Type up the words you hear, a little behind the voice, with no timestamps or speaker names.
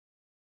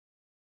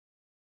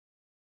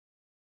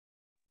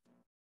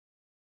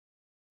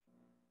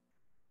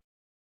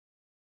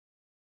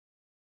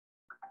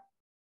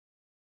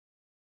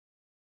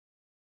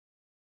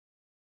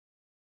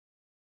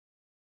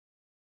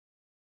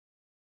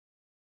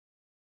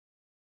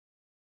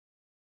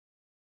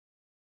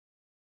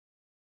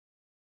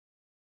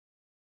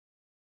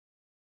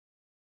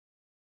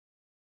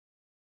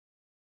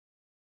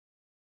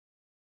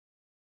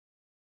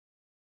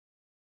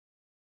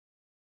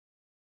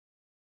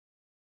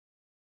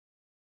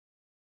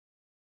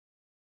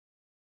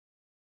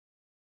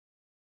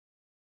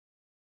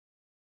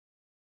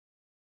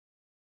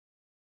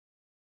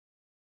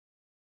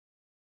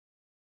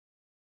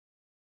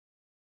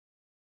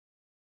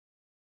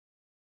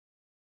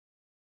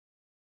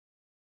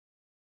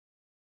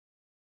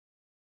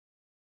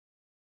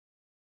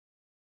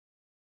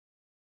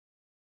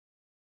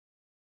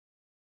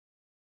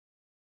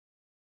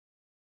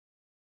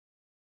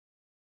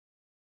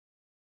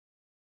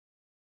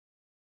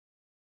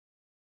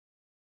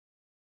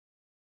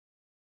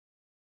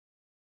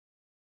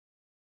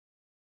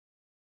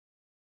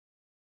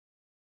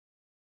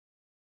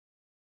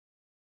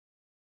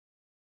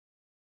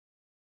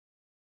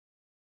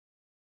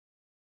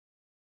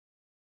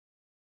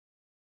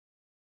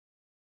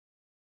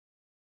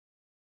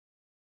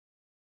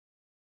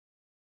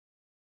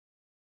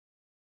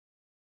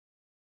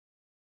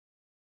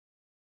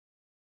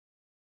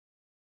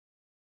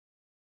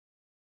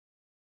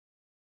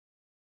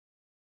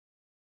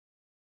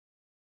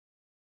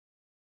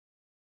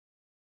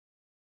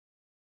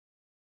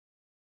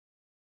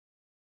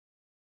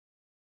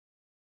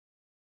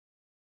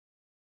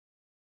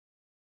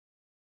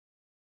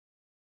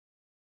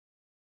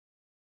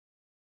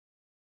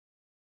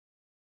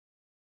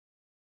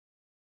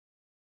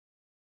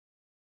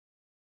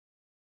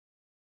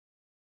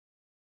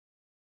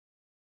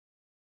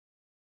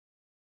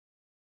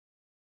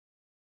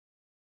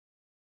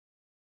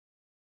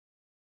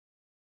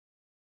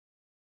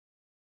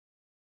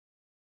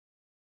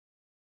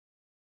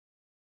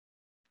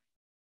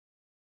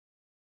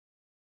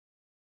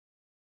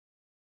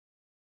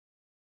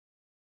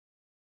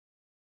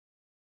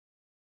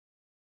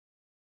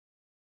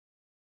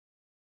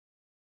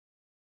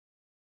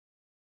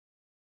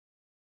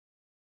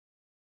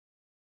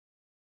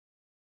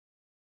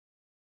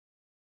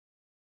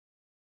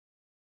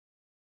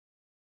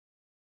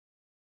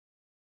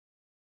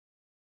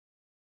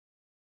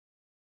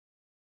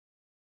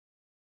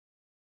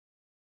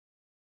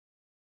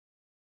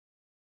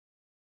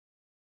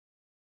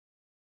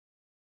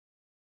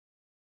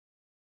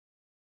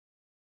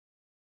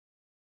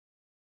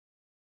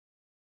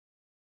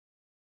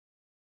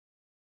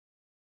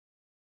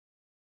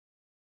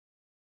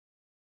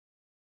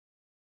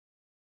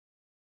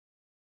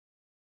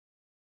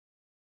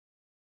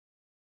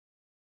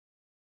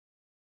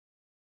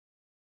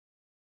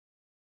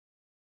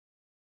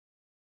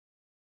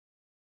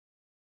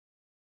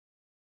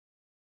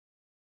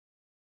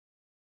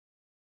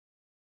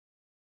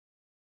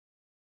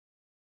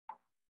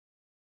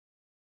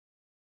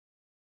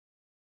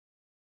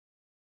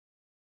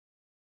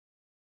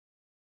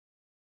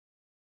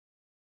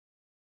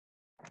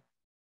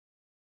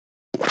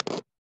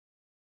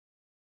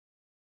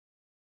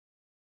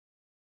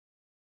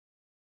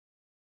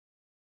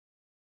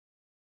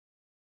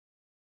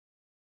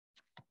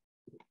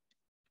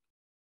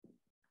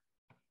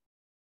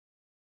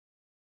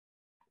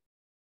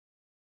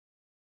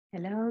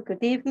Hello,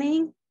 good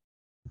evening.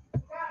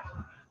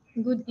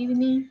 Good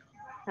evening.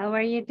 How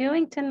are you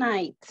doing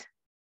tonight?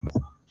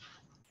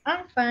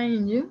 I'm fine,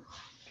 and you?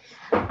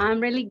 I'm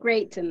really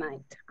great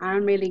tonight.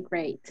 I'm really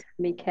great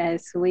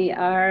because we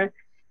are,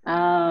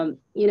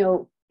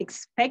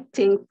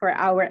 expecting for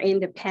our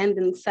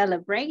independence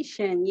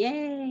celebration.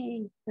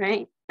 Yay,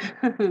 right?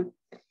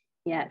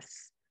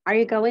 Yes. Are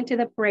you going to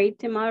the parade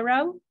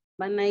tomorrow?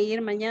 ¿Van a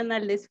ir mañana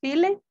al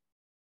desfile?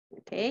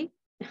 Okay.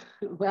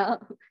 Well,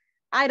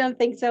 I don't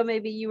think so.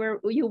 Maybe you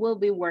will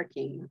be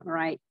working,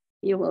 right?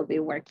 You will be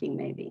working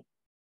maybe.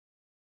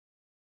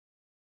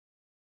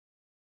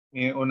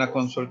 Una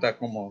consulta,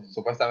 como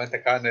supuestamente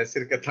acaban de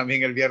decir que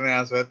también el viernes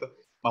asueto,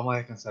 vamos a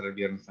descansar el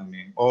viernes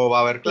también. ¿O va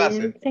a haber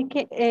clase? Sé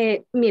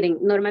que, miren,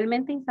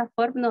 normalmente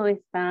INSAFORP no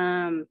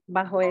está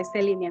bajo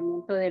ese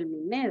lineamiento del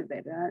MINED,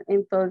 ¿verdad?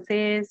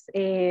 Entonces,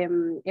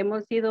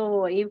 hemos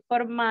sido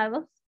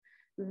informados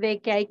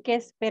de que hay que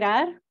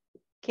esperar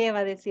qué va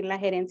a decir la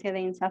gerencia de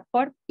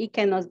INSAFORP y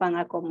que nos van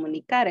a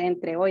comunicar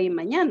entre hoy y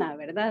mañana,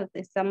 ¿verdad?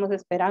 Estamos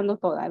esperando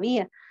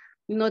todavía.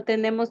 No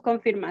tenemos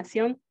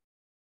confirmación.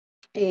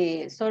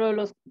 Solo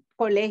los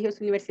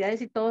colegios,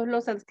 universidades y todos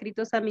los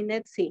adscritos a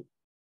MINED, sí.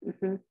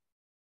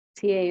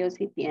 Sí, ellos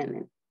sí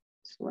tienen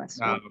su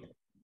asunto.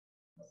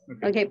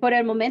 Okay, por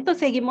el momento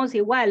seguimos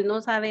igual,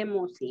 no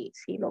sabemos si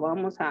lo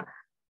vamos a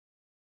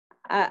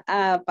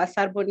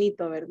pasar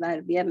bonito, ¿verdad?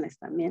 El viernes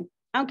también.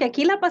 Aunque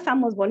aquí la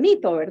pasamos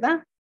bonito,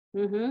 ¿verdad?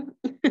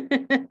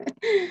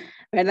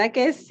 ¿Verdad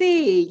que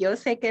sí? Yo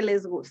sé que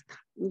les gusta.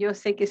 Yo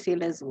sé que sí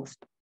les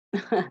gusta.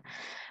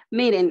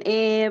 Miren,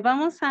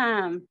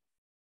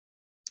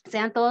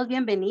 sean todos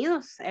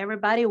bienvenidos.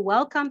 Everybody,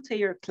 welcome to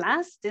your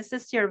class. This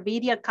is your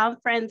video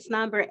conference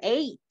number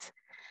 8.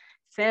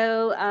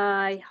 So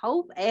I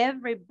hope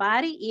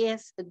everybody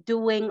is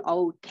doing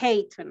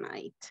okay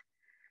tonight.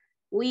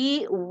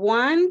 We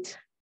want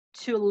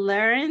to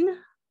learn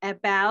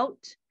about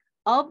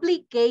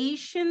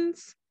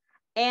obligations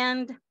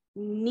and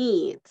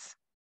needs.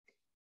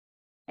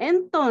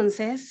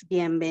 Entonces,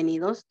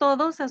 bienvenidos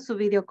todos a su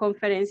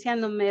videoconferencia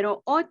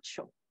número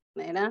 8,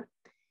 ¿verdad?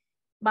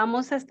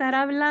 Vamos a estar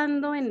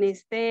hablando en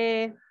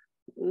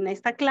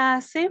esta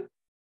clase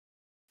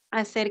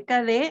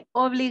acerca de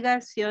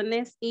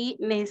obligaciones y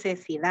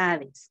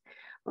necesidades.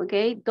 ¿Ok?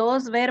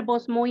 Dos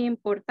verbos muy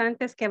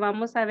importantes que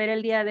vamos a ver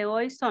el día de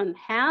hoy son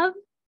have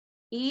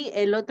y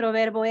el otro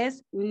verbo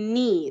es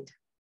need.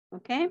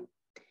 ¿Ok?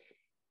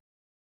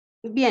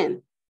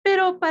 Bien,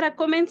 pero para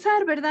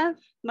comenzar, ¿verdad?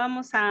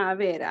 Vamos a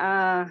ver,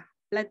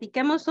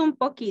 platiquemos un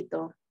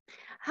poquito.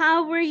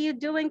 How were you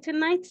doing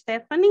tonight,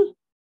 Stephanie?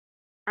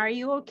 Are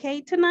you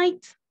okay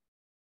tonight?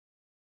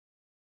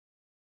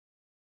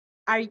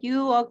 Are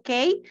you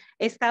okay?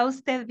 ¿Está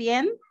usted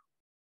bien?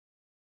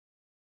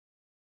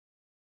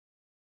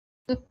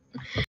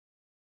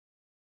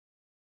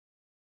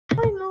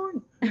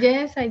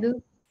 Yes, I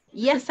do.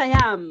 Yes, I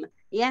am.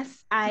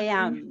 Yes, I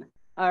am.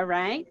 All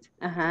right.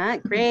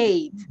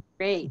 Great,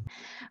 great.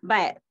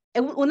 But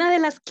una de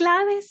las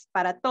claves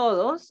para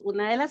todos,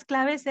 una de las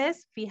claves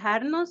es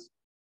fijarnos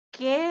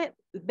qué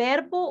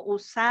verbo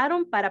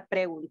usaron para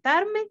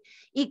preguntarme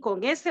y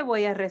con ese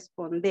voy a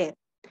responder.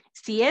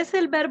 Si es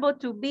el verbo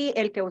to be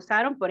el que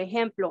usaron, por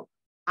ejemplo,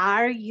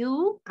 are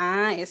you,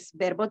 es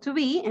verbo to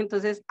be,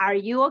 entonces, are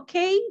you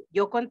okay?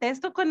 Yo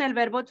contesto con el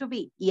verbo to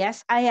be,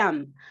 yes, I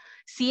am.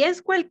 Si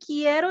es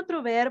cualquier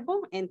otro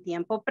verbo en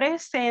tiempo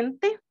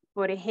presente,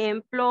 por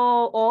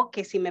ejemplo, o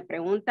que si me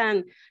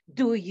preguntan,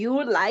 do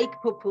you like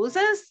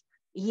pupusas?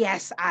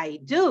 Yes, I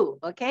do,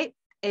 okay?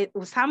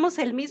 Usamos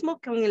el mismo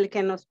con el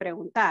que nos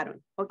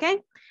preguntaron, ¿ok?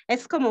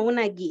 Es como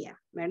una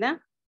guía, ¿verdad?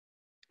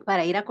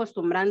 Para ir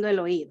acostumbrando el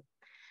oído.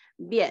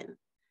 Bien.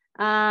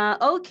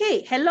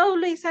 Okay. Hello,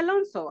 Luis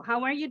Alonso.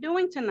 How are you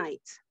doing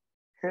tonight?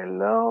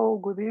 Hello,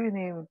 good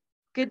evening.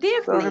 Good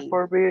evening. Sorry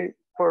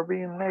for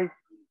being late.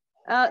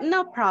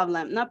 No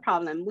problem, no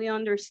problem. We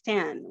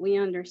understand, we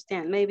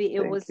understand. Maybe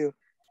it was,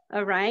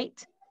 all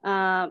right.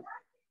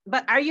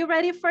 But are you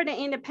ready for the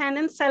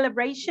independence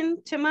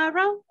celebration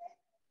tomorrow?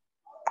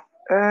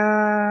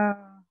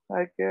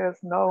 I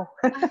guess no.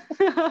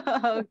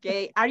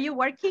 Okay, are you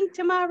working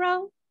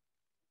tomorrow?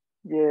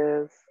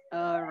 Yes.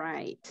 All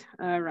right,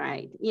 all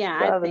right. Yeah,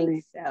 Sadly. I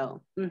think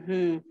so.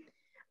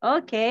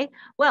 Okay,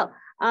 well,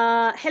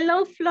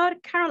 hello, Flor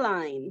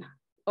Caroline,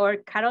 or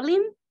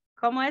Caroline.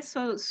 ¿Cómo es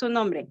su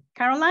nombre?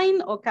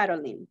 ¿Caroline o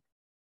Caroline?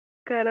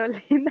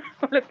 Carolina,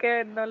 lo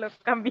que no lo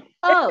cambié.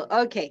 Oh,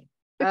 okay.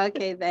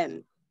 Okay,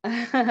 then.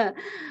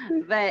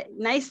 But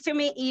nice to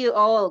meet you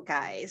all,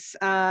 guys.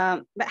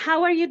 But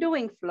how are you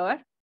doing,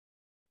 Flor?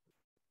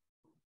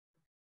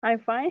 I'm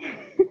fine.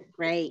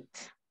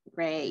 Great,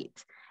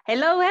 great.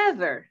 Hello,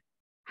 Ever.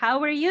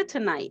 How are you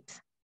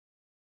tonight?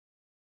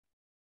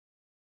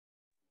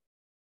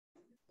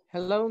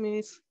 Hello,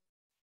 Miss.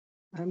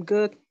 I'm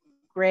good.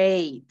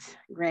 Great,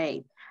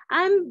 great.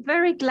 I'm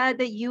very glad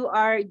that you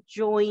are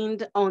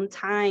joined on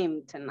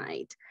time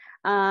tonight.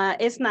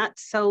 It's not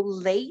so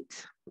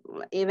late,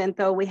 even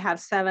though we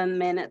have 7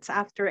 minutes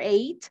after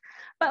 8,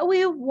 but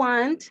we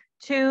want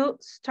to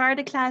start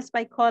the class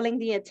by calling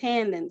the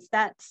attendance.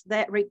 That's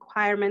the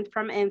requirement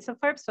from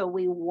INSAFORP. So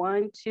we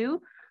want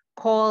to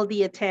call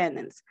the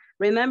attendance.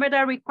 Remember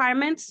the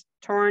requirements,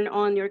 turn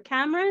on your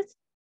cameras.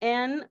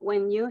 And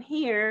when you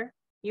hear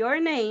your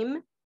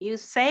name, you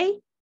say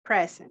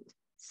present,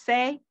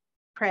 all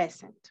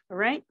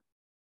right?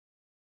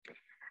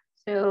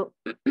 So,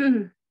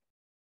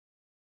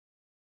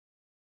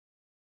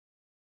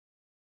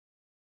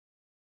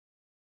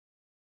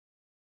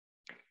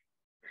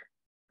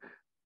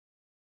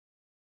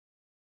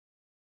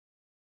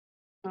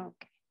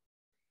 okay.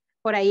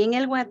 Por ahí en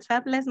el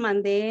WhatsApp les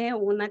mandé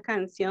una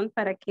canción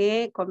para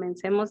que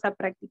comencemos a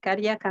practicar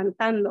ya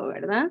cantando,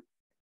 ¿verdad?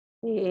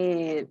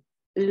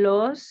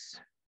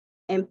 Los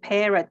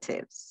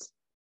imperatives.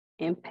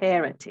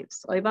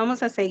 Hoy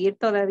vamos a seguir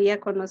todavía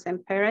con los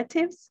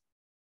imperatives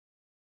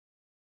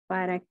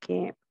para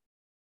que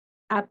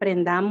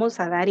aprendamos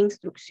a dar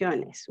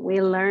instrucciones. We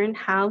learn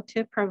how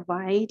to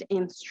provide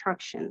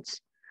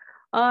instructions.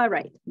 All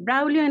right.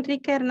 Braulio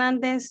Enrique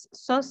Hernández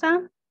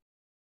Sosa.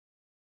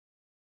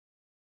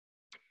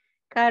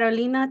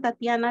 Carolina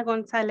Tatiana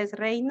González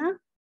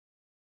Reina.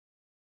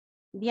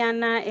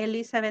 Diana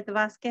Elizabeth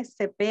Vázquez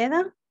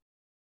Cepeda.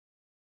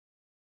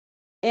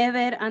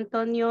 Ever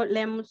Antonio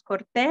Lemus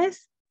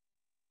Cortés.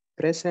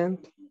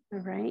 Present.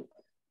 All right.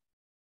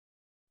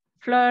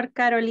 Flor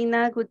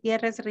Carolina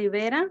Gutiérrez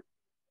Rivera.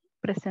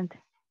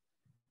 Presente.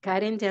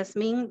 Karen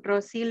Yasmín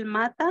Rosil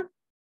Mata.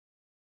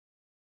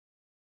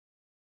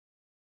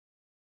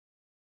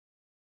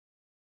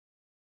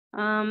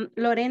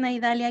 Lorena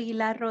Idalia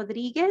Aguilar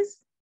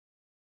Rodríguez.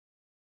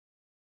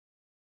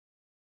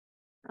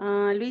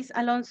 Luis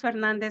Alonso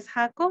Hernández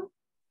Jaco.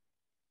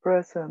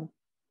 Present.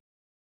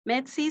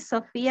 Metzi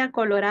Sofía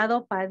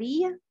Colorado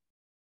Padilla.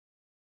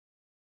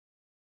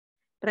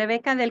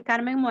 Rebeca del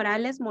Carmen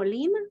Morales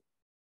Molina.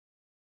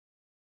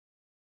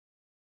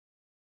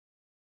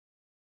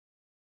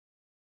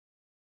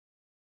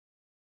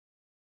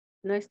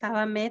 ¿No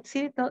estaba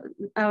Metzi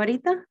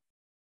ahorita?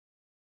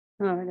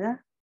 No,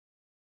 ¿verdad?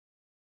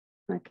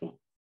 Ok.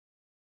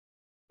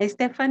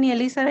 Stephanie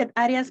Elizabeth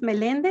Arias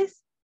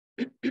Meléndez.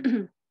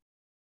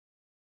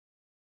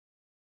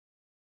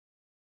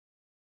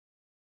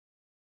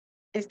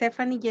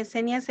 Stephanie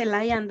Yesenia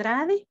Zelaya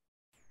Andrade.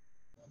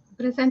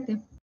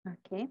 Presente.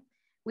 Ok.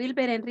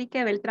 Wilber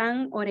Enrique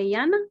Beltrán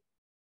Orellana.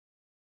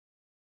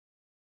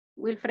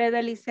 Wilfredo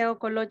Eliseo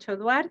Colocho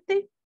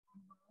Duarte.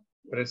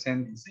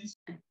 Presente.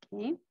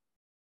 Ok.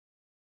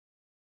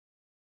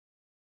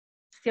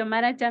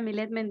 Xiomara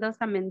Yamilet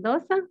Mendoza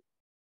Mendoza.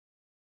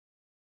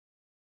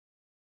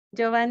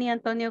 Giovanni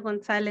Antonio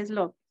González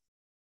López.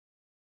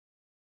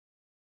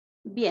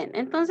 Bien,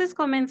 entonces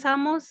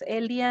comenzamos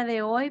el día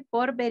de hoy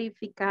por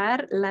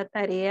verificar la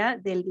tarea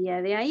del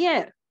día de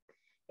ayer.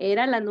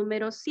 Era la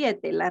número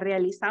 7. ¿La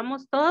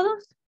realizamos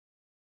todos?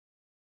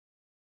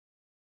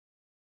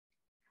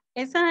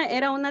 Esa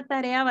era una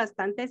tarea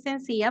bastante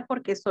sencilla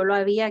porque solo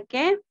había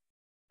que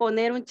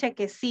poner un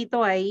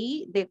chequecito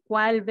ahí de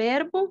cuál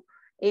verbo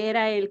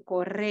era el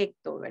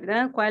correcto,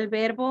 ¿verdad? Cuál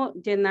verbo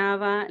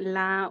llenaba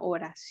la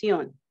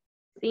oración,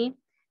 ¿sí?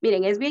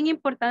 Miren, es bien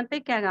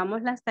importante que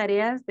hagamos las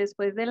tareas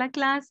después de la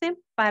clase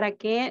para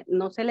que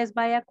no se les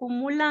vaya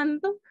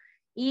acumulando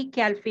y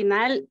que al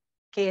final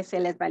que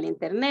se les va el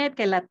internet,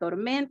 que la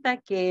tormenta,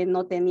 que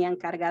no tenían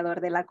cargador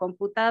de la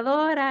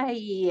computadora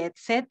y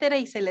etcétera,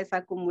 y se les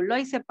acumuló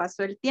y se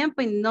pasó el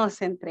tiempo y no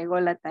se entregó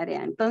la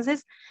tarea.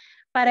 Entonces,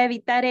 para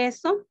evitar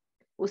eso,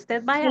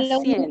 usted vaya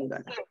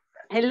haciéndola.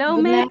 Hello,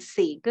 Good night.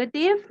 Metzi. Good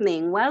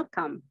evening.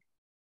 Welcome.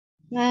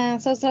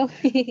 So.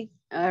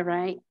 All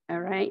right,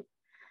 all right.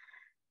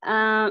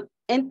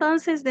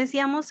 Entonces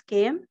decíamos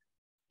que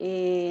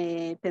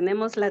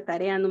tenemos la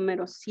tarea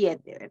número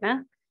 7,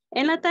 ¿verdad?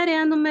 En la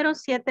tarea número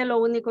 7 lo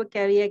único que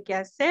había que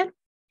hacer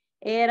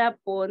era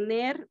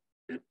poner,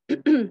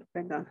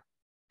 perdón,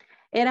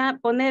 era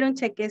poner un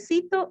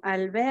chequecito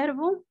al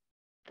verbo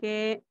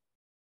que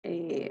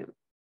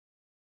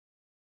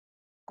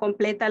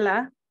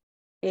completa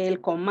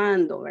el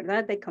comando,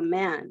 ¿verdad? The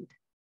command.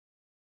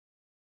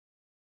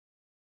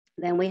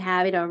 Then we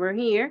have it over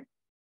here.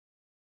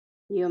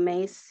 You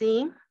may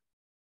see.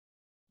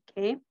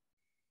 Okay.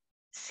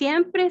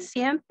 Siempre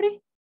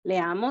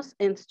leamos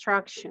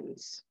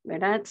instructions,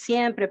 ¿verdad?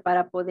 Siempre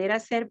para poder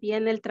hacer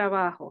bien el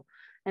trabajo.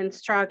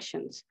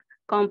 Instructions.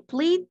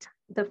 Complete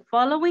the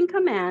following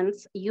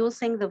commands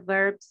using the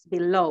verbs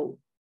below,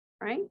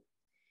 right?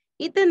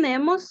 Y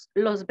tenemos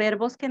los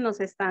verbos que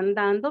nos están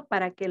dando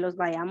para que los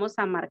vayamos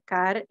a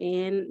marcar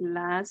en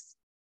las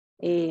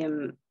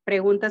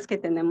preguntas que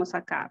tenemos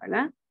acá,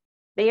 ¿verdad?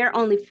 They are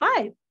only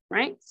 5,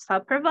 right?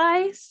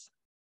 Supervise.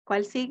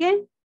 ¿Cuál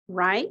sigue?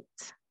 Write.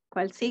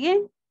 ¿Cuál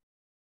sigue?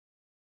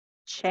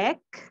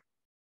 Check.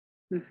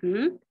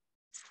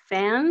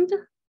 Send.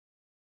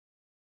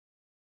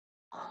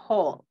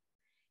 Hold.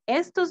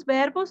 Estos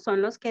verbos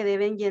son los que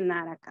deben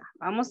llenar acá.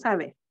 Vamos a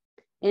ver.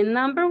 En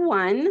number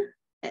 1,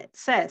 it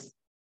says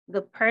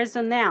the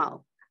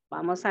personnel.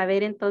 Vamos a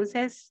ver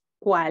entonces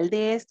cuál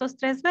de estos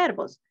 3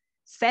 verbos.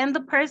 Send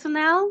the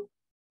personnel.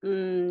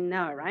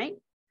 No, right?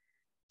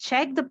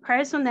 Check the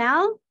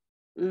personnel?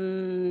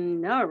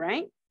 No,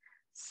 right?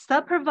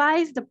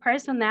 Supervise the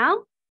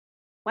personnel?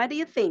 What do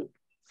you think?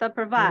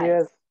 Supervise.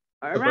 Yes.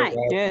 All right.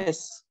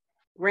 Yes.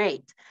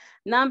 Great.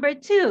 Number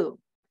 2,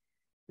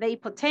 the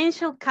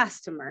potential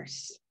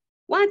customers.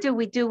 What do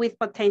we do with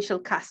potential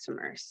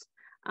customers?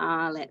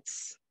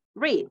 Let's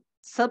read.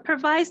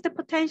 Supervise the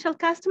potential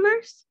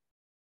customers?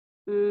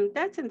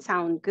 Doesn't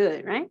sound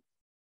good, right?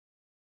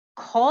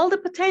 Call the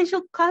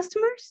potential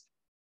customers?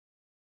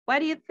 What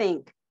do you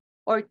think?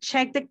 Or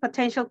check the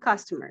potential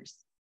customers?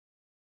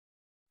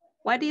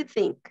 What do you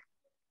think?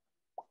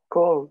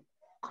 Call.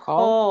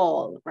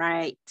 Call,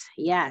 right?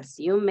 Yes,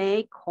 you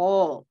may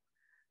call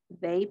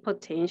the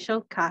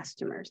potential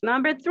customers.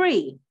 Number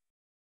 3.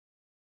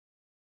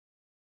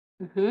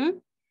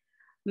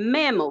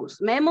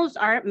 Memos. Memos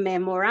are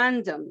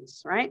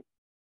memorandums, right?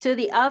 To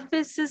the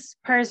office's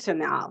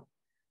personnel.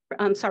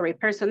 I'm sorry,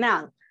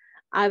 personnel.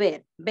 A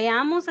ver,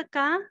 veamos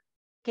acá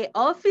que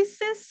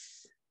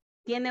offices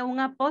tiene un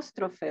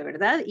apóstrofe,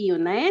 ¿verdad? Y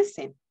una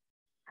S.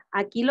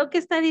 Aquí lo que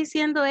está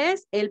diciendo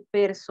es el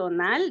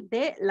personal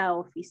de la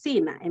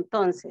oficina.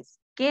 Entonces,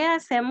 ¿qué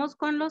hacemos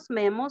con los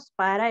memos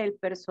para el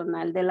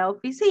personal de la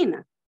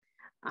oficina?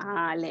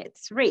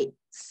 Let's read.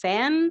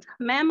 Send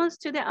memos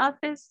to the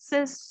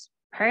office's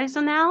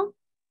personnel.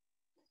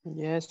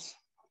 Yes.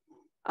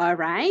 All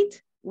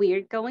right.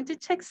 We're going to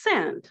check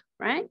send,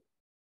 right?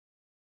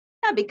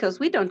 Yeah, because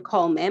we don't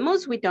call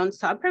memos, we don't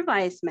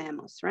supervise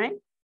memos, right?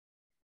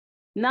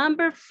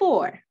 Number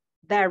 4,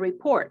 the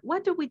report.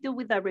 What do we do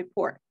with the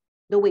report?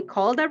 Do we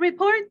call the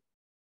report?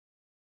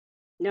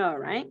 No,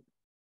 right?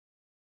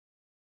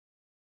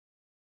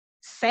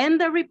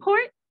 Send the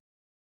report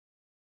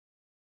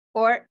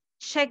or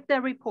check the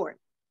report?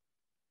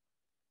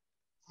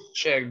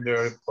 Check the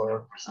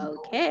report.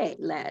 Okay,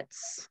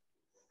 let's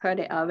put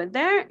it over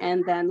there.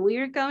 And then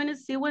we're going to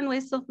see when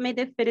we submit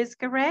if it is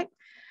correct.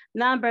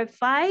 Number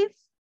 5,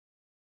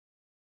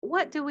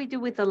 what do we do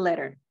with the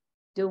letter?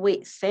 Do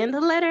we send a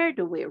letter?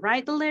 Do we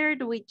write a letter?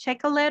 Do we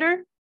check a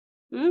letter?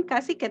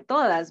 Casi que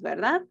todas,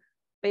 ¿verdad?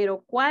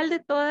 Pero ¿cuál de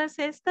todas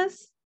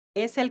estas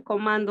es el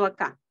comando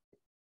acá?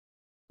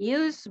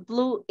 Use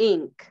blue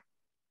ink.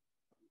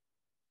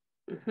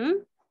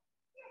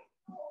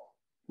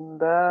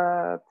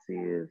 That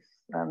is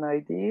an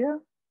idea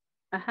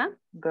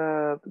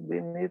that we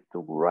need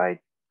to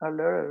write a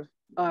letter.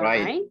 All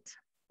right.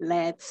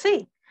 Let's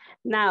see.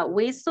 Now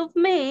we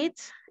submit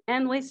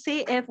and we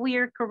see if we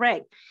are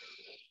correct.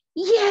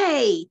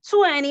 Yay!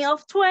 20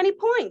 of 20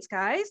 points,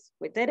 guys.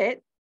 We did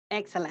it.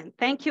 Excellent.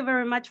 Thank you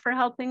very much for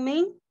helping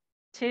me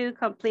to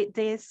complete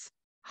this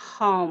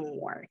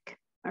homework.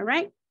 All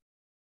right.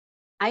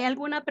 ¿Hay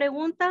alguna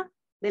pregunta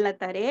de la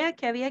tarea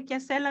que había que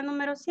hacer la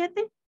número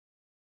 7?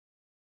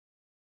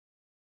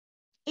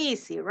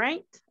 Easy,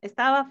 right?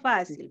 Estaba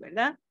fácil,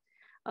 ¿verdad?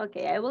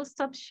 Okay, I will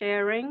stop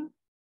sharing.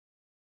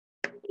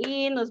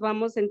 Y nos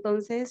vamos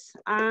entonces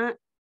a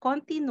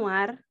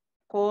continuar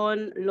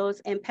con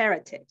los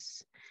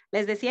imperatives.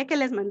 Les decía que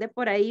les mandé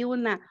por ahí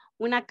una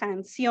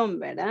canción,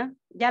 ¿verdad?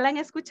 ¿Ya la han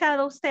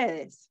escuchado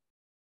ustedes?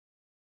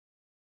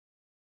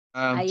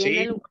 Ahí Sí.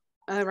 en el,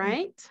 all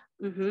right.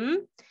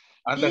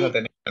 Antes la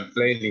tenía en el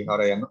playlist,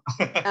 ahora ya no.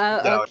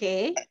 Ok.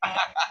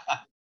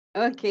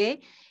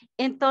 Ok.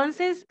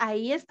 Entonces,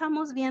 ahí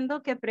estamos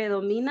viendo que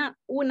predomina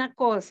una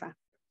cosa.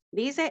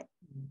 Dice,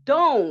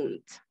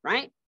 don't,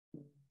 right?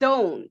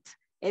 Don't.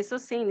 Eso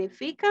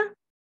significa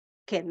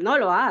que no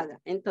lo haga.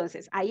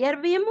 Entonces, ayer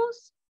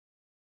vimos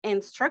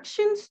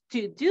instructions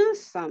to do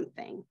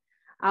something.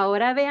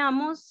 Ahora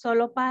veamos,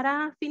 solo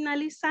para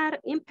finalizar,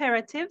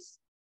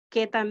 imperatives,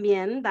 que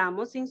también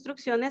damos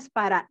instrucciones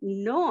para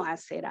no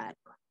hacer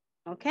algo.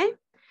 ¿Ok?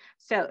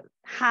 So,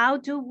 how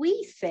do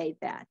we say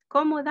that?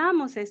 ¿Cómo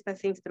damos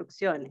estas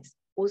instrucciones?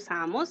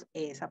 Usamos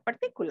esa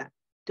partícula.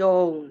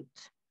 Don't.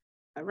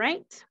 All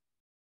right?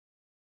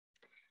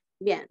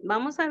 Bien,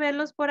 vamos a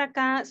verlos por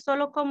acá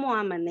solo como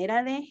a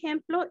manera de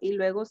ejemplo y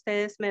luego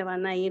ustedes me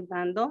van a ir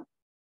dando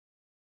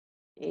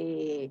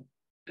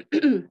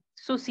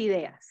sus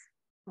ideas.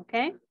 ¿Ok?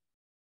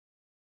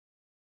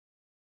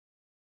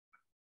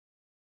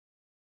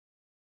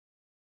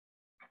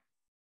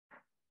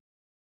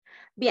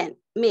 Bien,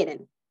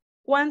 miren.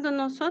 Cuando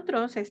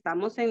nosotros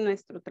estamos en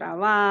nuestro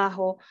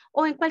trabajo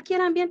o en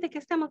cualquier ambiente que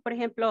estemos, por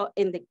ejemplo,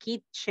 in the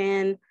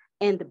kitchen,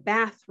 in the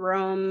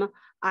bathroom,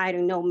 I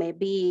don't know,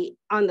 maybe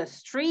on the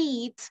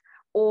street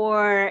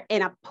or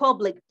in a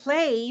public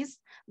place,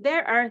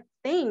 there are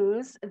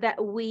things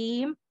that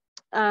we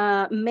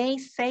may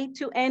say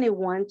to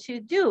anyone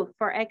to do.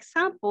 For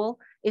example,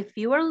 if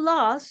you are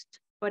lost,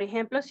 por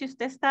ejemplo, si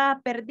usted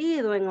está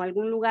perdido en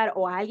algún lugar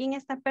o alguien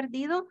está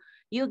perdido,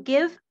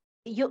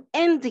 you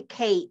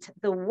indicate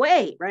the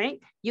way, right?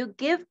 You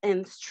give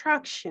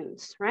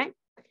instructions, right?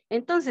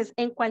 Entonces,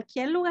 en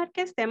cualquier lugar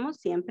que estemos,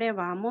 siempre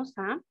vamos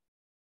a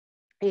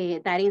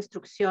dar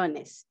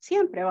instrucciones.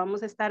 Siempre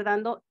vamos a estar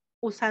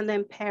usando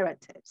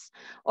imperatives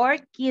or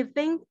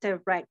giving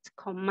direct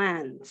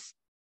commands.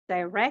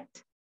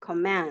 Direct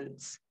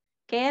commands.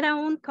 ¿Qué era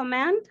un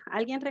command?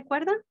 ¿Alguien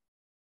recuerda?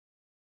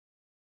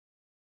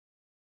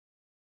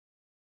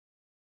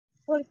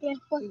 Porque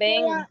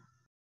Ven.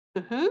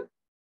 Ujú.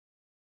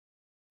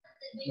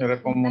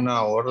 Era como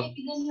una orden.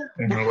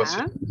 Algo así.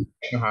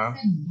 Ajá. Ajá.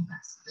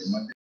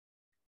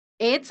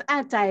 It's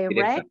a Directa.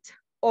 direct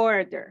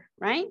order,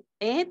 right?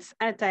 It's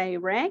a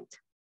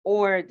direct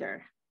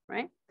order,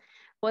 right?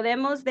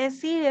 Podemos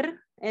decir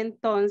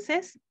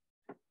entonces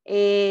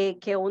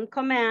que un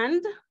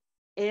command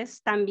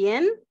es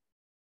también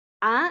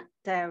a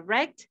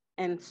direct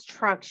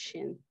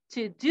instruction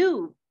to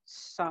do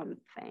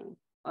something,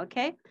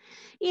 ¿ok?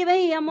 Y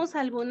veíamos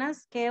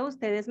algunas que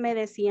ustedes me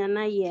decían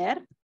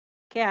ayer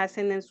que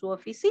hacen en su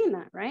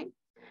oficina, right?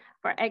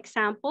 For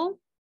example,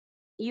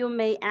 you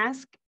may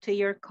ask to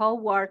your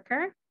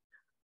coworker,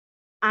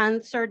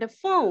 answer the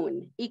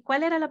phone. ¿Y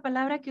cuál era la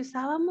palabra que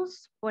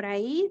usábamos por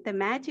ahí? The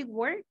magic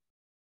word?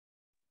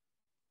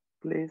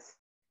 Please.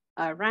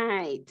 All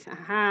right.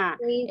 Ajá.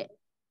 Please.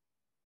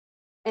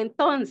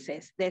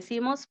 Entonces,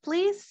 decimos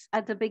please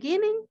at the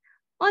beginning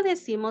o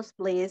decimos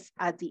please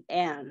at the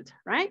end,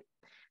 right?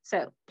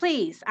 So,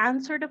 please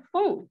answer the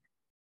phone,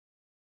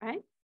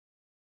 right?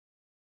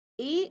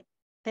 Y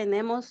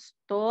tenemos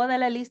toda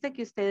la lista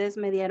que ustedes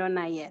me dieron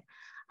ayer.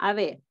 A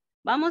ver,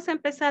 vamos a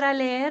empezar a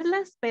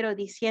leerlas, pero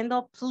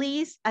diciendo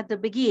please at the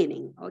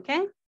beginning,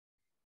 okay?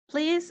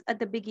 Please at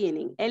the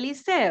beginning.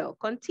 Eliseo,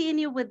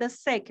 continue with the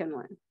second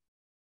one.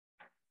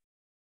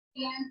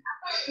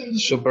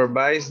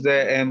 Supervise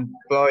the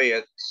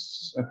employees.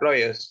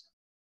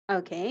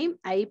 Ok,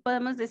 ahí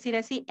podemos decir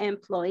así,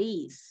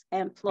 employees.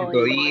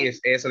 Employees,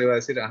 eso le iba a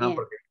decir, ajá, Yeah.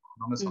 porque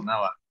no me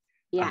sonaba.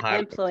 Yeah, Ajá.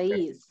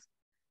 employees.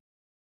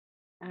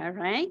 All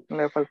right.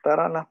 Le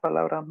faltaron las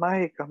palabras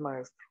mágicas,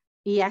 maestro.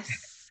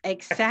 Yes,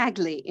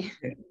 exactly.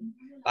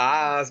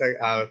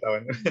 Está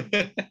bueno.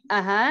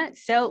 Ajá,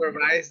 so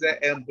Supervise the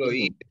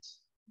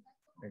employees.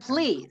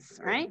 please,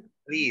 right?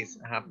 Please,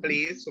 ajá,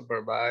 please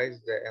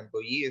supervise the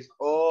employees.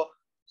 O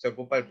se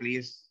ocupa el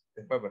please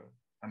después, ¿verdad?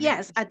 También.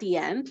 Yes, at the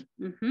end.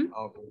 Mhm,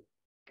 Okay.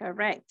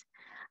 correct.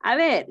 A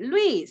ver,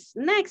 Luis,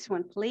 next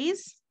one,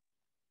 please.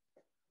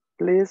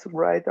 Please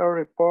write a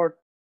report.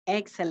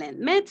 Excellent.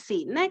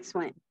 Metzi, next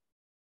one.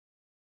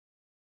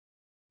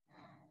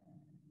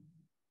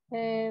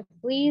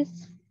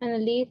 Please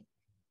analyze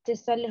the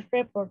sales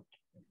report.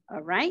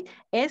 All right.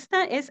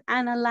 Esta es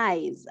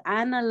analyze,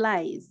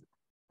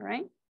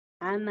 right?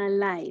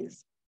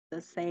 Analyze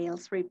the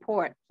sales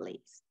report,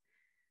 please.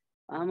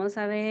 Vamos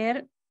a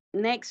ver.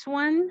 Next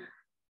one.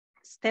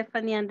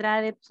 Stephanie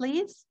Andrade,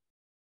 please.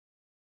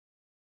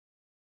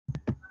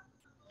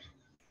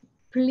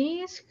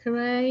 Please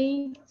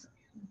create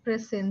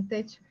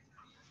presentation.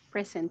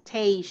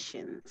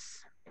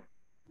 Presentations.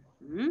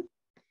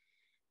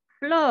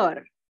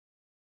 Flor.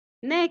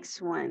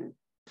 Next one,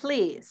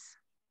 please.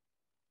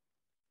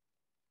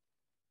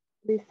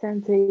 Please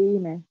send the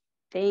email.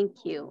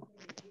 Thank you.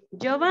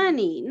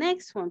 Giovanni,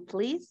 next one,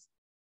 please.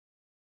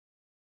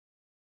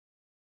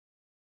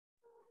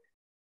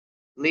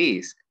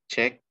 Please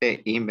check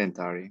the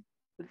inventory.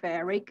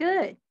 Very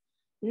good.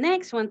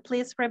 Next one,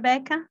 please,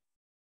 Rebecca.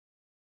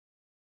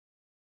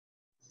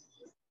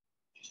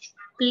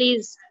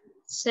 Please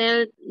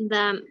sell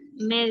the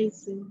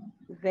medicine.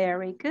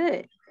 Very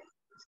good.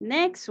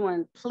 Next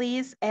one,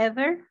 please,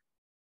 Ever.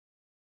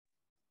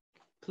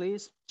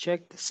 Please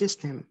check the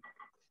system.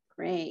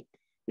 Great.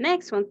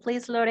 Next one,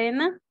 please,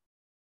 Lorena.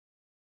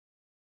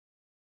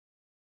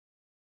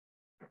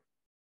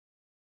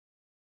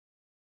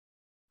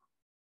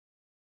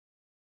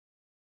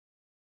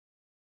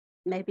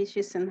 Maybe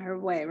she's in her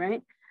way,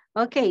 right?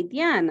 Okay,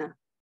 Diana.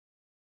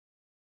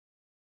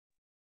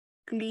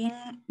 Clean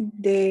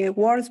the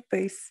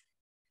workspace.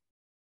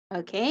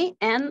 Okay,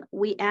 and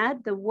we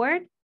add the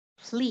word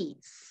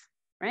please,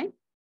 right?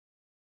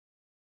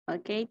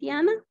 Okay,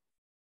 Diana.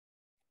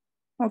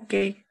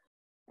 Okay.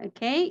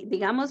 Okay,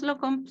 digámoslo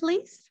con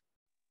please.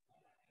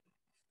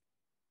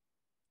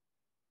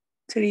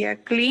 Sería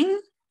clean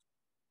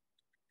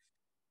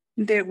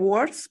the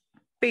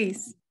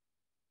workspace.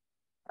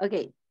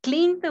 Okay,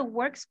 clean the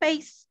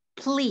workspace,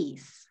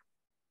 please.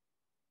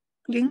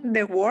 Clean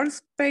the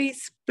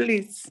workspace,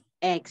 please.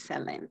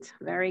 Excellent,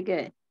 very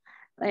good.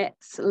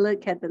 Let's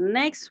look at the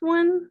next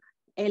one.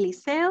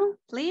 Eliseo,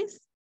 please.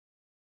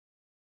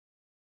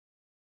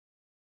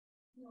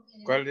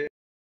 ¿Cuál es?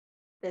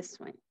 This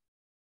one.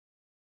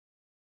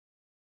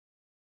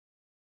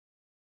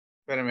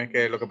 Espérenme,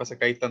 que lo que pasa es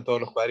que ahí están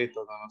todos los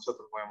cuadritos, no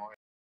nosotros podemos ver.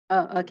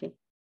 Oh, okay.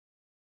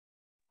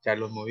 Ya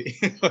los moví.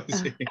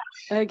 Sí.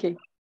 Okay.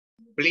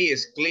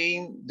 Please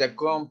clean the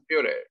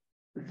computer.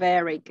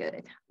 Very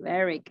good,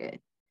 very good.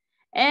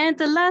 And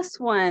the last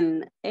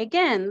one,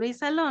 again,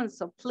 Luis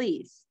Alonso,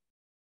 please.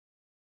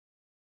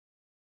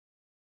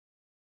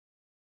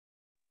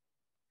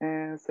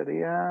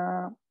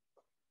 Sería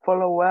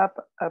follow up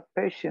a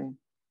patient.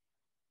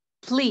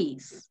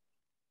 Please.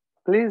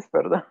 Please,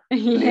 perdón.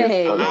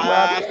 Yay.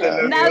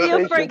 Now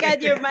you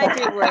forgot your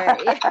magic word.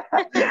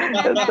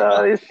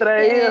 Estaba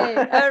distraído. Yay.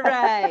 All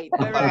right.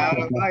 All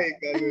right.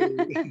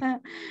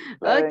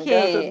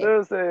 Okay.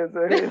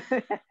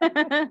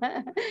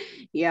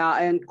 Yeah,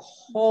 and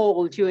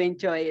cold, you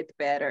enjoy it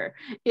better.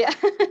 Yeah.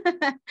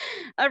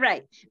 All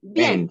right.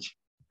 Bien.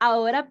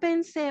 Ahora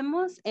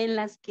pensemos en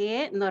las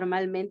que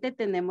normalmente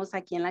tenemos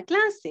aquí en la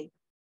clase.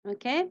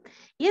 Okay.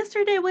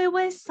 Yesterday we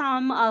were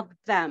some of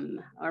them.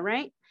 All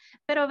right.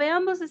 Pero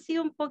veamos así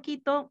un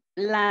poquito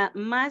la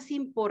más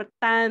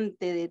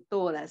importante de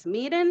todas.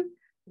 Miren,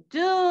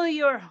 do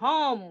your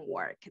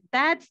homework.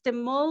 That's the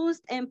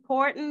most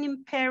important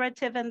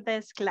imperative in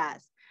this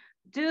class.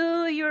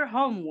 Do your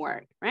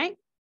homework, right?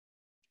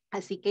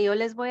 Así que yo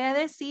les voy a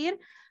decir,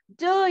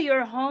 do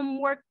your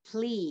homework,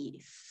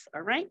 please.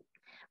 All right.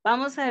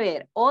 Vamos a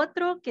ver,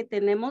 otro que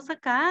tenemos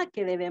acá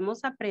que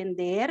debemos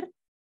aprender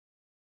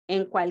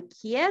en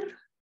cualquier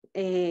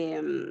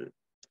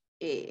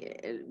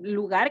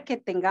lugar que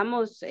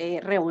tengamos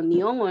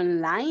reunión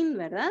online,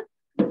 ¿verdad?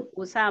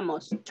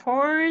 Usamos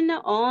turn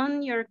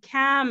on your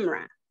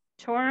camera.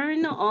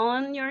 Turn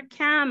on your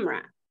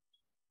camera.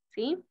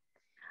 ¿Sí?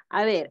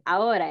 A ver,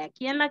 ahora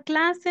aquí en la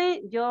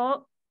clase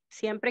yo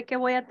siempre que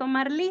voy a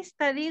tomar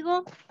lista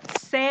digo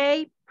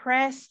say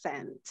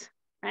present.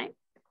 Right?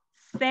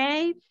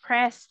 Say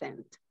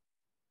present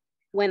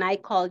when I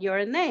call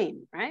your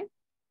name. Right?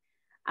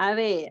 A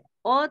ver,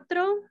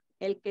 otro,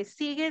 el que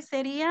sigue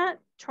sería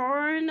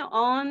turn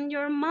on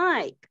your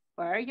mic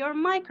or your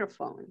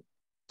microphone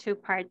to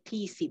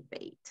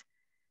participate.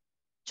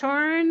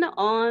 Turn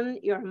on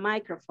your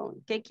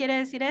microphone. ¿Qué quiere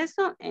decir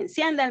eso?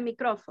 Encienda el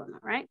micrófono,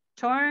 right?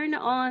 Turn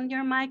on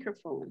your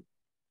microphone.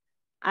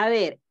 A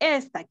ver,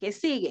 esta que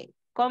sigue,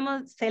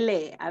 ¿cómo se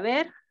lee? A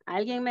ver,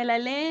 ¿alguien me la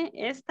lee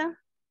esta?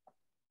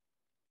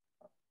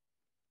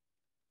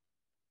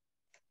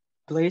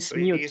 Please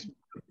mute.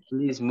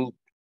 Please mute.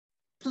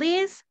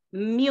 Please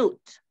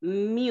mute,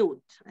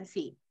 mute,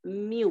 así,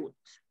 mute.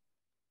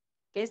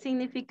 ¿Qué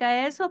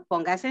significa eso?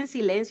 Póngase en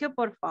silencio,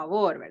 por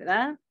favor,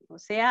 ¿verdad? O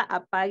sea,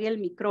 apague el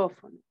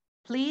micrófono.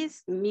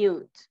 Please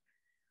mute.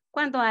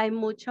 Cuando hay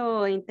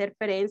mucha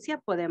interferencia,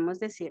 podemos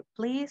decir,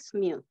 please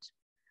mute.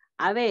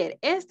 A ver,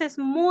 este es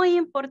muy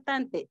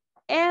importante.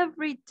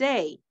 Every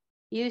day,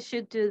 you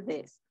should do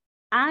this.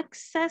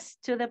 Access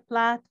to the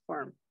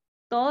platform.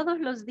 Todos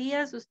los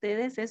días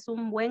ustedes es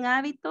un buen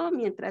hábito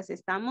mientras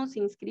estamos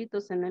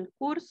inscritos en el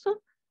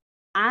curso.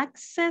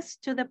 Access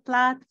to the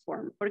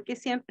platform, porque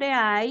siempre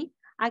hay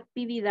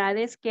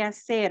actividades que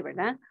hacer,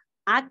 ¿verdad?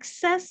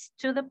 Access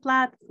to the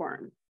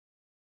platform.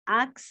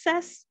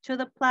 Access to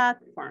the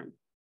platform.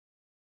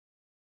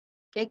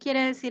 ¿Qué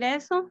quiere decir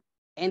eso?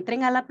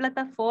 Entren a la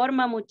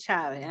plataforma,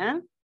 mucha,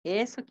 ¿verdad?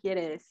 Eso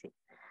quiere decir.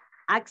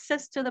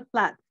 Access to the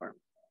platform.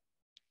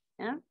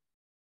 ¿Ya?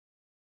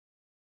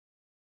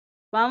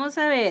 Vamos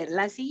a ver,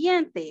 la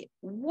siguiente.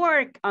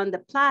 Work on the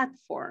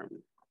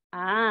platform.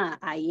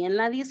 Ahí en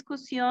la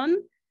discusión,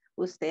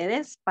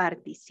 ustedes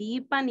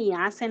participan y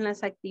hacen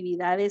las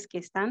actividades que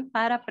están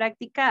para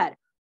practicar.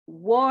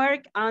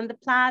 Work on the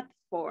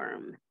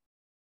platform.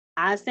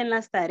 Hacen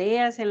las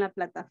tareas en la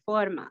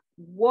plataforma.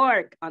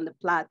 Work on the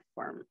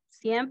platform.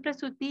 Siempre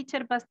su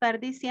teacher va a estar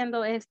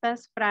diciendo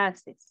estas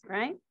frases,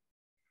 right?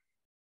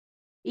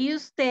 Y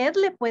usted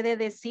le puede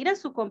decir a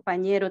su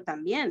compañero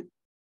también.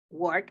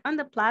 Work on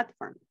the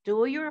platform.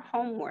 Do your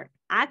homework.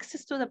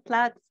 Access to the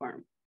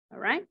platform. All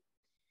right?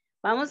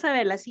 Vamos a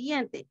ver la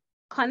siguiente.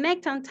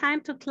 Connect on time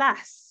to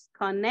class.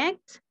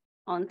 Connect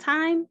on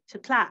time to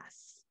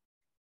class.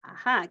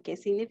 Ajá, ¿qué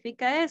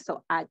significa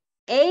eso? At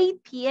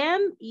 8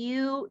 p.m.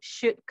 you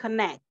should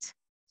connect.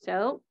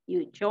 So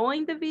you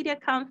join the video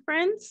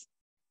conference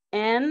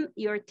and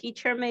your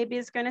teacher maybe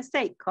is going to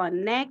say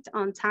connect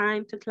on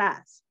time to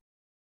class.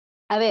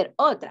 A ver,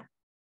 otra.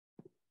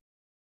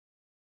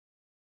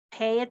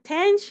 Pay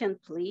attention,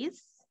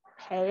 please.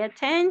 Pay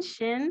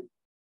attention,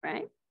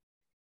 right?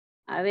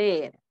 A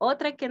ver,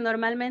 otra que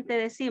normalmente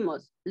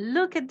decimos,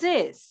 look at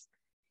this.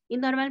 Y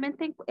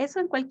normalmente eso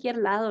en cualquier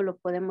lado lo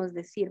podemos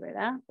decir,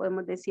 ¿verdad?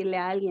 Podemos decirle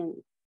a alguien,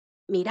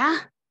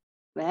 mira,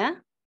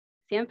 ¿verdad?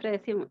 Siempre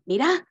decimos,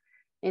 mira.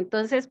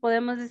 Entonces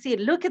podemos decir,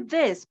 look at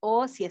this.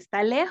 O si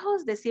está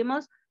lejos,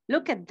 decimos,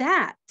 look at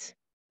that.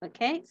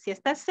 ¿Ok? Si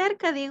está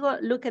cerca, digo,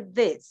 look at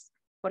this.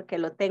 Porque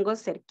lo tengo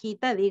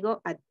cerquita,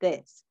 digo, at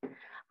this.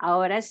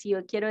 Ahora, si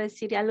yo quiero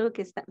decir algo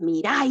que está,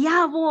 mira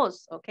ya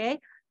vos, ¿ok?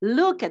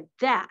 Look at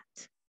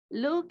that.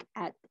 Look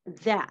at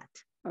that.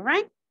 All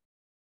right?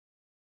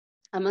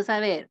 Vamos a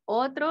ver,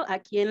 otro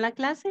aquí en la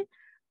clase,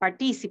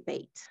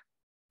 participate.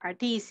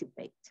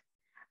 Participate.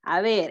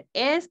 A ver,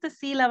 esta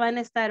sí la van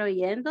a estar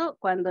oyendo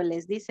cuando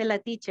les dice la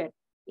teacher,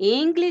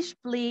 English,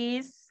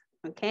 please.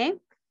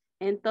 ¿Ok?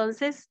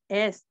 Entonces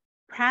es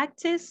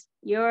practice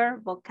your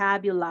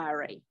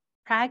vocabulary.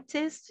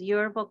 Practice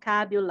your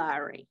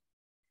vocabulary.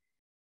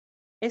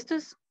 Esto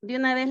es, de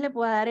una vez le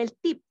voy a dar el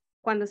tip.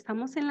 Cuando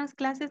estamos en las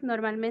clases,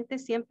 normalmente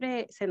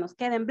siempre se nos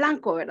queda en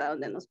blanco, ¿verdad?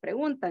 Donde nos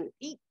preguntan,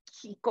 ¿y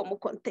cómo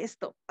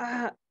contesto?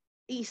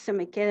 y se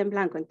me queda en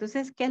blanco.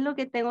 Entonces, ¿qué es lo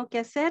que tengo que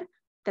hacer?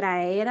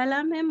 Traer a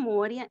la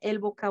memoria el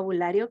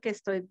vocabulario que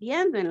estoy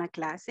viendo en la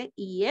clase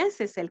y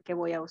ese es el que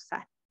voy a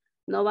usar.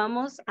 No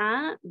vamos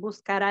a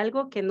buscar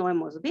algo que no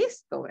hemos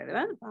visto,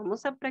 ¿verdad?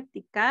 Vamos a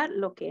practicar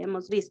lo que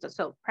hemos visto.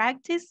 So,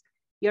 practice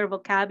your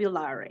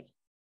vocabulary.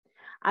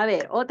 A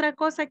ver, otra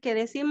cosa que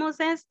decimos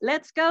es,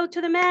 let's go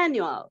to the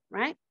manual,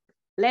 right?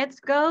 Let's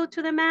go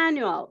to the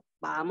manual.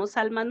 Vamos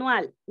al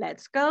manual.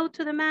 Let's go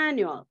to the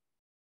manual.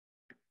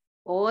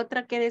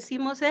 Otra que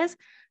decimos es,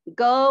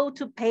 go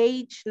to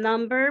page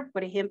number.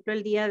 Por ejemplo,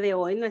 el día de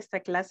hoy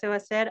nuestra clase va a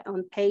ser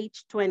on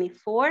page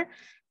 24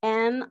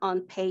 and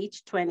on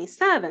page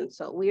 27.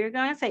 So we're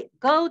going to say,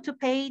 go to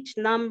page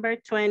number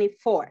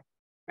 24,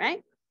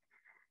 right?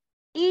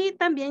 Y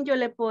también yo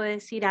le puedo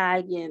decir a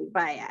alguien,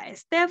 vaya,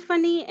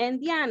 Stephanie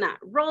and Diana,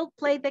 role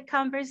play the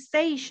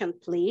conversation,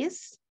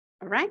 please.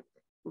 All right?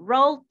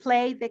 Role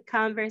play the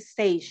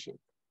conversation.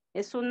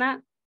 Es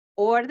una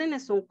orden,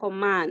 es un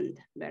command,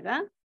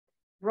 ¿verdad?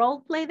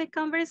 Role play the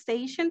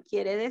conversation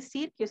quiere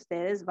decir que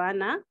ustedes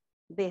van a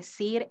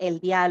decir el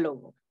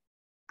diálogo.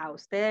 A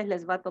ustedes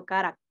les va a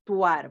tocar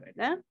actuar,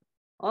 ¿verdad?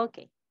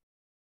 Ok.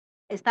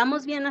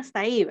 Estamos bien hasta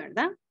ahí,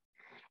 ¿verdad?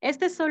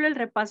 Este es solo el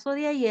repaso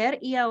de ayer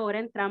y ahora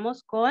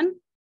entramos con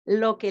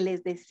lo que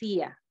les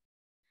decía.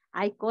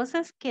 Hay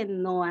cosas que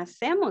no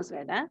hacemos,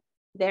 ¿verdad?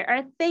 There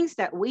are things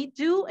that we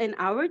do in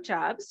our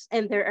jobs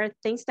and there are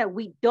things that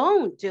we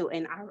don't do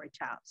in our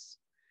jobs.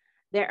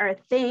 There are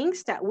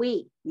things that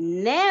we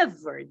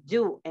never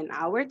do in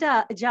our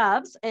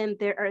jobs and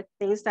there are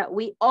things that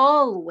we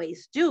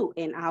always do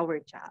in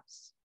our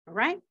jobs, all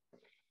right?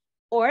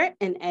 Or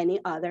in any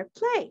other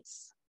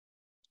place.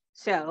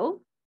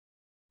 So,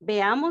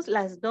 veamos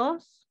las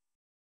dos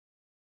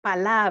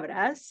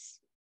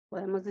palabras,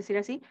 podemos decir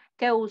así,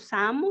 que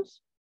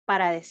usamos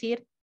para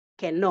decir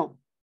que no.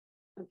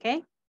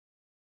 ¿Ok?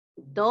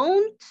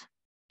 Don't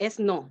es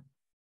no.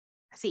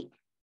 Así.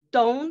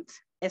 Don't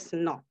es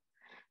no.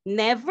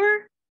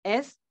 Never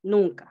es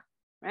nunca.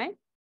 Right?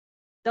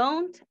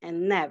 Don't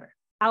and never.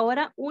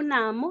 Ahora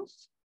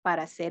unamos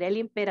para hacer el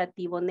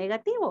imperativo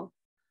negativo.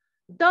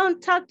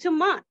 Don't talk too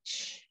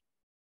much.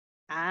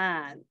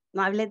 Ah,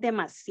 no hables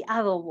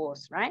demasiado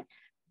vos, right?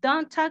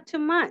 Don't talk too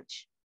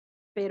much.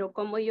 Pero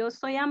como yo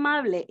soy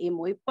amable y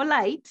muy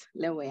polite,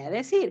 le voy a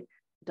decir,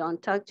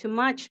 don't talk too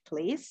much,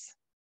 please,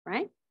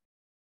 right?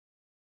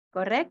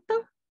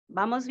 ¿Correcto?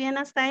 ¿Vamos bien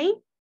hasta ahí?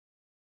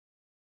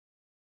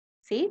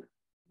 ¿Sí?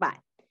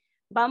 Vale.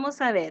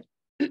 Vamos a ver.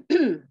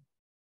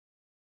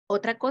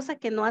 Otra cosa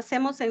que no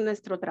hacemos en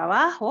nuestro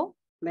trabajo,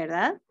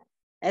 ¿verdad?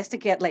 Es to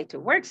get late to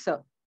work.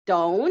 So,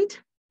 don't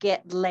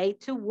get late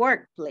to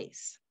work,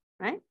 please.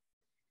 Right?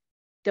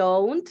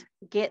 Don't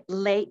get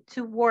late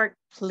to work,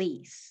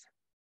 please.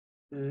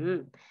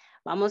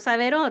 Vamos a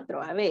ver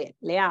otro. A ver,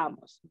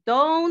 leamos.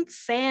 Don't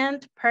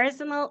send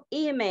personal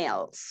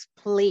emails,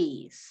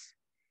 please.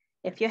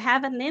 If you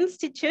have an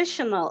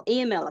institutional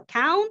email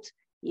account,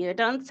 you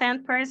don't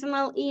send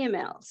personal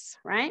emails,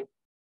 right?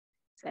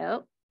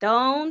 So,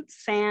 don't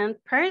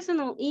send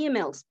personal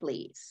emails,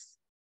 please.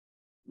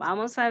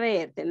 Vamos a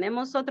ver,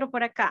 tenemos otro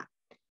por acá.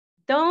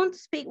 Don't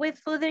speak with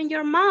food in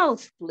your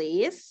mouth,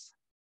 please.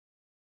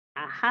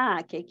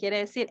 Ajá, ¿qué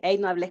quiere decir? Hey,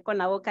 no hables con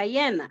la boca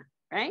llena,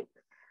 right?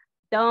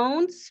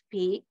 Don't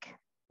speak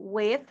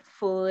with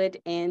food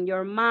in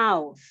your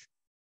mouth,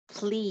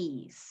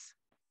 please.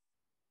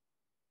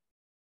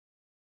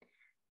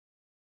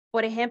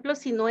 Por ejemplo,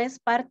 si no es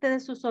parte de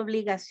sus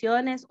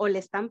obligaciones o le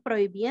están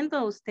prohibiendo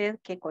a usted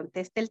que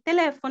conteste el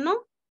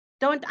teléfono,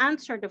 don't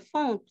answer the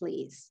phone,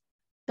 please.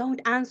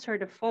 Don't answer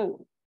the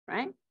phone,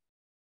 right?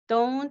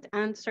 Don't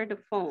answer the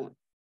phone.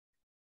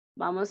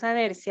 Vamos a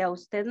ver, si a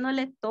usted no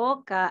le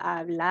toca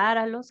hablar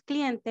a los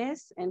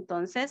clientes,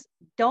 entonces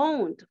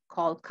don't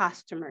call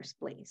customers,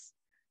 please.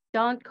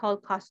 Don't call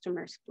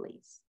customers,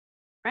 please.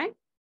 Right?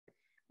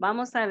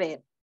 Vamos a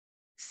ver,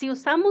 si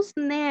usamos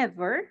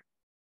never,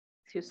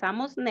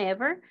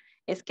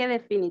 es que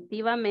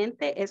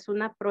definitivamente es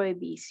una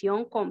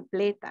prohibición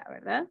completa,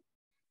 ¿verdad?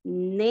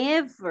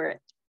 Never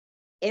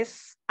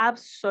es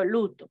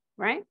absoluto,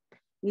 right?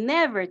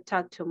 Never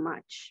talk too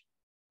much.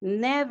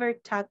 Never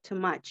talk too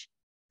much.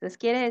 Entonces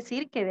quiere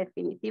decir que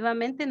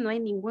definitivamente no hay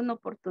ninguna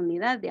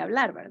oportunidad de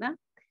hablar, ¿verdad?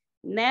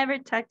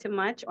 Never talk too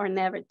much or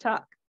never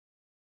talk.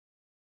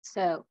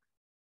 So,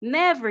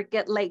 never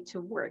get late to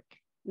work.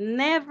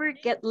 Never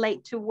get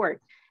late to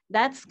work.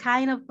 That's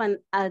kind of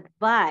an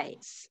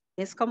advice.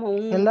 Es como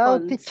un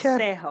consejo.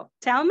 Teacher.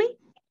 Tell me.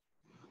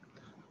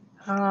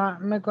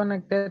 Me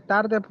conecté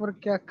tarde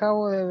porque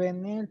acabo de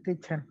venir,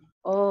 teacher.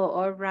 Oh,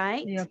 all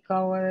right. Y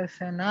acabo de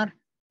cenar.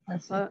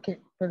 Así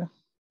que, pero...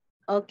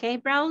 Ok,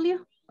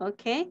 Braulio.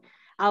 Ok.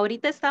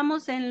 Ahorita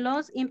estamos en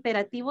los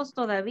imperativos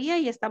todavía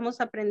y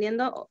estamos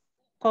aprendiendo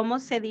cómo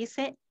se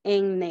dice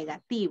en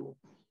negativo.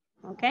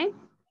 Ok.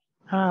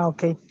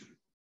 Ok.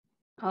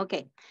 Ok.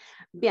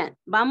 Bien,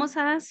 vamos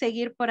a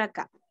seguir por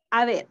acá.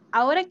 A ver,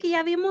 ahora que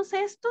ya vimos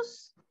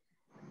estos,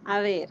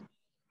 a ver,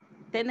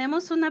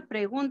 tenemos una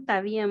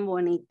pregunta bien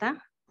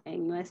bonita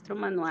en nuestro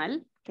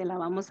manual que la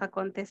vamos a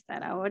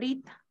contestar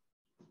ahorita.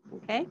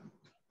 ¿Ok?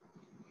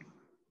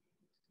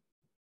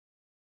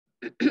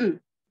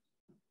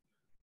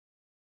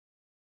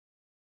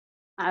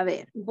 A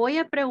ver, voy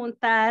a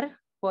preguntar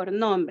por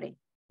nombre.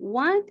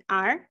 What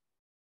are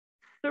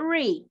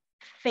 3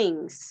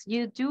 things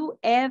you do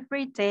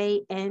every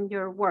day in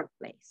your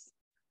workplace?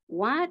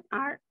 What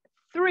are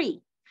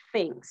 3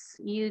 things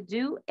you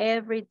do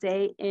every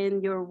day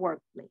in your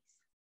workplace?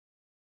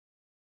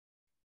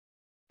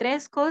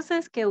 3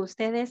 cosas que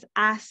ustedes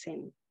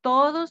hacen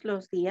todos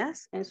los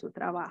días en su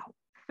trabajo.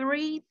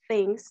 3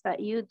 things that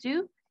you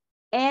do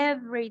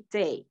every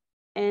day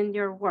in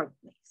your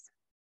workplace.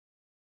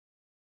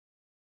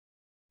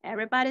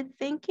 Everybody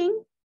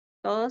thinking?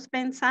 ¿Todos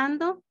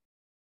pensando?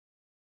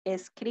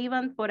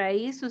 Escriban por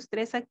ahí sus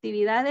 3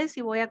 actividades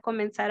y voy a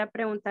comenzar a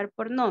preguntar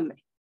por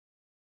nombre.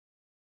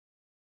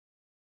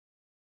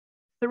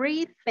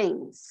 3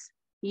 things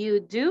you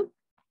do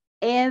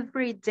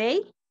every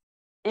day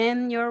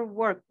in your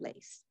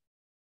workplace.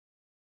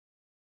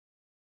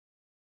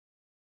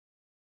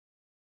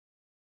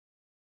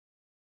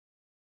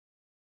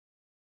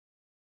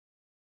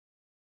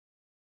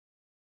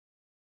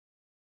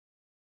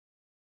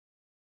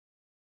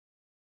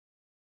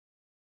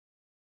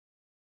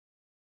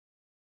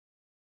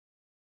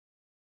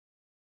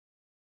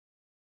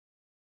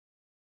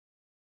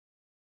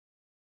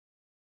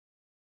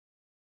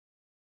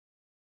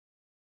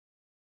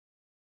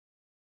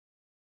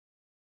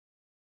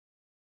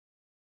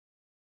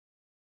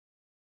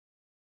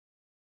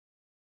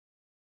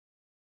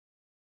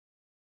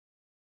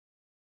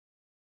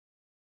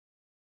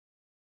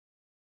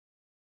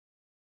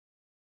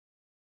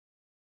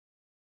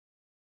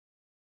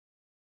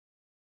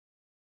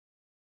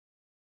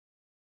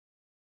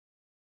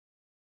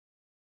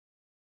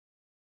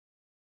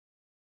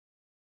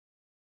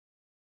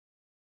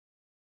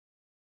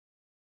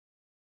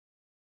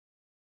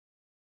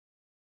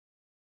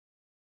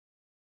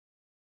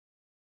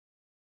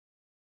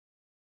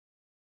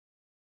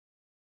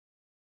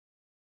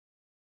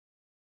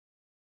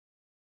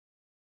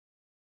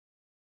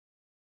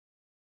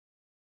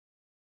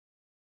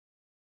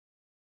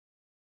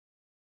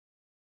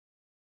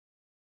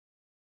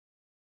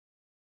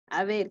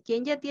 A ver,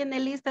 ¿quién ya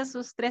tiene listas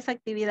sus 3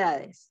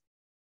 actividades?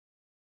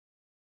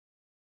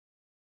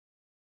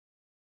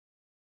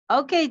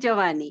 Okay,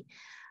 Giovanni.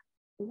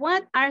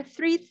 What are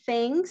 3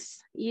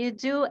 things you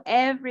do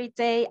every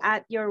day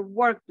at your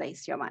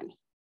workplace, Giovanni?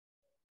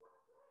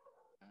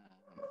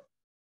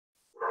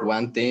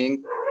 One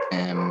thing,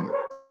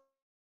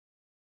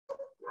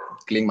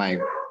 clean my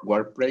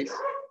workplace.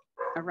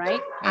 All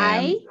right.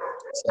 I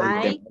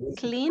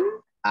clean.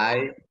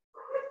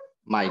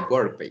 My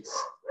workplace.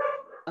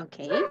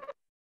 Okay.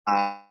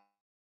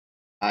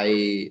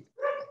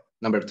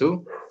 Number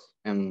 2,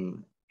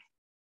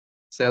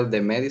 sell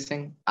the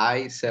medicine.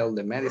 I sell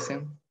the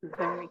medicine.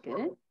 Very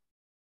good.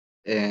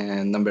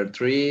 And number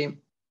 3,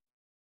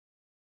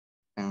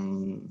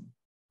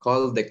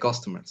 call the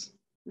customers.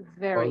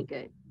 Very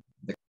good.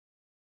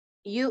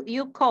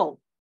 You call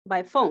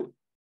by phone?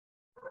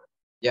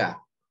 Yeah.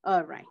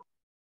 All right.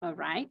 All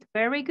right.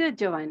 Very good,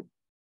 Giovanni.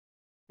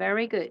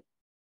 Very good.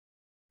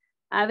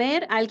 A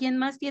ver, ¿alguien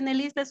más tiene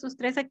listas sus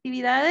 3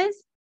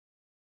 actividades?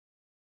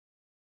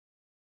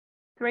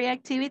 3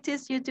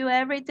 activities you do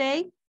every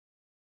day?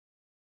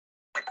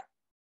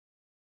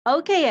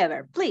 Okay,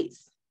 Ever,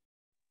 please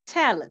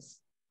tell us.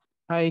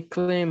 I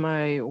clean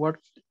my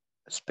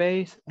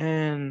workspace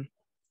and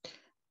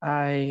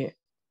I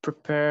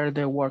prepare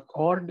the work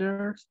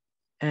orders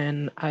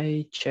and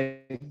I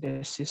check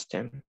the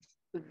system.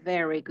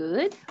 Very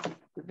good.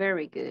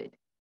 Very good.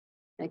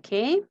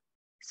 Okay.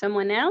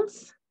 Someone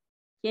else?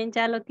 ¿Quién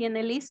ya lo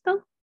tiene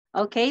listo?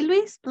 Okay,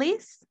 Luis,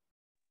 please.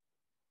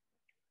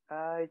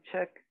 I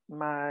check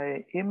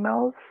my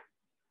emails.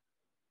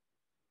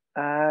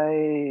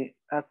 I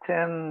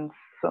attend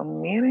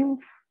some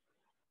meetings.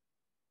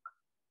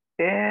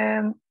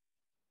 And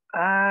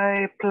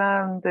I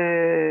plan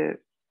the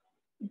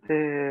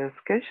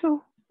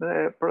schedule,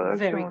 the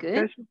production Very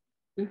good. schedule.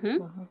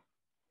 Mm-hmm.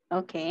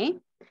 Okay.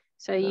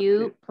 So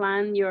you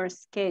plan your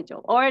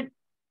schedule or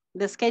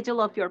the schedule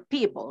of your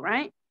people,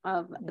 right?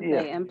 Of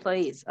the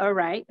employees. All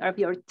right. Of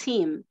your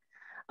team.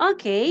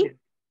 Okay. Yes.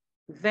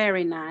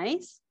 Very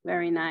nice.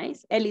 Very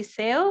nice.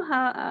 Eliseo,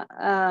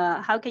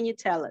 how can you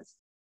tell us?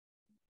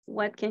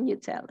 What can you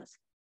tell us?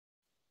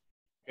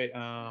 Okay,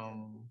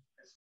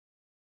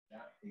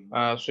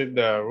 sweep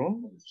the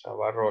room,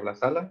 barro la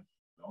sala.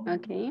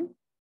 Okay.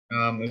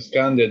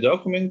 Scan the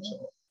document.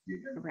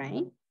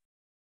 Right.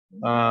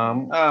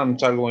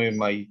 Talk with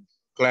my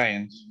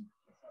clients.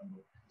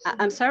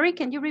 I'm sorry,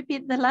 can you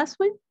repeat the last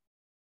one?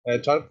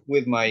 Talk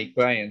with my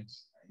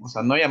clients. O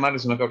sea, no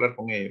llamarles, sino que hablar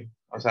con ellos.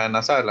 O sea, en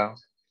la sala,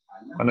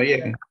 cuando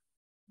lleguen.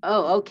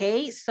 Oh,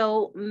 okay.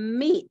 So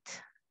meet,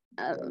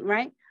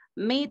 right?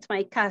 Meet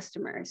my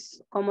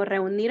customers. Como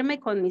reunirme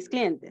con mis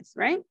clientes,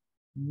 right?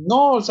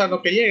 No, o sea,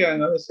 lo que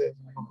llegan a veces.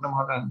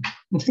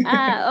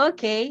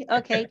 Okay,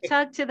 okay.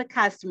 Talk to the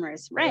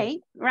customers,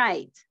 right?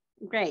 Right.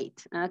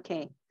 Great.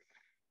 Okay.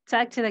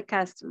 Talk to the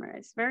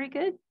customers. Very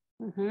good.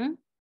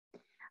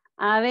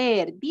 A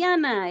ver,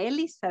 Diana,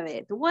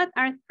 Elizabeth, what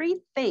are 3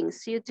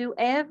 things you do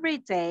every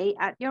day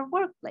at your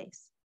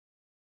workplace?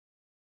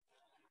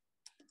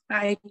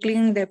 I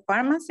clean the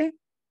pharmacy.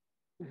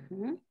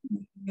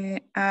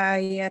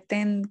 I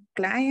attend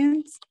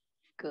clients.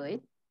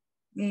 Good.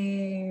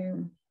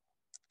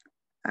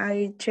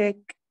 I check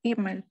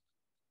email.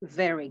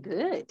 Very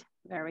good.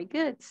 Very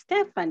good.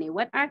 Stephanie,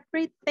 what are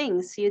 3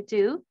 things you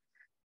do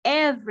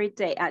every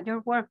day at your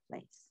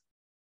workplace?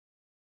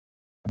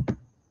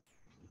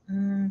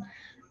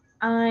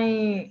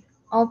 I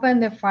open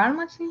the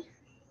pharmacy.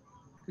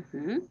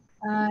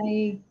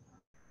 I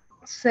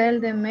sell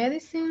the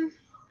medicine.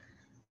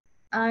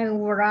 I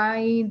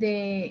write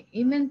the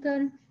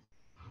inventory.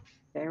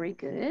 Very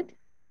good.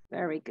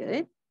 Very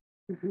good.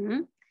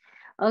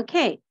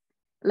 Okay,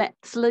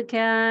 let's look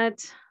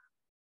at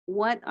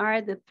what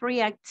are the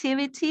 3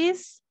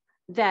 activities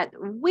that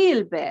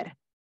Wilber,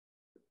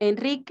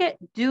 Enrique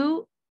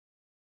do.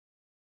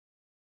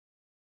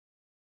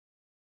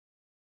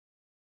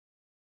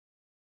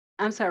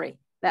 I'm sorry,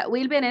 that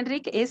Wilber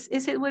Enrique, is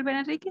it Wilber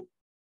Enrique?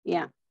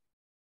 Yeah.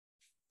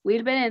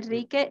 Wilber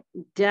Enrique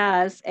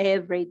does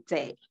every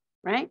day,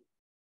 right?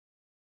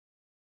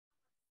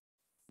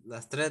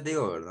 Las 3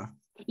 digo, ¿verdad?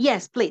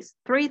 Yes, please.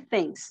 3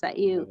 things that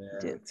you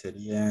do.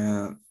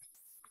 Sería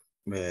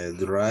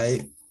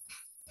drive.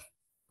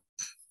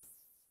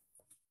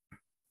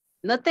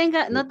 No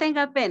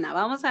tenga pena.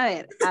 Vamos a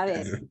ver. A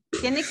ver.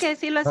 Tiene que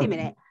decirlo así,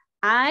 mire.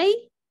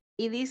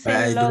 Y dice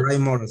I drive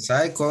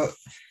motorcycle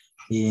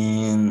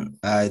and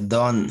I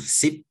don't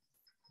zip.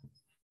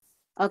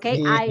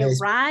 Okay, I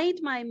ride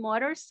my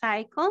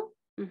motorcycle.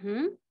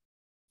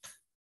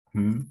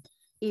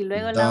 Y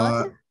luego la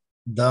otra.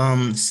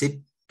 Don't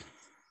zip.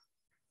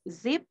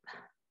 Zip.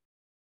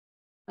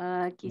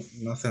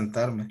 No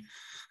sentarme.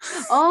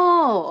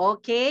 Oh,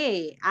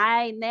 okay.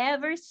 I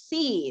never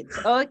see it.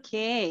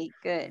 Okay,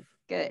 good,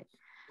 good.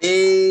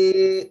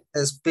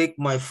 Speak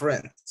my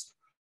friends.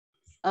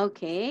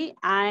 Okay,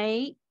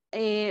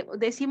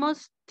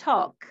 decimos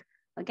talk.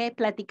 Okay,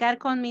 platicar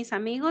con mis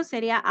amigos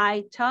sería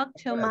I talk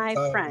to my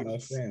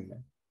friends.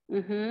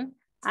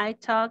 I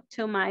talk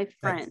to my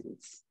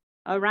friends.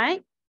 All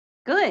right,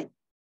 good,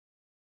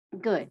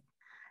 good.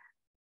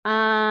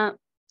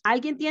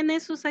 ¿Alguien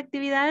tiene sus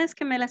actividades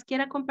que me las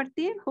quiera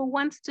compartir? Who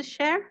wants to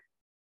share?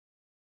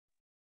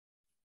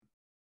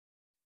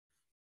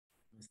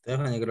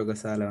 Stephanie creo que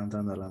estaba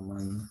levantando la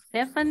mano.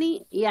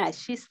 Stephanie, yeah,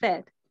 she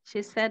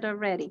said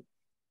already.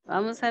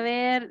 Vamos a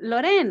ver,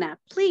 Lorena,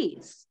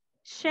 please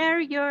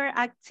share your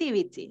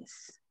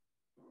activities.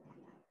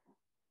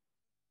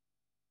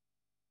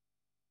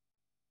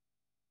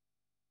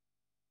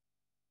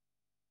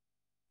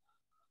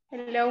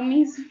 Hello,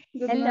 Miss.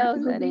 Hello,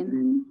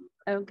 Lorena.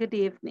 Oh, good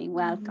evening.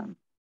 Welcome.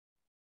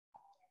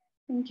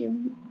 Thank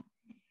you.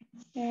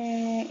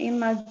 In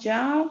my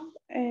job,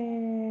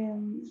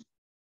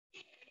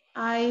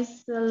 I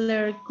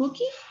sell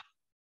cookies.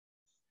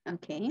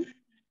 Okay.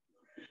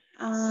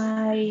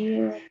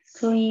 I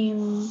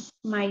clean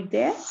my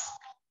desk.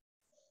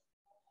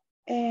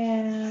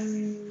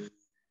 And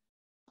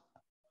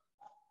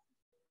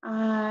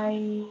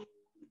I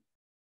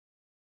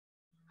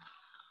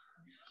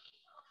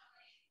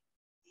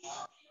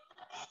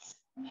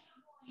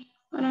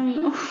don't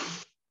know.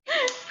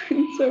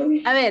 I'm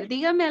sorry. A ver,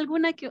 dígame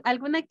alguna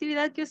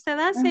actividad que usted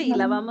hace y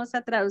la vamos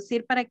a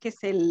traducir para que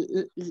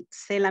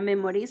se la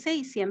memorice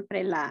y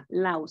siempre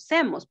la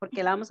usemos,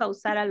 porque la vamos a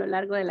usar a lo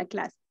largo de la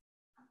clase.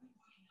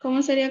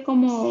 ¿Cómo sería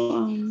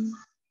como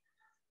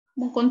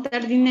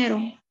contar dinero?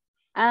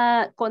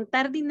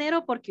 Contar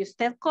dinero porque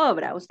usted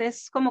cobra. ¿Usted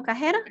es como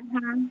cajera?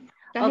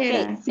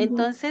 Cajera. Ok, Sí.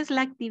 entonces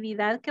la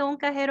actividad que un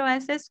cajero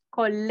hace es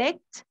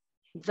collect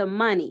the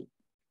money.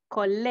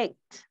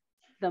 Collect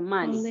the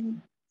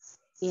money.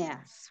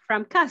 Yes,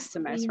 from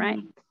customers,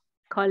 right?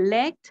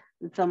 Collect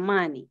the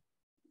money.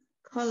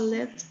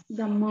 Collect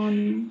the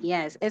money.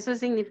 Yes, eso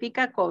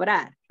significa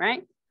cobrar,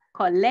 right?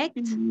 Collect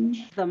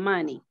the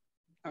money,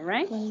 all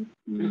right?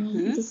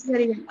 Entonces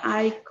sería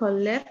I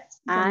collect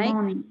the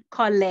money.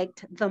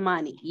 Collect the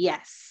money,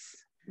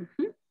 yes.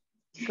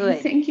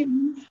 Good. Thank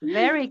you.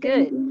 Very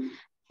good.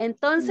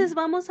 Entonces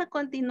vamos a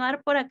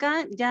continuar por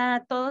acá.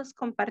 Ya todos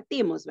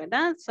compartimos,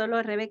 ¿verdad?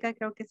 Solo Rebeca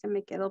creo que se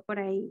me quedó por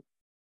ahí.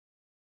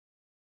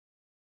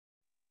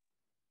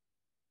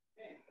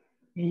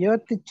 Y yo,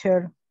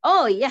 teacher.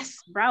 Oh,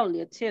 yes,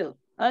 Braulio too.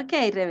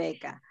 Okay,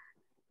 Rebecca.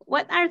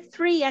 What are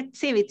 3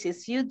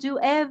 activities you do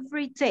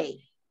every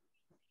day?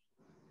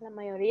 La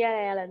mayoría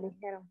ya las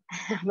dijeron.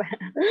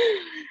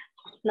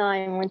 No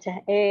hay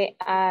muchas.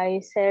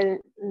 I sell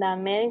the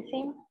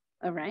medicine.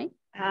 All right.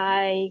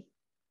 I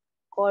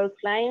call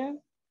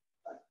clients.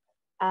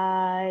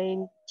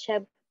 I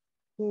check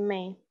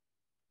email.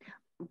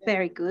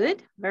 Very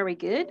good. Very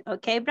good.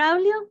 Okay,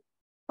 Braulio,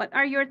 what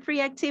are your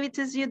 3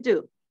 activities you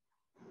do?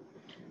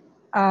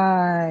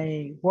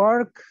 I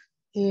work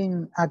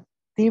in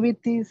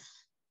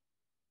activities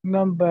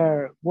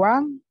number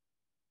 1,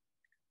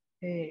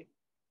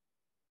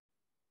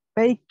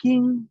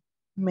 baking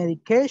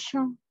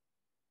medication.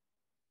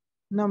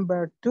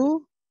 Number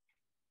 2,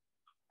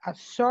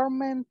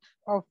 assortment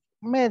of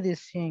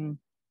medicine.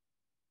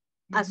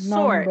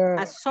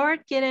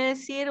 Assort quiere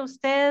decir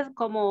usted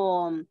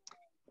como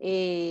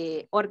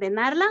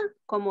ordenarla,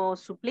 como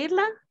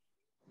suplirla.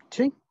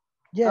 Sí,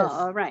 yes.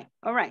 Oh,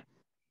 all right.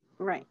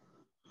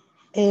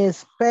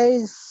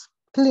 Space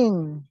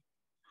cleaning.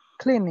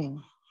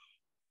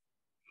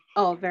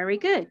 Oh, very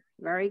good.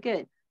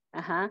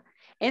 Ajá.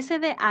 Ese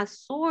de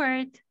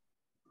assort,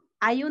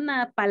 hay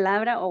una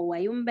palabra o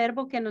hay un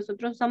verbo que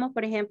nosotros usamos,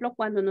 por ejemplo,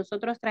 cuando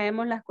nosotros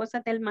traemos las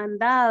cosas del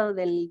mandado,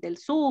 del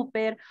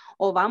súper,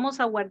 o vamos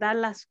a guardar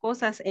las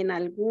cosas en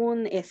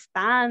algún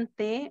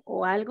estante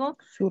o algo,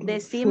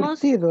 decimos...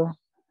 Surtido.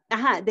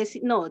 Ajá,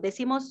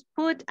 decimos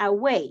put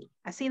away,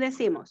 así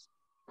decimos.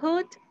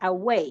 Put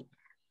away.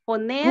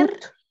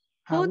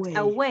 Put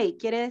away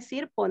quiere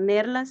decir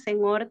ponerlas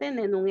en orden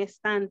en un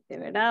estante,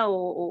 ¿verdad?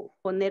 O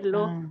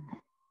ponerlo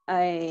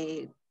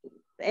en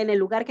el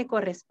lugar que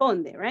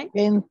corresponde, right?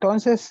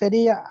 Entonces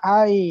sería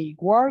I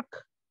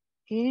work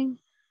in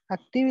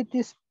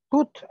activities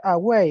put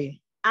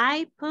away.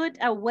 I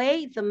put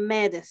away the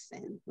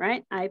medicine,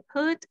 right? I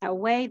put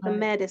away the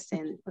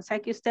medicine. O sea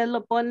que usted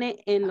lo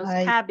pone en los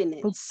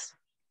cabinets.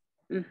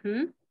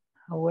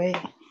 Away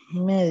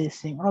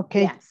medicine,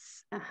 okay.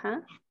 Yes,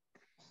 ajá.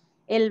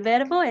 El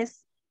verbo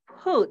es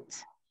put,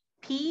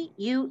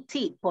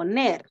 P-U-T,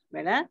 poner,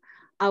 ¿verdad?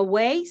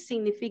 Away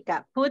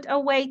significa put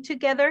away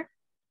together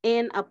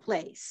in a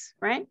place,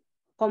 right?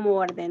 Como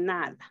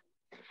ordenada.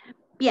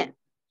 Bien,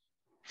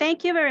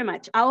 thank you very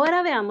much.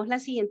 Ahora veamos la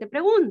siguiente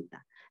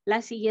pregunta.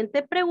 La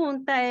siguiente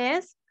pregunta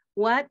es,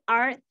 what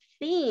are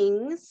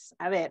things,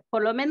 a ver,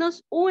 por lo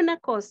menos una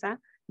cosa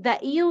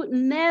that you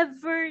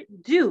never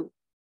do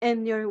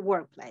in your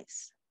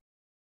workplace?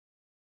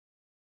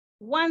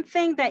 One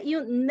thing that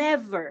you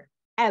never,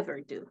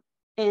 ever do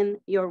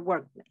in your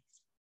workplace.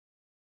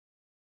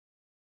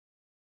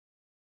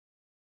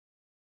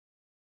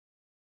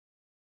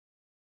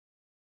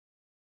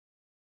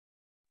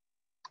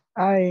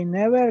 I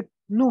never,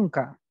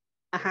 nunca.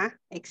 Ajá,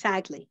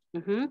 exactly.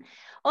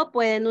 O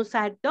pueden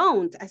usar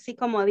don't, así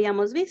como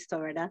habíamos visto,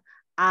 ¿verdad?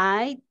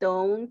 I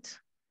don't,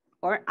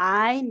 or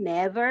I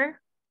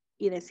never,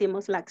 y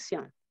decimos la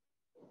acción.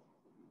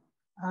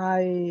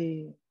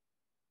 I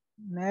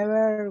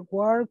never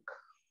work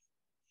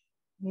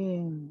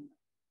in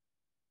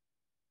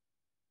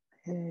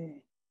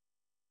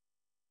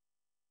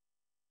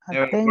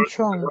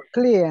attention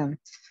client.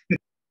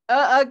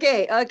 Oh,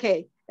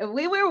 okay.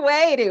 We were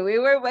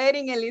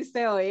waiting,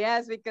 Eliseo,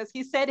 yes, because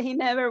he said he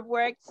never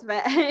works,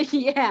 but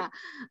yeah.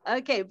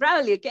 Okay,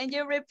 Braulio, can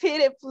you repeat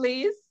it,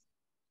 please?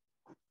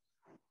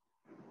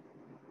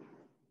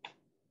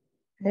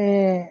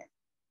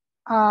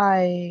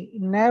 I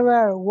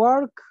never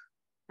work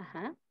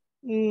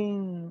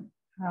in,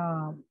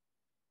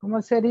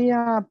 ¿cómo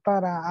sería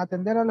para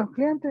atender a los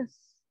clientes?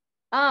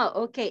 Oh,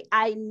 okay.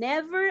 I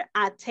never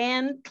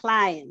attend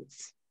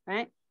clients,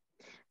 right?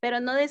 Pero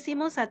no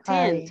decimos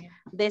attend,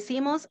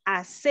 decimos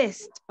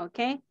assist,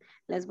 ¿ok?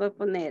 Les voy a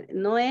poner,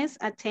 no es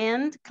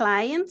attend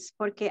clients,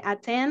 porque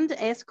attend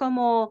es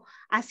como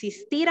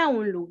asistir a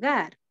un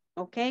lugar,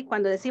 ¿ok?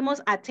 Cuando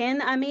decimos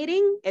attend a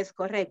meeting, es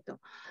correcto.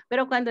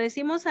 Pero cuando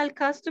decimos al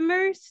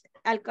customers,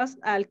 al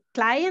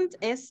client,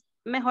 es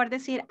mejor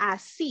decir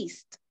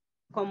assist,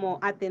 como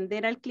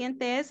atender al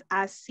cliente es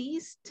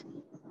assist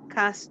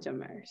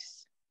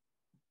customers.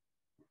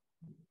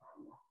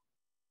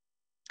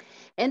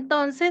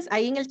 Entonces,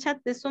 ahí en el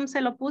chat de Zoom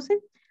se lo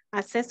puse,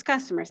 assist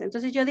customers.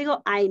 Entonces yo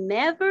digo, I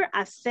never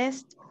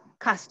assist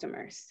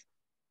customers.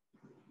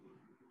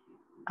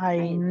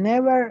 I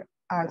never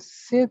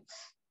assist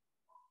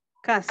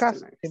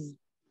customers.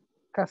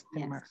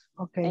 Yes,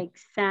 okay.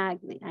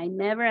 Exactly. I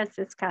never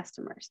assist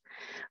customers.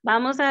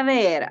 Vamos a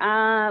ver,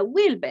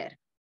 Wilber.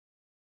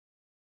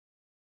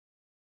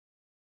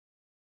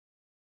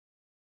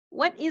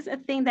 What is a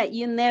thing that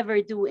you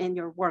never do in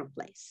your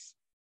workplace?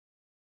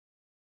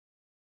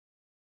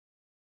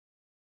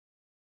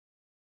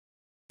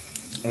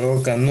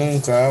 Algo que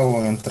nunca hago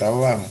en el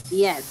trabajo.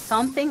 Yes,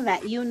 something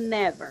that you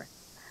never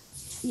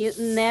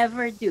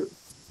do.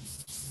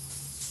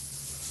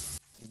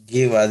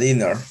 Give a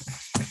dinner.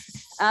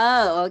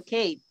 Oh,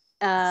 okay.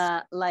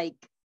 Like,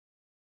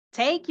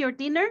 take your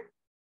dinner?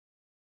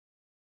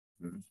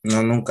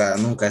 No, nunca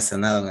he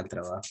cenado en el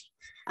trabajo.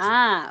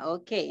 Ah,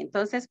 ok.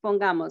 Entonces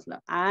pongámoslo.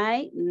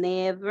 I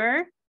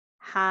never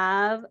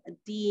have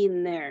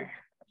dinner.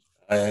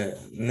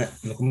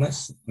 ¿Cómo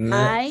es?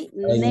 I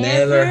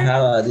never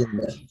have a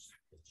dinner.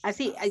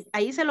 Así,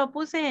 ahí se lo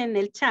puse en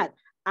el chat.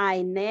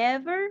 I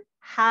never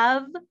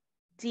have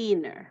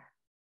dinner.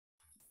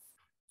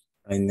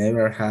 I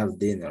never have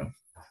dinner.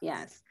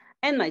 Yes.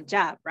 In my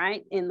job,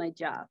 right? In my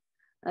job.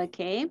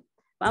 Okay.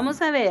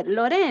 Vamos a ver.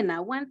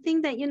 Lorena, one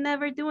thing that you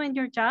never do in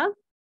your job?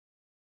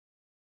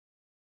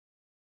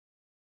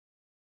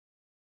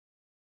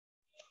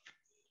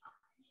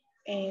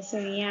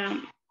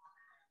 Sería,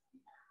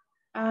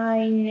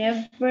 I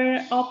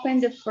never open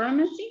the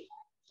pharmacy.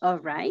 All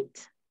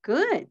right.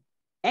 Good.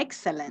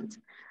 Excellent.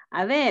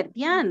 A ver,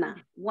 Diana,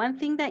 one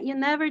thing that you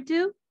never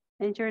do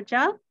in your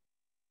job?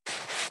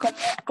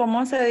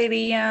 ¿Cómo se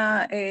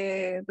diría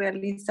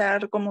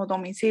realizar como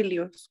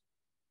domicilios?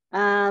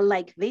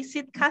 Like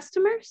visit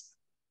customers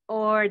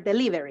or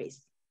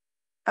deliveries?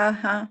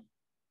 Ajá.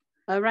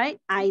 All right,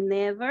 I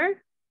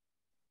never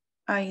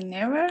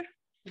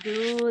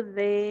do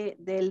the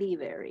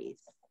deliveries.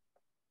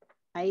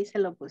 Ahí se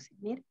lo puse,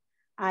 mire.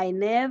 I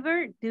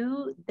never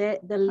do the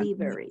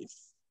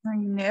deliveries. I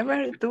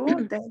never do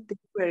the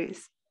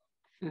deliveries.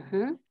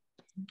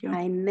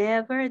 I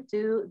never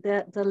do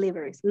the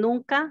deliveries.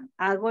 Nunca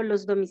hago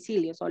los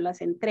domicilios o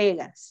las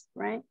entregas,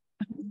 right?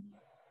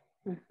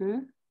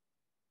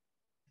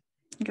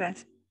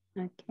 Gracias.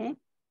 Okay.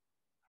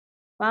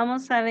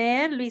 Vamos a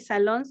ver, Luis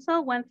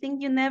Alonso, one thing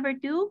you never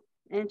do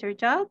in your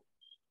job?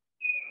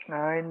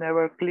 I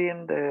never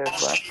clean the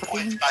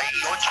bathroom.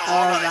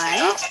 All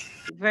right,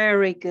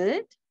 very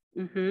good.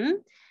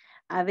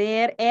 A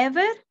ver,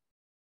 Ever?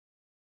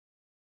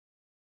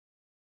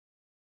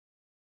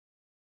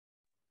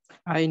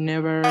 I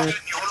never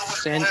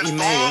send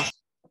emails.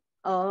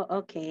 Oh,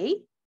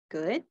 okay,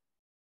 good.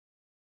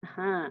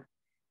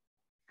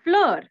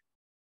 Flor?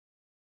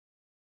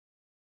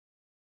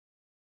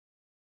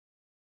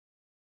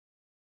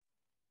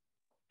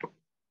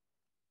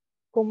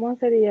 ¿Cómo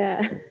sería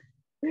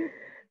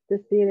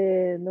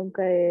decir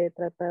nunca he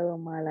tratado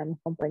mal a mis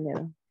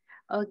compañeros?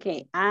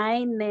 Ok,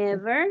 I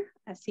never,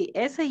 así,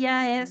 ese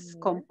ya es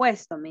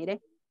compuesto,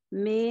 mire.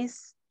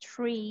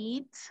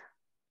 Mistreat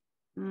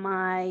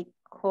my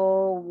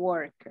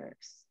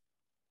coworkers.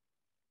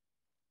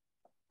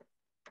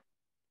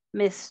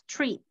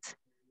 Mistreat.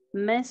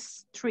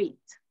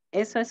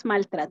 Eso es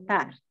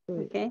maltratar,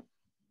 ok.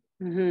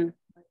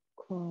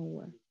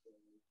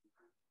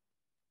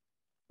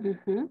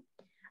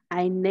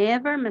 I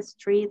never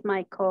mistreat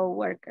my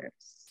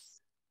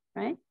coworkers,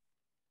 right?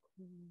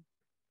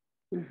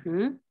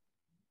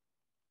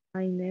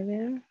 I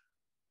never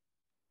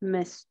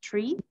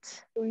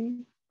mistreat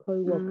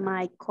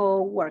my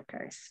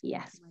coworkers.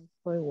 Yes. My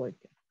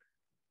coworker.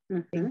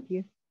 Thank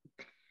you.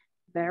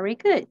 Very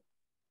good.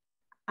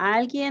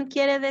 ¿Alguien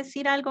quiere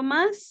decir algo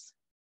más?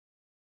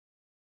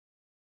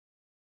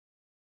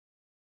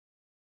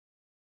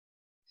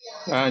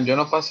 Yo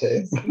no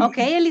pasé.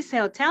 Okay,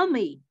 Eliseo, tell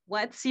me,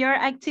 what's your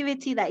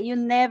activity that you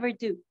never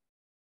do?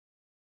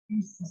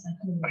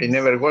 I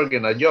never work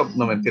in a job.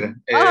 No, mentira.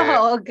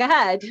 Oh,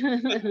 God.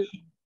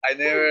 I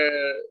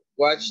never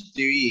watch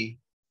TV.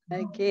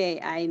 Okay,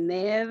 I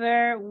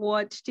never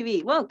watch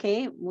TV. Well,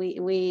 okay,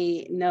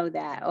 we know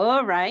that.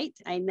 All right,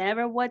 I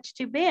never watch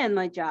TV in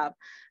my job.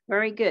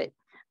 Very good.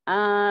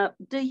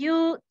 Do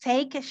you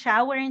take a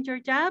shower in your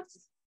jobs?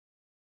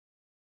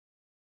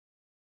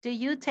 Do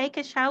you take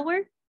a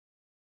shower?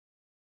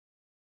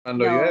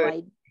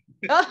 No,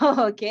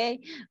 oh,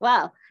 okay.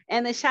 Well,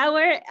 and the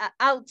shower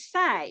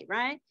outside,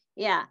 right?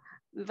 Yeah,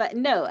 but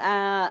no,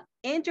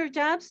 in your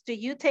jobs, do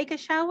you take a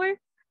shower?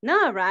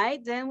 No,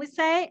 right? Then we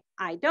say,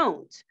 I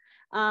don't.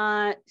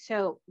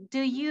 So do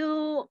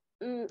you,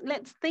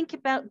 let's think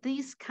about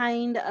these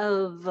kind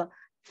of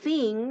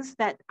things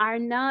that are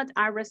not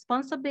our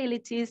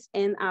responsibilities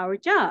in our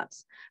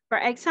jobs. For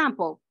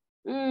example,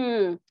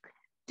 do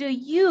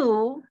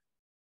you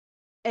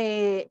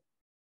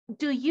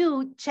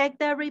check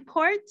the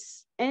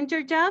reports in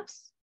your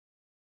jobs?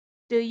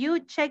 Do you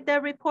check the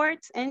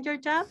reports in your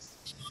jobs?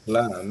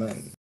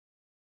 Claramente.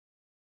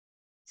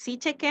 ¿Sí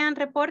chequean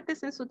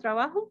reportes en su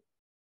trabajo?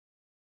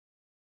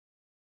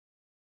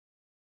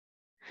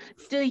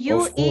 Do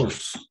you Of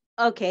course. eat?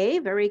 Okay,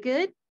 very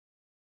good.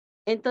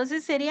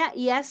 Entonces sería,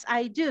 yes,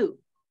 I do,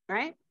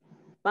 right?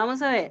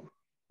 Vamos a ver.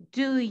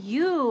 Do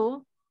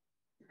you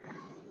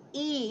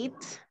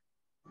eat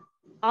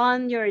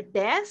on your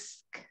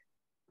desk?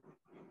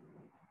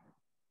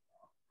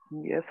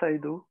 Yes, I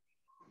do.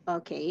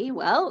 Okay,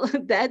 well,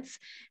 that's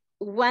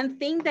one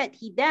thing that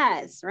he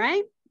does,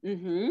 right?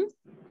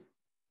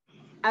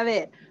 A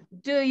ver,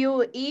 do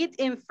you eat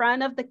in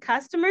front of the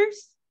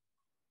customers?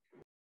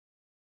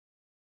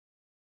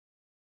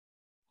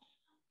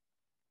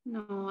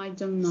 No, I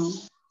don't know.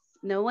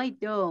 No, I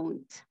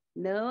don't.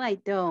 No, I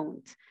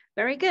don't.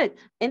 Very good.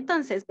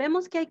 Entonces,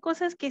 vemos que hay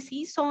cosas que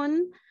sí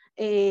son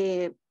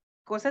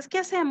cosas que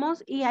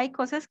hacemos y hay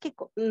cosas que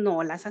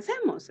no las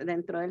hacemos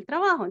dentro del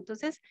trabajo.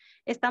 Entonces,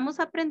 estamos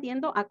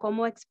aprendiendo a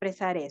cómo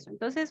expresar eso.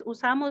 Entonces,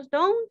 usamos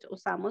don't,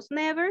 usamos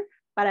never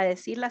para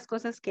decir las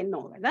cosas que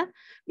no, ¿verdad?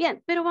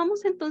 Bien, pero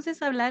vamos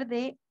entonces a hablar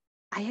de,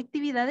 hay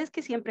actividades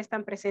que siempre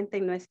están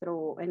presentes en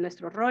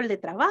nuestro rol de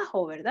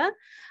trabajo, ¿verdad?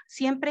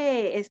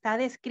 Siempre está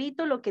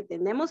descrito lo que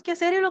tenemos que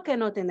hacer y lo que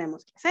no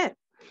tenemos que hacer.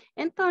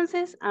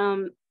 Entonces,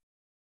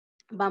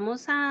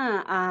 vamos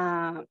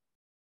a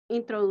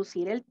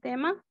introducir el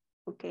tema,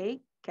 ¿ok?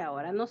 Que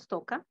ahora nos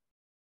toca.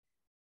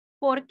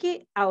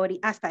 Porque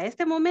hasta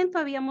este momento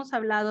habíamos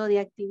hablado de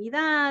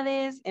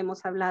actividades,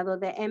 hemos hablado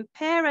de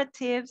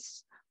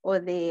imperatives o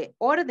de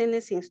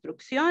órdenes,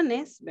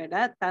 instrucciones,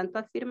 ¿verdad? Tanto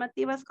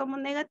afirmativas como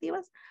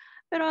negativas.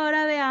 Pero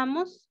ahora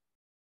veamos,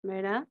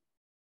 ¿verdad?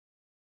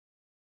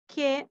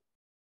 Que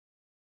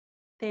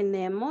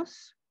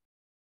tenemos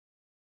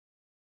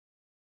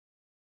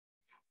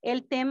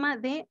el tema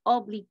de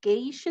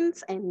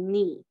obligations and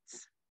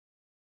needs.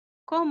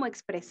 ¿Cómo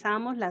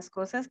expresamos las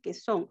cosas que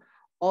son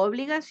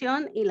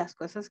obligación y las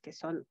cosas que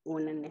son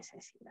una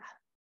necesidad?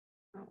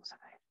 Vamos a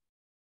ver.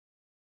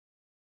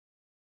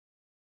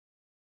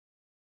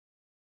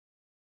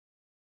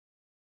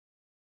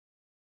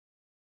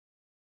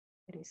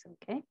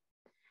 Okay.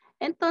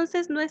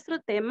 Entonces, nuestro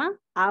tema,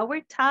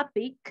 our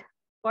topic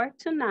for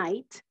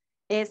tonight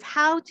is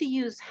how to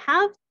use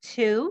have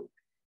to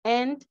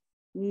and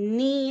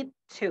need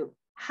to.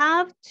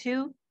 Have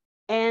to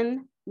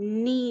and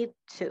need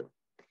to.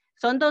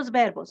 Son dos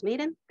verbos.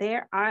 Miren,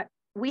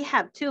 we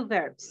have two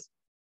verbs.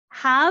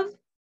 Have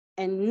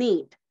and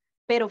need.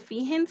 Pero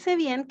fíjense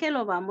bien que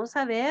lo vamos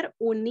a ver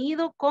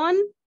unido con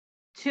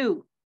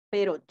to.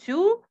 Pero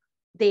to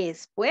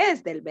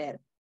después del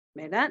verbo.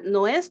 ¿Verdad?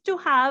 No es to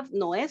have,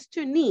 no es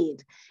to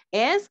need.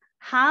 Es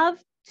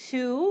have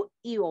to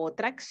y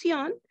otra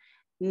acción.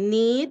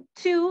 Need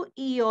to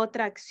y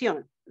otra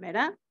acción.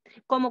 ¿Verdad?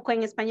 Como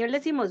en español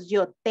decimos,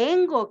 yo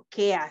tengo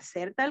que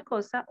hacer tal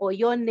cosa o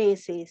yo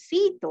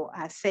necesito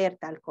hacer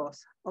tal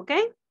cosa. ¿Ok?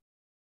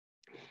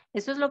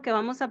 Eso es lo que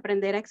vamos a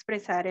aprender a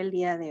expresar el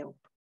día de hoy.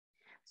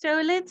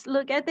 So let's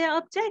look at the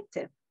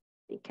objective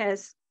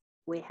because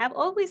we have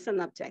always an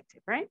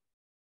objective, right?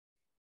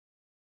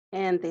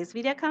 And this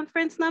video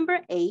conference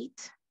number 8,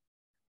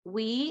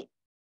 we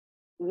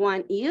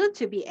want you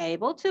to be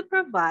able to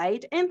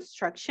provide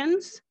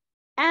instructions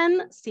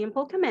and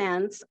simple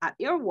commands at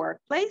your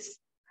workplace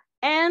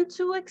and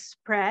to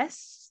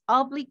express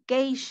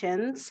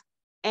obligations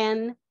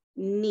and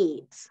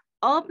needs.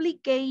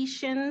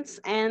 Obligations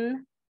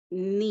and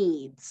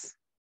needs.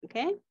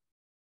 Okay?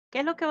 ¿Qué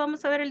es lo que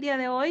vamos a ver el día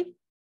de hoy?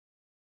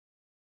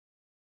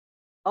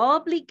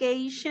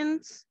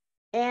 Obligations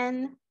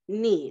and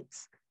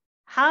needs.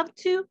 Have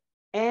to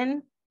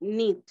and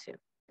need to.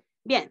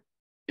 Bien.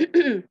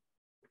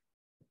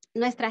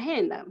 Nuestra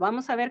agenda,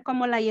 vamos a ver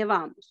cómo la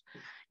llevamos.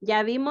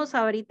 Ya vimos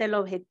ahorita el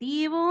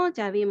objetivo,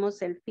 ya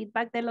vimos el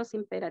feedback de los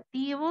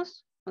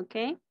imperativos,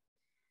 ¿ok?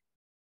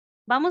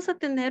 Vamos a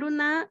tener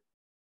una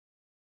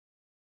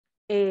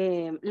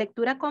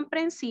lectura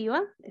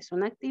comprensiva, es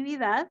una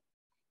actividad.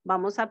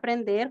 Vamos a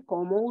aprender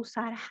cómo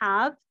usar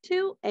have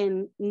to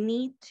and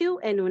need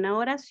to en una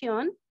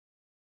oración.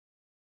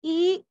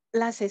 Y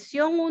la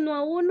sesión 1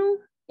 a 1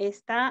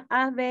 está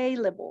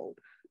available,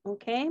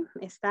 ¿ok?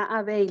 Está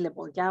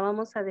available. Ya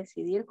vamos a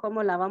decidir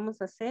cómo la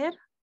vamos a hacer,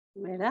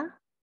 ¿verdad?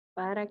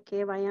 Para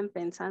que vayan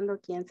pensando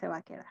quién se va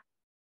a quedar.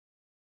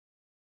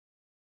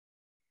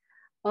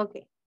 Ok,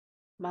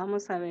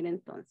 vamos a ver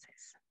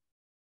entonces.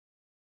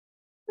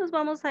 Nos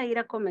vamos a ir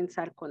a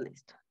comenzar con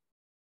esto.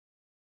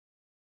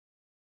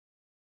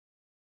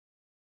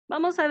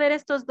 Vamos a ver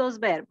estos dos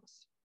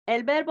verbos.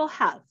 El verbo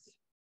have.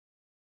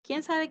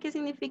 ¿Quién sabe qué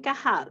significa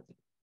have?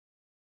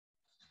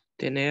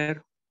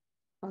 Tener.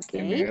 Ok.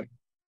 Tener.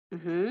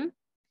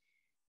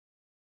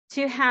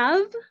 To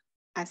have,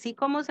 así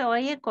como se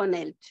oye con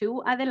el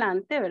to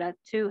adelante, ¿verdad?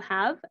 To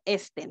have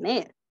es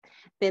tener.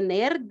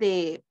 Tener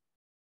de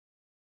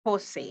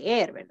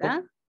poseer,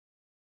 ¿verdad?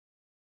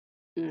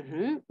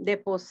 De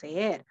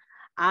poseer.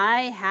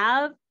 I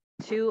have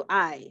 2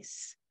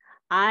 eyes.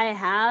 I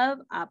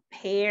have a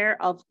pair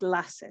of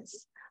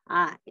glasses.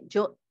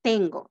 Yo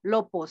tengo,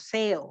 lo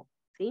poseo,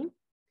 ¿sí?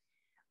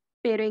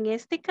 Pero en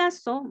este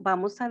caso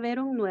vamos a ver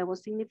un nuevo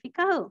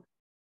significado.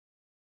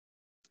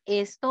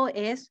 Esto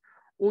es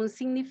un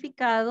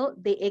significado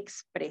de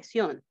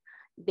expresión,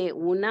 de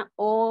una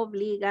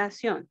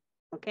obligación,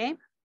 ¿ok?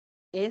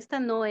 Esta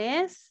no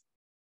es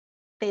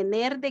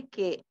tener de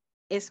que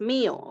es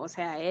mío, o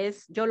sea,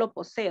 es yo lo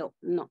poseo,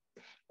 no.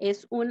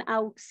 Es un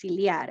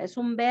auxiliar, es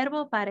un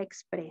verbo para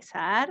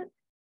expresar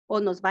o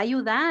nos va a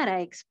ayudar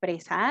a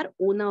expresar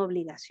una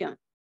obligación,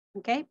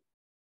 ¿ok?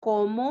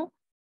 ¿Cómo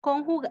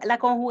la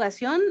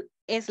conjugación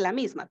es la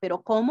misma,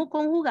 pero ¿cómo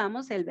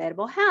conjugamos el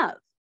verbo have?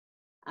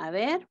 A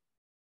ver,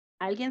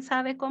 ¿alguien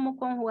sabe cómo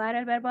conjugar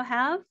el verbo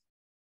have?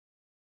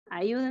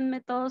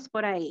 Ayúdenme todos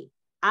por ahí.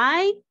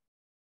 I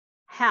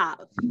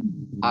have.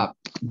 Up.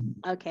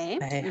 Okay.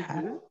 I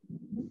have.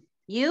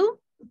 You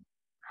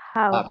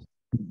Have. Up.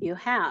 You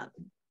have.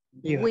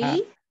 You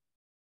We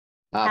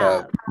Have.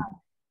 have.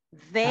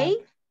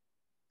 They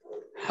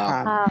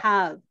Have.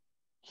 have.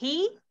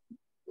 He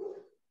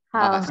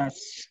Have.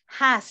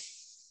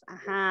 has.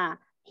 Ajá.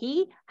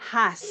 He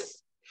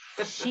has.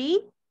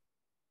 She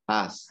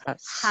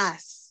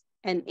has.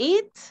 And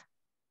it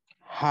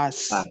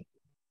Has.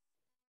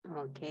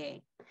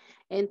 Ok.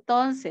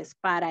 Entonces,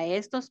 para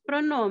estos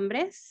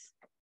pronombres,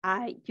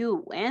 I,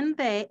 you, and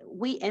they,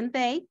 we and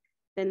they,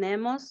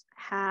 tenemos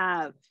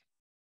have.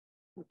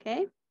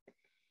 Ok.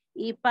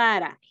 Y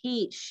para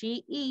he,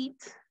 she,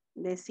 it,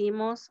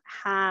 decimos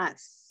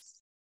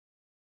has.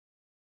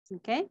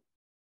 Ok.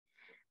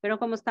 Pero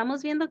como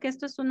estamos viendo que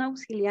esto es un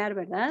auxiliar,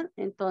 ¿verdad?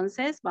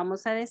 Entonces,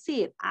 vamos a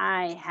decir,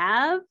 I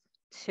have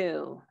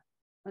to.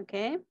 Ok.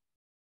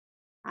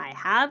 I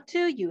have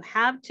to, you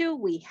have to,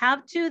 we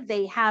have to,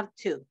 they have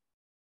to.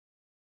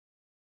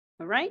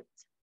 All right?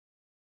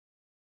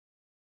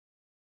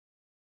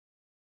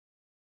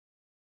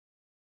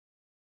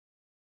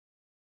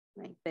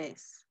 like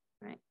this,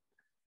 right?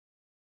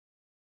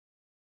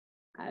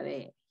 A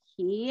ver,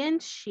 he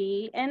and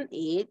she and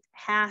it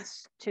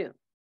has to.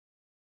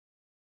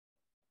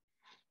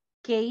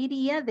 ¿Qué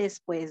iría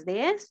después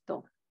de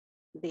esto?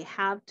 De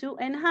have to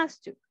and has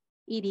to.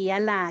 Iría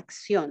la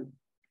acción,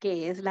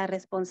 que es la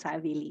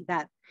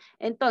responsabilidad.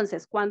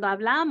 Entonces, cuando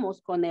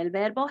hablamos con el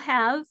verbo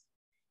have,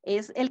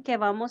 es el que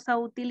vamos a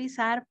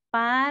utilizar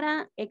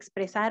para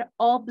expresar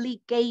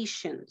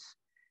obligations.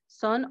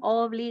 Son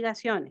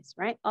obligaciones,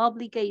 right?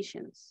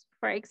 Obligations.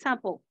 For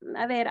example,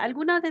 a ver,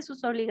 ¿alguna de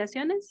sus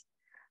obligaciones?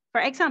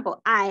 For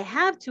example, I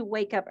have to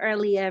wake up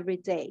early every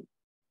day.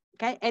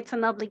 Okay, it's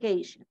an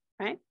obligation,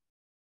 right?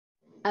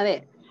 A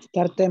ver.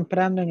 Estar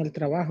temprano en el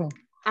trabajo.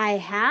 I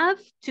have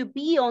to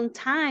be on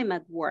time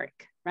at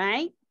work,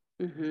 right?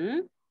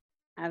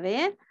 A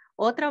ver,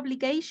 otra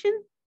obligation.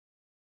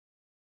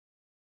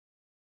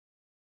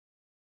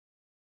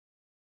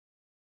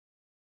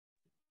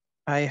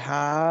 I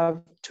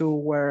have to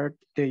wear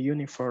the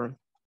uniform.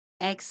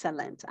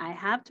 Excellent. I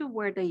have to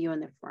wear the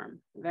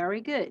uniform.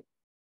 Very good.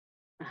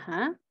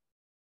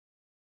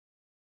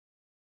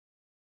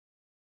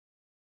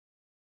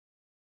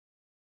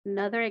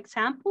 Another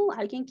example.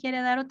 ¿Alguien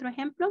quiere dar otro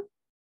ejemplo?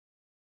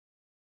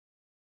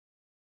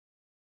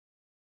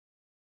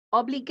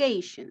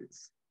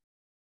 Obligations.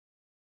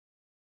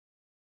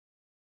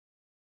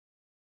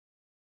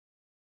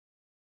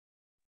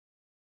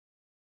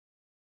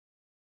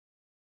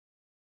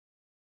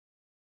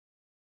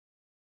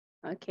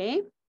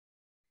 Okay.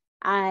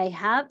 I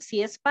have,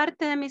 si es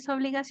parte de mis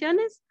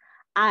obligaciones,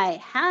 I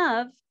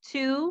have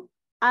to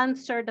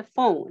answer the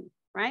phone,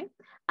 right?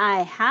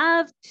 I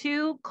have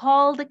to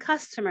call the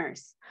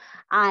customers.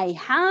 I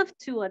have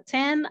to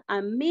attend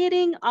a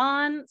meeting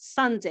on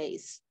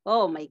Sundays.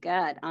 Oh my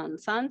God, on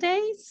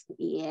Sundays?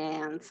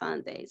 Yeah, on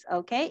Sundays,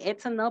 okay?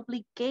 It's an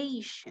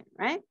obligation,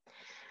 right?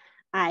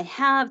 I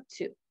have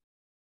to.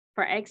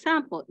 For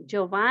example,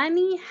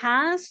 Giovanni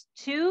has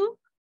to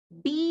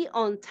be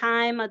on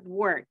time at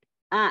work.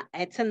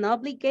 It's an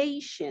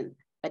obligation,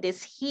 but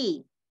it's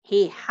he.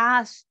 He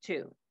has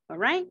to, all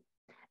right?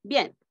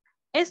 Bien,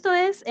 esto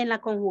es en la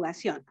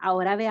conjugación.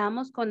 Ahora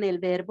veamos con el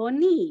verbo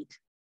need.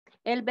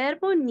 El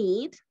verbo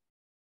need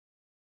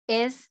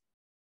es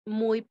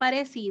muy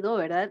parecido,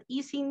 ¿verdad?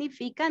 Y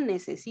significa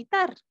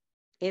necesitar.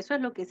 Eso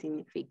es lo que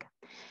significa.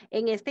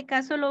 En este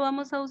caso lo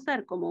vamos a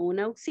usar como un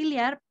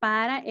auxiliar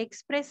para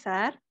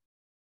expresar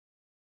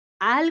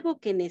algo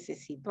que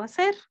necesito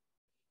hacer.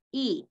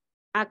 Y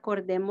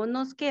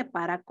acordémonos que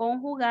para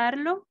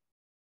conjugarlo,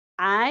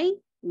 I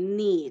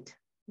need,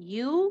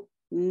 you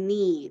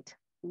need,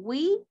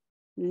 we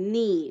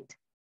need,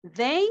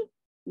 they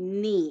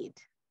need,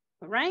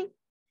 all right?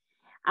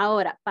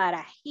 Ahora,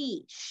 para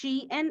he,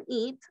 she, and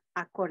it,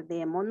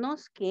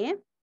 acordémonos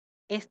que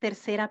es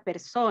tercera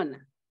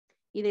persona.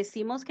 Y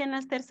decimos que en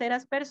las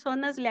terceras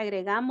personas le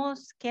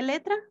agregamos, ¿qué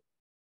letra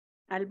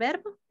al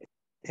verbo?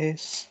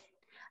 S.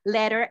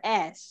 Letter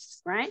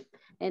S, right?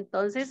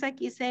 Entonces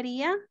aquí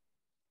sería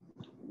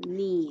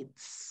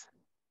needs.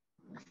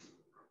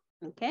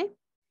 Okay.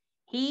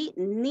 He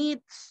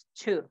needs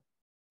to.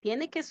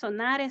 Tiene que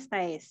sonar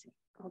esta S.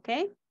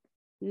 Okay.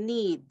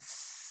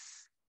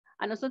 Needs.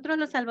 A nosotros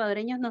los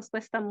salvadoreños nos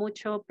cuesta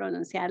mucho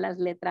pronunciar las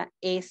letras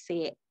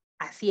S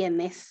así en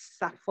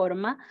esa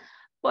forma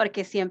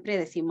porque siempre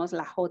decimos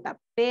la J,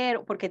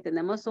 pero porque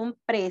tenemos un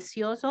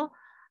precioso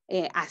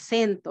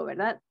acento,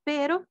 ¿verdad?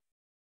 Pero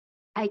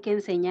hay que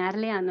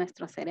enseñarle a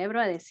nuestro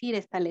cerebro a decir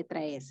esta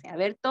letra S. A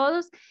ver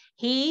todos.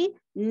 He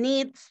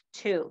needs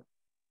to.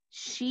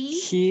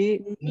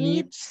 She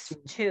needs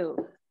to.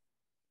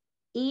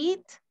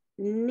 It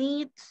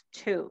needs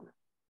to.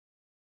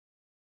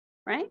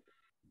 Right?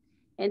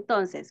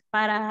 Entonces,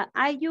 para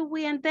I, you,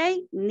 we, and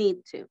they,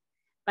 need to.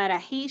 Para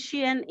he,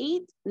 she, and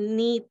it,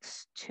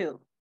 needs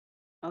to.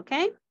 ¿Ok?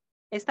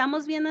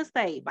 ¿Estamos bien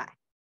hasta ahí? Bye.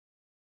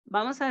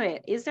 Vamos a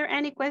ver. Is there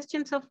any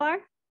question so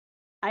far?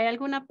 ¿Hay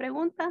alguna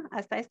pregunta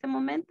hasta este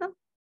momento?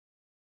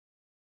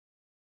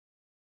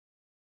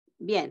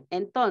 Bien,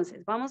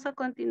 entonces vamos a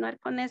continuar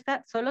con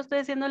esta. Solo estoy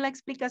haciendo la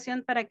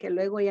explicación para que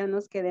luego ya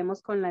nos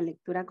quedemos con la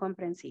lectura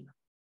comprensiva.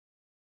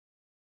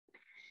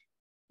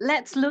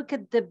 Let's look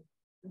at the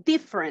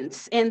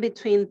difference in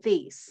between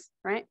these,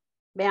 right?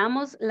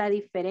 Veamos la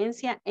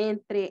diferencia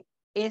entre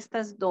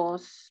estas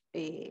dos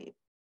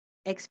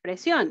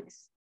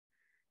expresiones.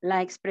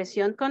 La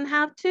expresión con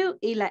have to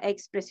y la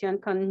expresión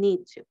con need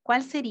to.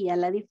 ¿Cuál sería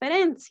la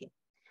diferencia?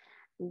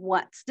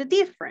 What's the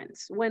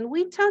difference? When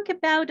we talk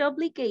about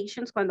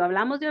obligations, cuando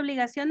hablamos de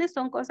obligaciones,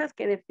 son cosas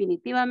que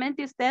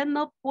definitivamente usted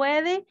no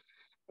puede,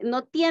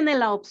 no tiene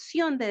la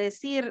opción de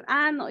decir,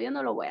 no, yo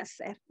no lo voy a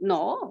hacer.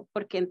 No,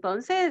 porque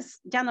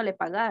entonces ya no le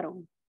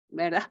pagaron,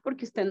 ¿verdad?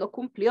 Porque usted no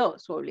cumplió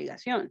su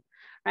obligación,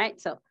 right?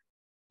 So,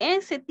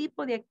 ese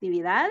tipo de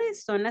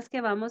actividades son las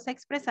que vamos a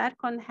expresar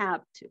con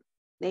have to.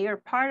 They are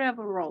part of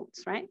our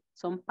roles, right?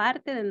 Son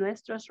parte de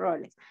nuestros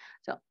roles.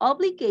 So,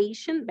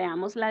 obligation,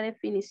 veamos la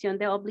definición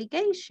de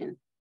obligation.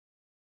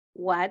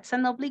 What's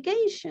an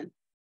obligation?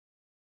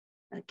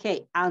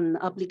 Okay, an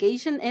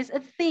obligation is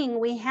a thing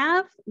we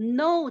have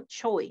no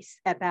choice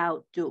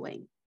about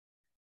doing.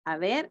 A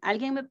ver,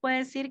 ¿alguien me puede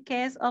decir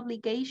qué es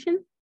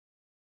obligation?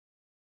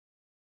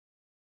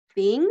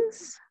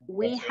 Things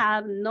we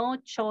have no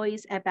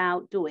choice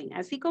about doing.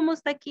 Así como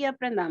está aquí,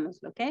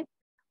 aprendámoslo, ¿ok?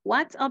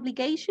 What's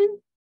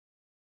obligation?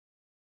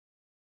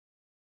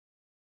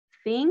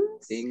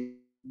 Things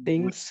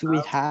we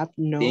have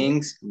no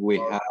Things we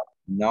have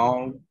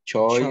no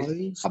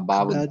choice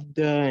about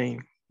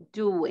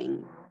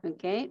doing,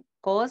 ¿ok?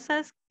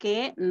 Cosas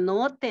que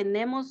no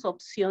tenemos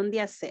opción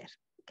de hacer,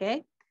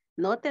 ¿ok?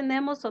 No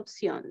tenemos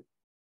opción.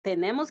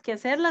 Tenemos que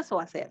hacerlas o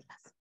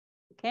hacerlas,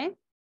 ¿ok?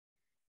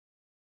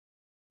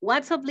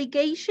 What's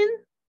obligation?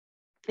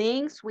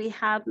 Things we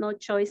have no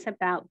choice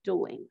about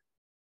doing.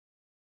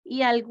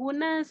 Y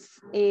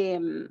algunas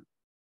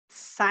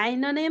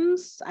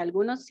synonyms,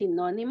 algunos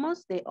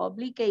sinónimos de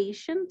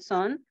obligation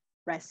son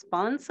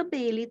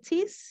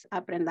responsibilities,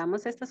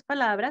 aprendamos estas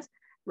palabras,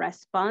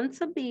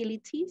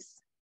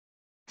 responsibilities,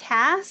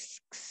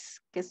 tasks,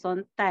 que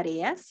son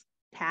tareas,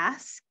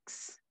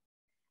 tasks,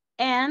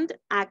 and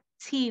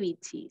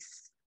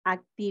activities,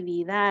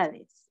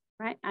 actividades,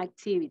 right?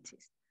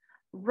 Activities.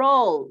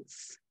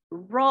 Roles,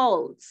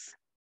 roles.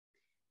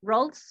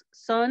 Roles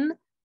son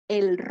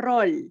el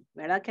rol,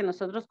 ¿verdad? Que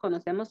nosotros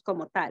conocemos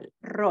como tal,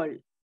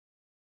 rol.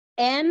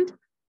 And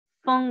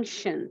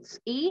functions,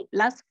 y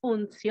las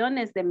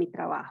funciones de mi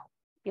trabajo,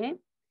 ¿ok?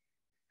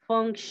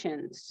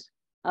 Functions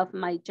of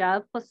my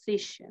job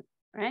position,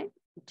 right?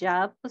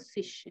 Job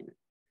position.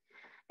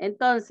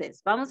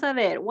 Entonces, vamos a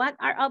ver, what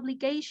are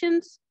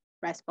obligations?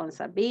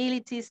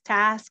 Responsibilities,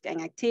 tasks,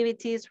 and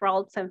activities,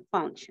 roles, and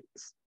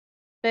functions.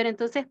 Pero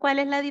entonces, ¿cuál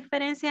es la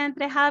diferencia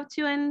entre have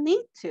to and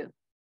need to?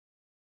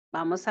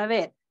 Vamos a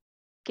ver,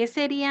 ¿qué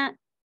sería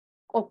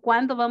o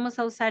cuándo vamos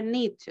a usar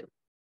need to?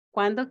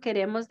 Cuando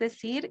queremos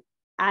decir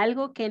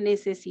algo que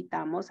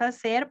necesitamos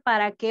hacer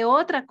para que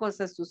otra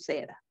cosa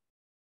suceda.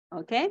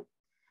 ¿Ok?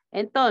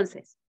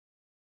 Entonces,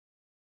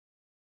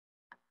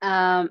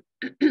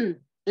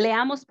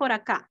 leamos por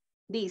acá.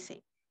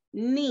 Dice,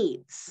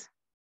 needs.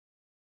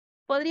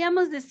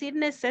 Podríamos decir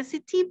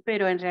necessity,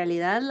 pero en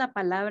realidad la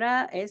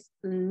palabra es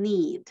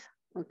need.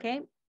 ¿Ok?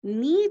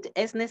 Need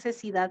es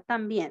necesidad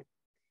también.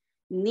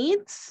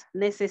 Needs,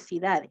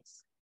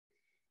 necesidades.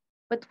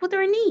 But what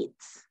are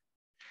needs?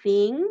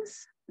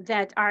 Things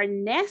that are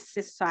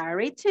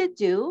necessary to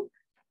do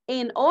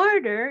in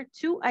order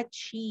to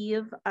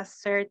achieve a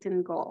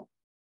certain goal.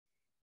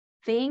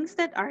 Things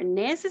that are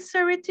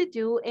necessary to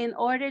do in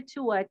order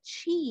to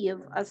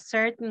achieve a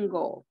certain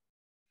goal.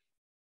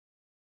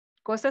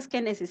 Cosas que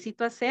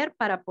necesito hacer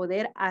para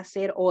poder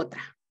hacer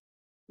otra,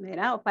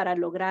 ¿verdad? O para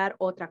lograr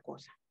otra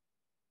cosa.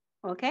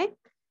 ¿Ok?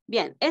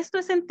 Bien, esto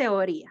es en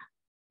teoría,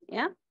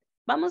 ¿ya?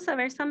 Vamos a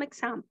ver some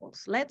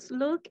examples. Let's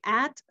look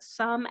at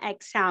some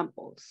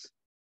examples.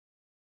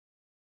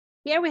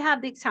 Here we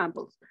have the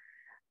examples.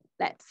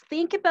 Let's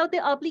think about the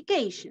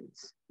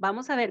obligations.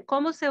 Vamos a ver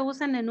cómo se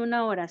usan en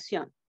una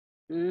oración.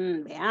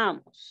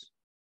 Veamos.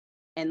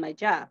 In my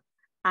job,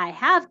 I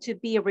have to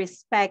be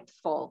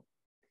respectful.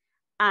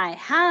 I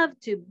have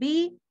to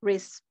be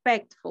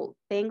respectful.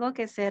 Tengo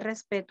que ser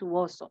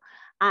respetuoso.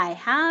 I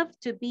have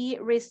to be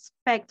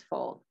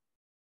respectful.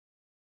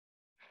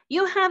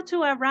 You have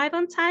to arrive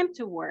on time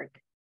to work.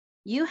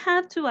 You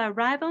have to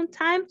arrive on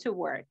time to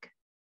work.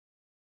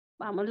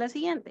 Vamos la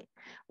siguiente.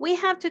 We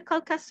have to call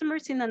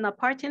customers in an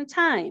appointed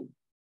time.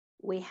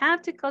 We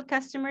have to call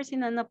customers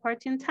in an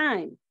appointed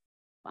time.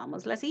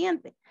 Vamos la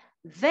siguiente.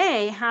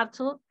 They have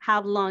to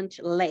have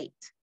lunch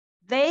late.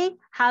 They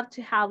have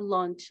to have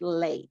lunch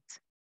late.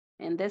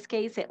 In this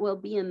case, it will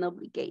be an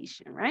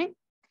obligation, right?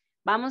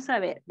 Vamos a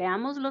ver,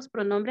 veamos los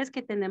pronombres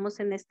que tenemos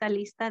en esta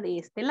lista de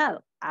este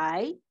lado.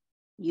 I,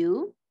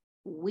 you,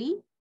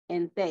 we,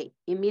 and they.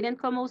 Y miren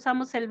cómo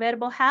usamos el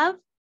verbo have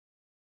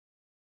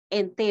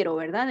entero,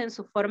 ¿verdad? En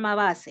su forma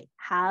base.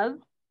 Have,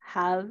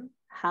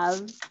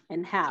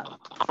 and have.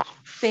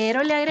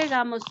 Pero le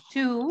agregamos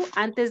to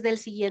antes del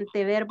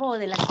siguiente verbo o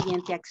de la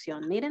siguiente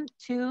acción. Miren,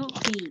 to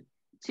be,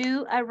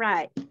 to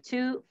arrive,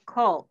 to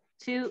call,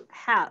 to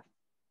have.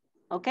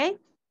 ¿Ok?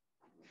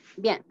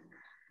 Bien.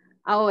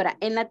 Ahora,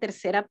 en la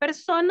tercera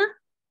persona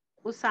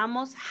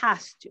usamos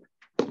has to,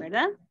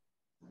 ¿verdad?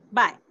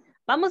 Bye.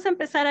 Vamos a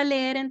empezar a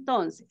leer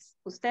entonces.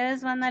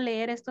 Ustedes van a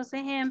leer estos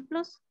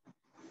ejemplos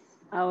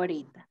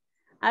ahorita.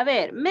 A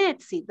ver,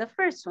 Metzi, the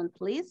first one,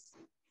 please.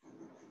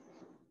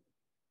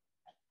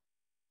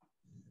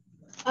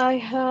 I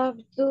have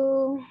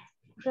to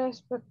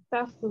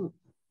respectful.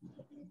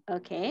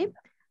 Okay.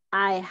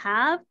 I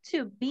have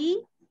to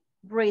be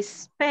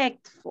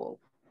respectful.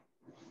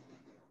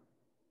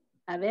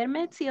 A ver,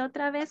 Metzi,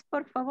 otra vez,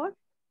 por favor.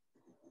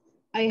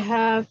 I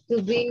have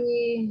to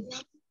be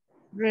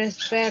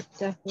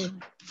respectful.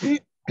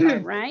 All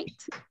right.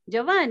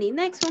 Giovanni,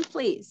 next one,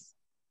 please.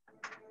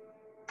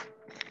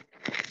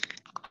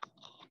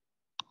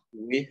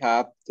 We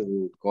have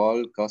to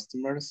call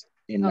customers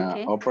in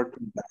an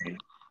opportune time.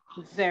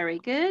 Very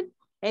good.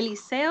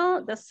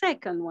 Eliseo, the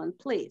second one,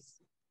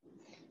 please.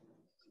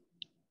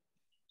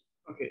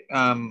 Okay.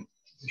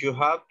 You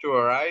have to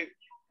arrive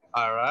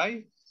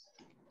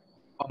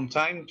on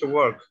time to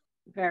work.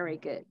 Very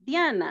good.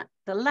 Diana,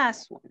 the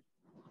last one.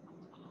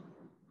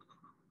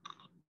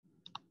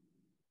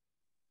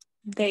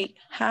 They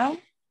have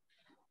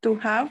to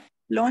have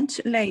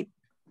lunch late.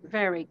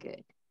 Very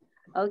good.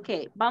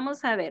 Ok,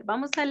 vamos a ver.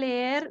 Vamos a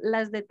leer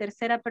las de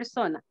tercera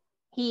persona.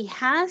 He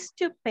has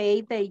to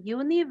pay the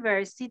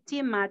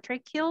university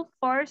matricule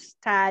for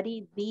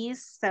study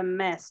this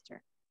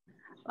semester.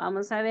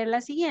 Vamos a ver la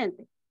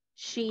siguiente.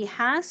 She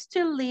has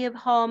to leave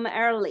home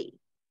early.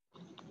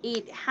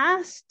 It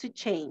has to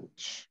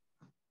change.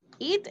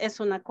 It es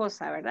una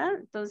cosa, ¿verdad?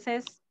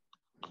 Entonces,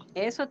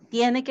 eso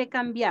tiene que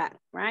cambiar,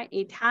 right?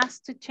 It has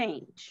to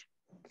change.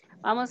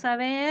 Vamos a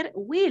ver,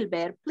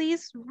 Wilber,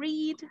 please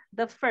read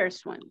the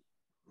first one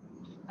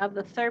of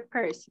the third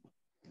person.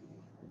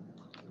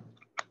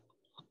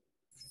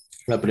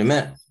 La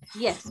primera.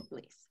 Yes,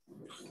 please.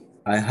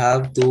 I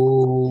have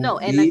to... No,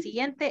 en la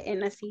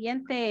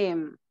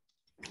siguiente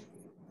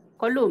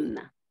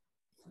columna.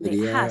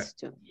 It has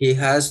to. He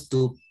has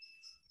to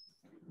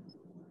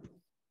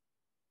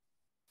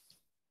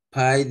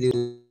pay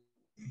the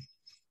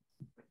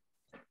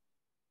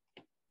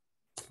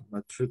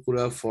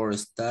matricular for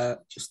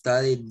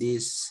study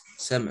this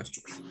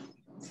semester.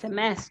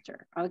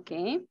 Semester,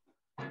 okay.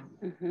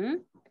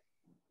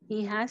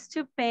 He has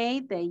to pay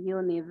the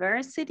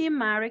university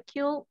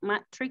matricule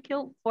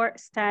for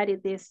study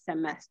this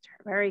semester.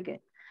 Very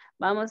good.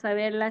 Vamos a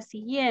ver la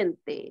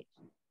siguiente.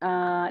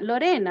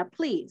 Lorena,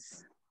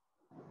 please.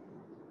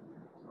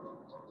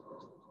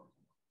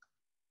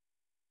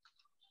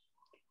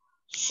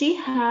 She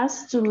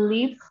has to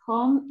leave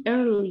home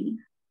early.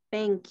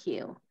 Thank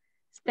you.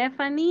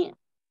 Stephanie,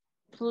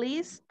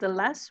 please, the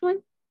last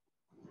one.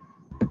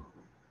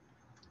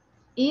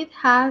 It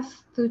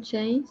has to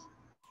change.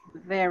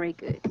 Very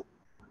good.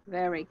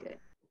 Very good.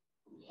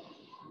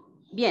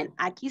 Bien,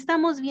 aquí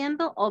estamos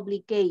viendo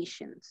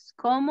obligations.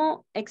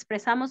 ¿Cómo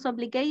expresamos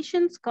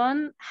obligations?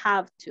 Con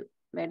have to,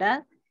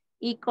 ¿verdad?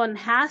 Y con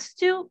has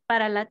to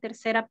para la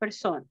tercera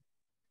persona.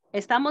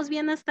 ¿Estamos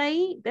bien hasta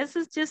ahí? This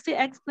is just the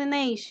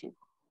explanation,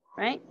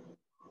 right?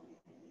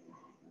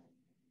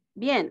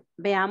 Bien,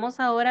 veamos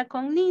ahora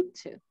con need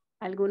to.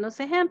 Algunos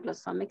ejemplos,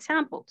 some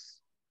examples.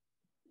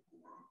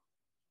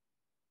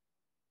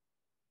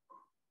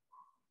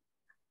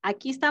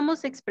 Aquí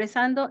estamos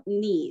expresando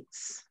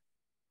needs.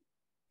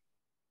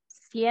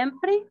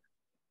 Siempre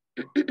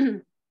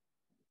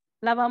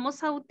la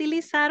vamos a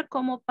utilizar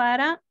como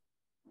para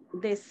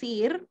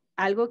decir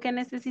algo que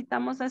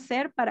necesitamos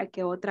hacer para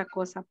que otra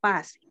cosa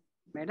pase,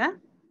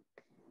 ¿verdad?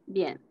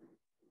 Bien.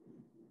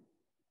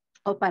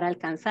 O para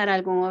alcanzar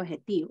algún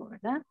objetivo,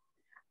 ¿verdad?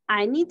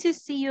 I need to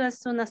see you as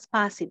soon as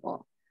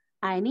possible.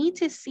 I need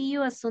to see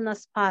you as soon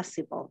as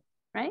possible,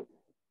 right?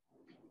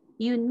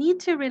 You need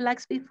to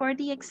relax before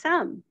the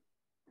exam.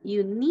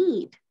 You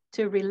need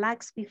to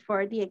relax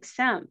before the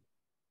exam.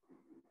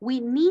 We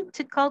need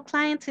to call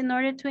clients in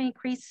order to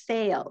increase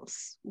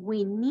sales.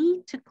 We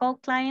need to call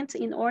clients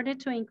in order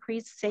to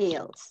increase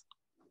sales.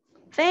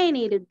 They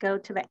need to go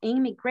to the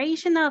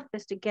immigration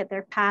office to get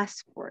their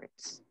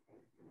passports.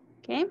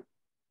 Okay.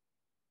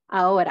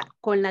 Ahora,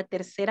 con la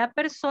tercera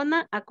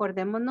persona,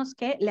 acordémonos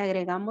que le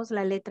agregamos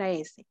la letra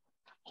S.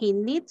 He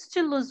needs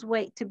to lose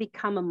weight to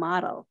become a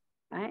model,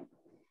 right?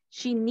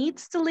 She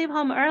needs to leave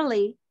home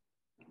early.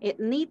 It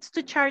needs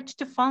to charge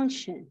to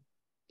function,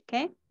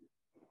 okay?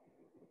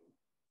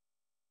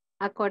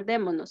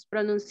 Acordémonos,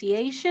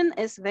 pronunciation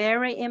is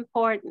very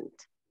important.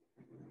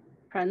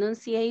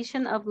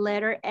 Pronunciation of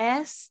letter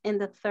S in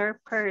the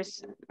third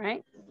person,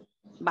 right?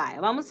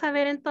 Vaya, vamos a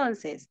ver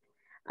entonces.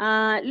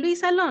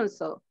 Luis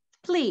Alonso,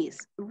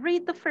 please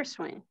read the first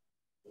one.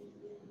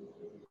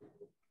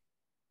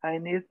 I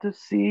need to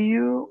see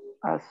you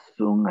as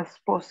soon as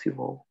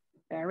possible.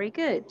 Very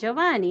good.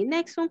 Giovanni,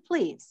 next one,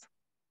 please.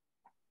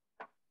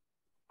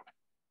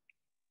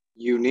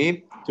 You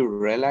need to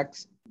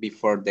relax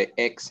before the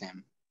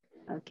exam.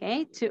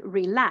 Okay, to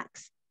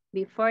relax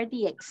before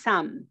the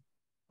exam.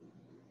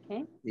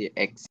 Okay. The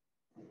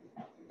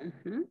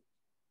exam.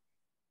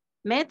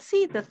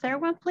 Metzi, the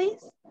third one,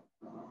 please.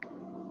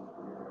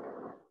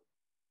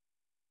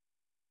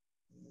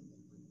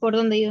 ¿Por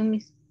dónde iba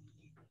mis?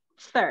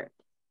 Third,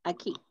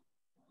 aquí.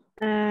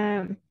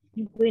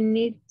 We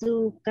need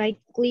to guide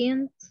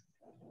clients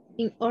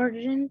in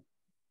order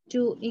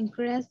to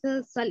increase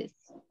the sales.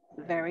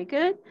 Very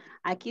good.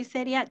 Aquí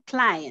sería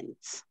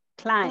clients.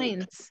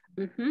 Clients.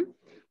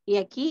 Y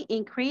aquí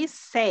increase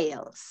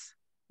sales.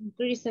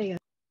 Increase sales.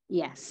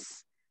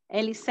 Yes.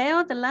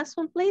 Eliseo, the last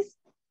one, please.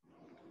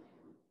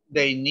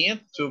 They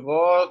need to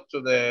go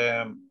to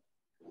the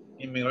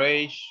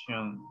immigration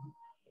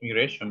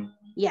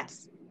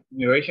Yes.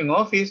 Immigration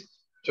office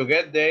to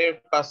get their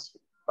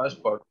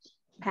passports.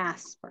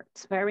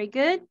 Passports. Very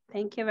good.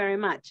 Thank you very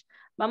much.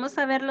 Vamos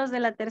a ver los de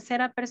la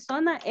tercera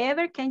persona.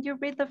 Ever, can you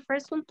read the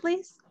first one,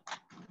 please?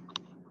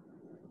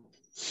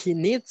 He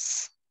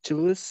needs to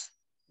lose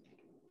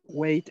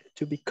weight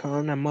to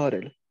become a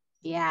model.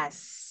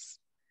 Yes.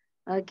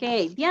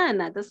 Okay,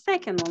 Diana, the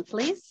second one,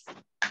 please.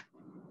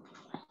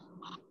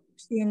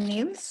 He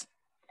needs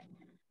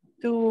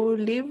to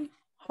leave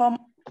home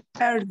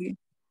early.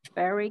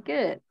 Very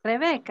good.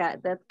 Rebecca,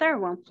 the third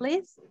one,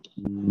 please.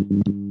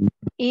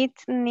 It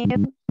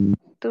needs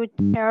to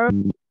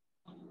charge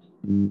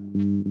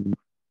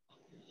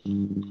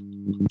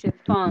to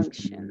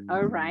function.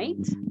 All right.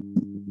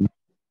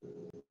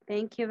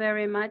 Thank you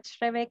very much,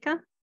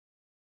 Rebecca.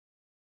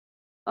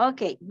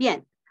 Ok,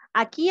 bien.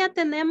 Aquí ya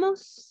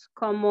tenemos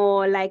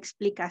como la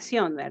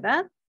explicación,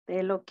 ¿verdad?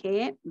 De lo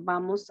que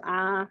vamos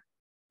a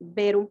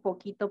ver un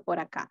poquito por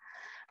acá.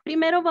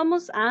 Primero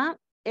vamos a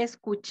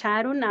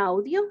escuchar un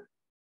audio,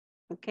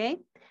 ¿ok?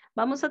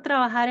 Vamos a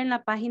trabajar en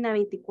la página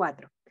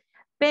 24,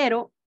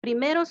 pero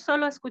primero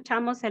solo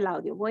escuchamos el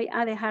audio. Voy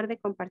a dejar de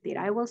compartir.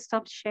 I will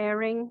stop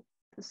sharing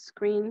the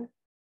screen.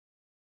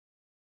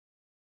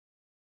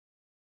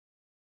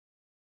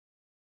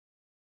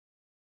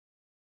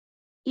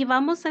 Y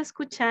vamos a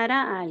escuchar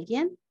a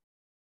alguien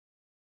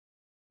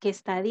que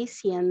está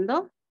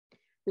diciendo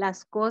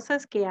las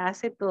cosas que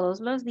hace todos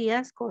los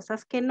días,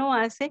 cosas que no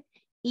hace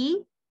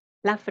y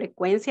la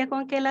frecuencia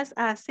con que las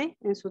hace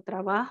en su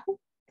trabajo.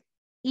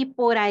 Y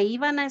por ahí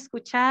van a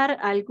escuchar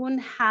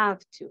algún have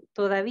to.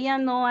 Todavía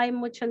no hay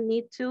mucho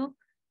need to.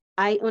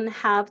 Hay un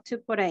have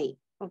to por ahí.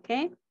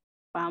 ¿Ok?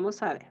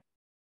 Vamos a ver.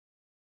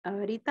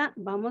 Ahorita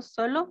vamos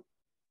solo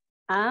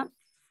a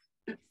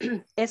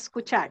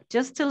escuchar.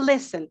 Just to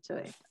listen to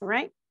it. All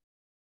right?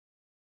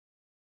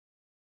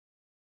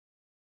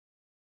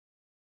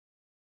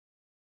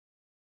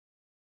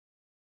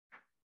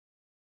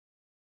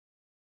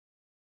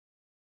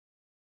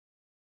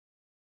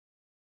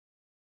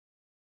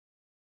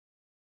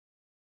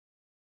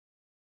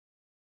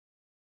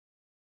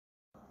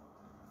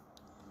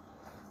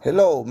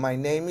 Hello, my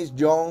name is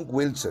John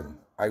Wilson.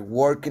 I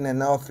work in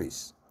an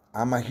office.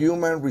 I'm a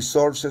human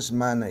resources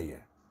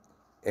manager.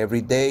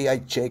 Every day I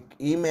check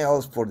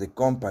emails for the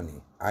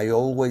company. I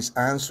always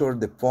answer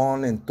the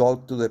phone and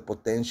talk to the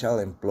potential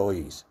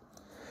employees.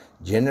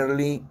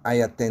 Generally, I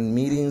attend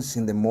meetings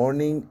in the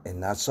morning and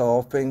not so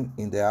often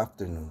in the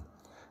afternoon.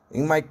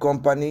 In my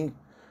company,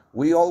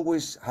 we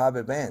always have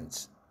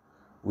events.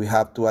 We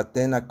have to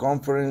attend a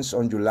conference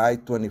on July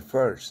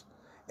 21st.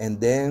 And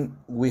then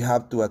we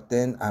have to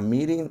attend a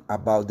meeting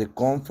about the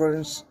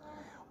conference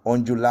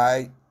on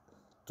July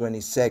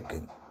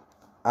 22nd.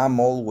 I'm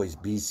always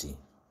busy.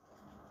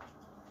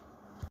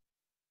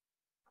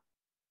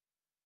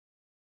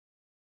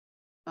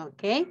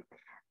 Ok,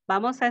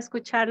 vamos a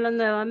escucharlo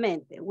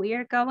nuevamente. We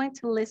are going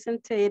to listen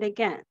to it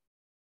again.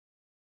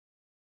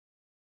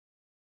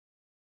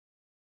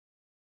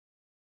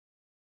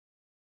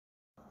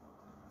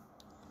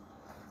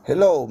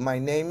 Hello, my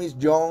name is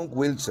John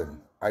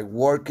Wilson. I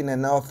work in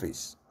an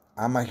office.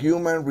 I'm a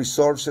human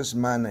resources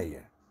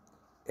manager.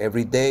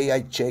 Every day I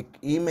check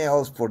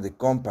emails for the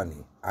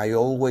company. I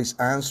always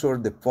answer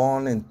the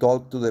phone and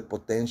talk to the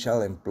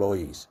potential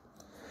employees.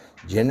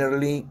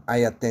 Generally,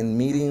 I attend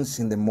meetings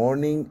in the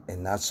morning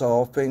and not so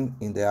often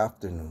in the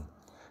afternoon.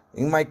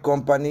 In my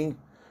company,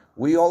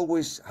 we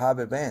always have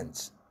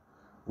events.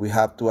 We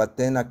have to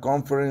attend a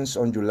conference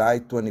on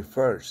July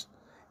 21st.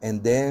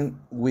 And then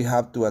we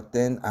have to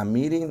attend a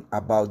meeting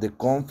about the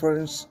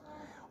conference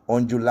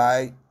on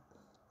July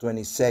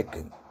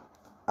 22nd.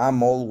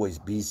 I'm always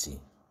busy.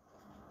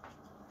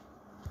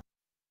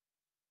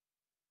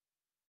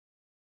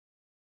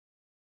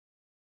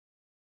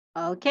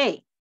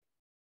 Okay.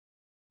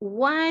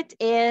 What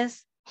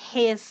is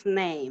his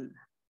name?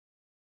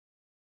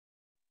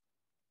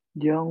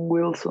 John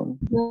Wilson.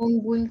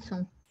 John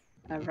Wilson.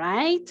 All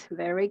right,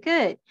 very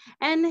good.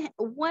 And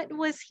what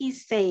was he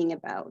saying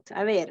about?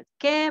 A ver,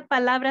 ¿qué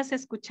palabras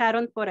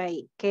escucharon por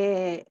ahí?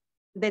 ¿Qué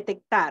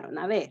detectaron?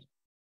 A ver.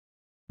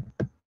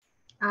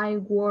 I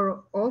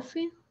work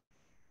often.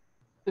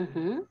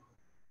 Uh-huh.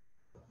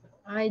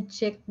 I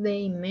check the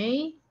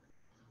email.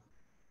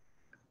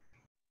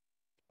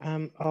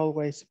 I'm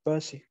always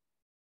busy.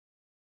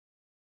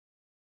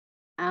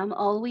 I'm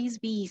always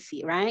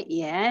busy, right?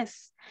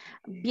 Yes.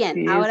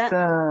 Bien,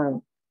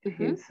 ahora.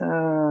 He's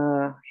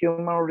a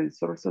human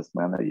resources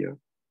manager.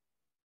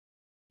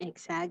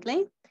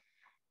 Exactly.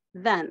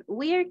 Then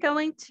we are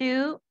going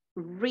to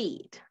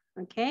read,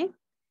 okay?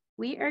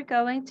 We are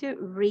going to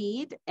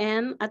read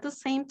and at the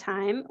same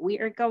time, we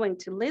are going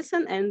to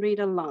listen and read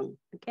along,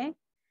 okay?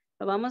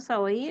 Lo vamos a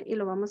oír y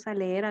lo vamos a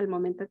leer al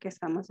momento que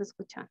estamos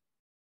escuchando.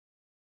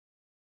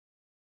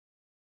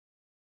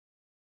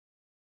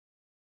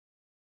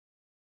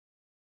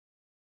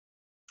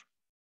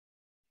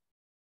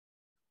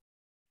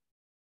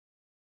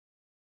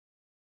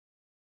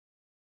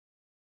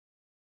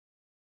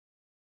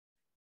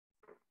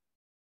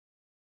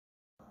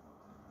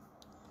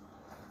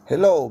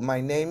 Hello, my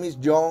name is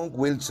John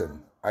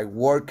Wilson. I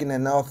work in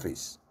an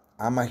office.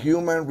 I'm a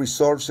human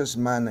resources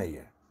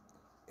manager.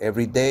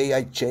 Every day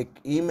I check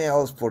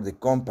emails for the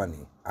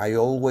company. I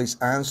always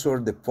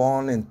answer the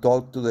phone and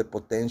talk to the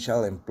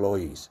potential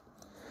employees.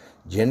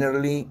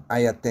 Generally,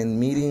 I attend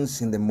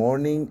meetings in the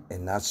morning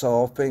and not so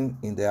often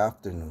in the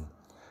afternoon.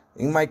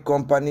 In my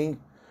company,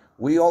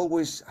 we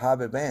always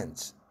have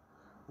events.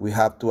 We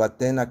have to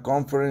attend a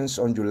conference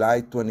on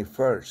July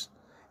 21st.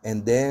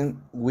 And then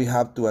we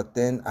have to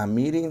attend a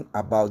meeting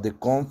about the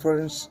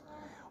conference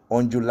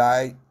on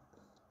July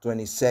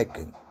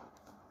 22nd.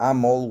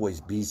 I'm always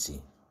busy.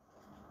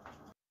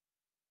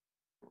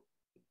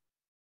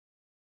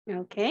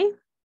 Okay.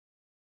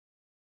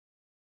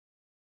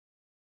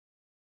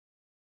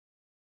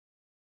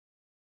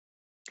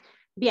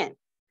 Bien.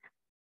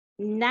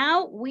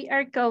 Now we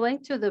are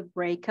going to the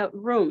breakout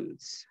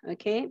rooms.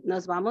 Okay.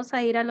 Nos vamos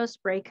a ir a los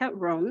breakout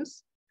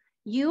rooms.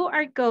 You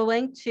are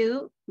going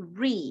to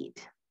read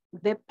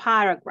the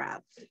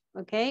paragraph.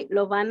 Okay.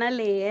 Lo van a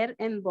leer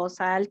en voz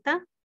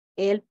alta,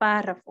 el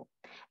párrafo.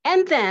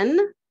 And then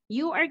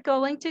you are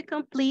going to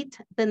complete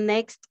the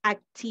next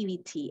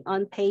activity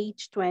on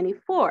page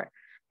 24.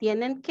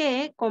 Tienen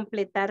que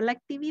completar la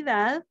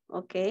actividad,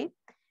 ok.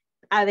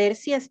 A ver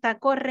si está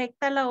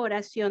correcta la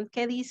oración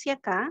que dice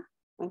acá,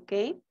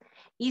 ok.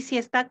 Y si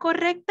está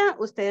correcta,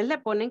 ustedes le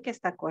ponen que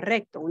está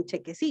correcto, un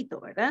chequecito,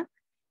 ¿verdad?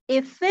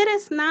 If it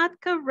is not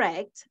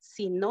correct,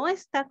 si no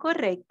está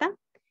correcta,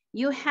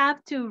 you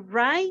have to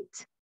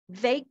write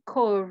the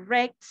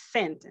correct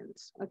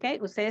sentence,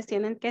 ok. Ustedes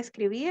tienen que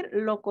escribir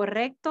lo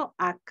correcto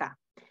acá.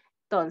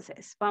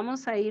 Entonces,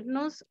 vamos a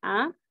irnos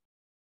a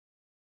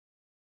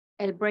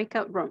el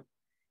breakout room.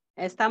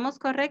 ¿Estamos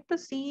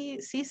correctos? ¿Sí,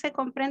 sí se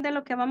comprende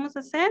lo que vamos a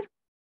hacer?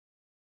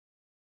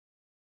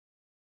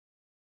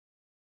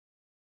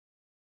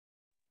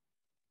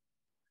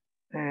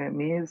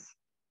 Miss,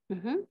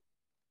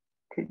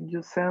 can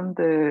you send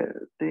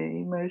the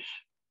image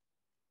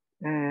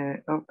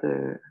of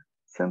the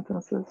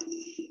sentences?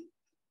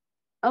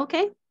 Ok,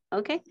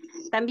 ok.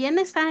 También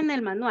está en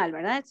el manual,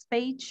 ¿verdad? It's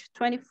page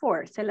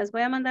 24. Se las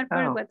voy a mandar por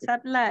el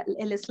WhatsApp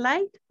el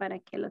slide para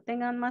que lo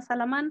tengan más a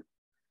la mano.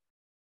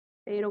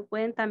 Pero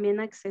pueden también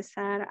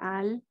accesar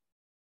al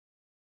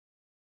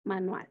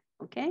manual,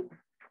 ¿ok?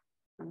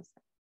 Vamos a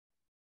ver.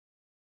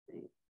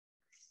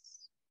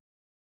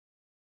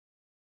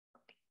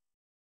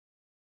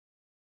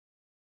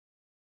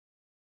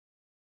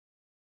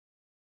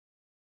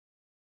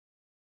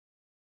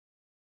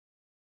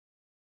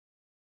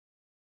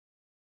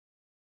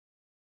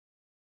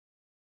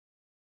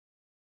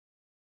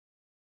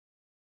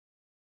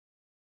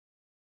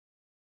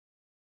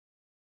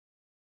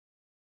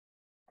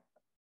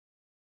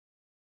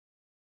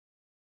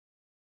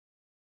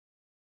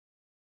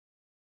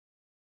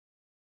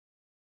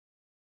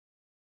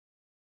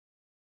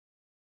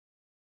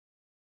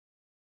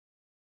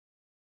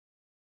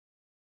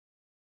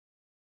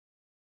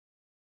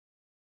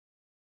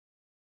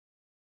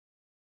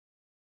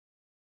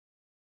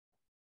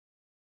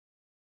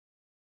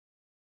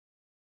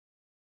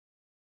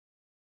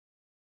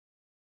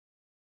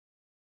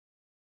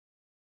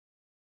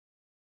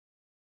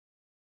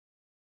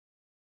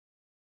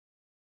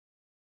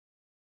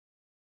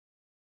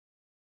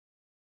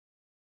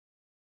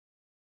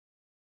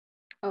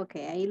 Ok,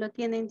 ahí lo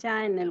tienen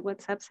ya en el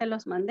WhatsApp, se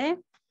los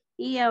mandé.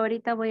 Y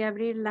ahorita voy a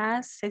abrir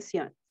la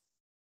sesión.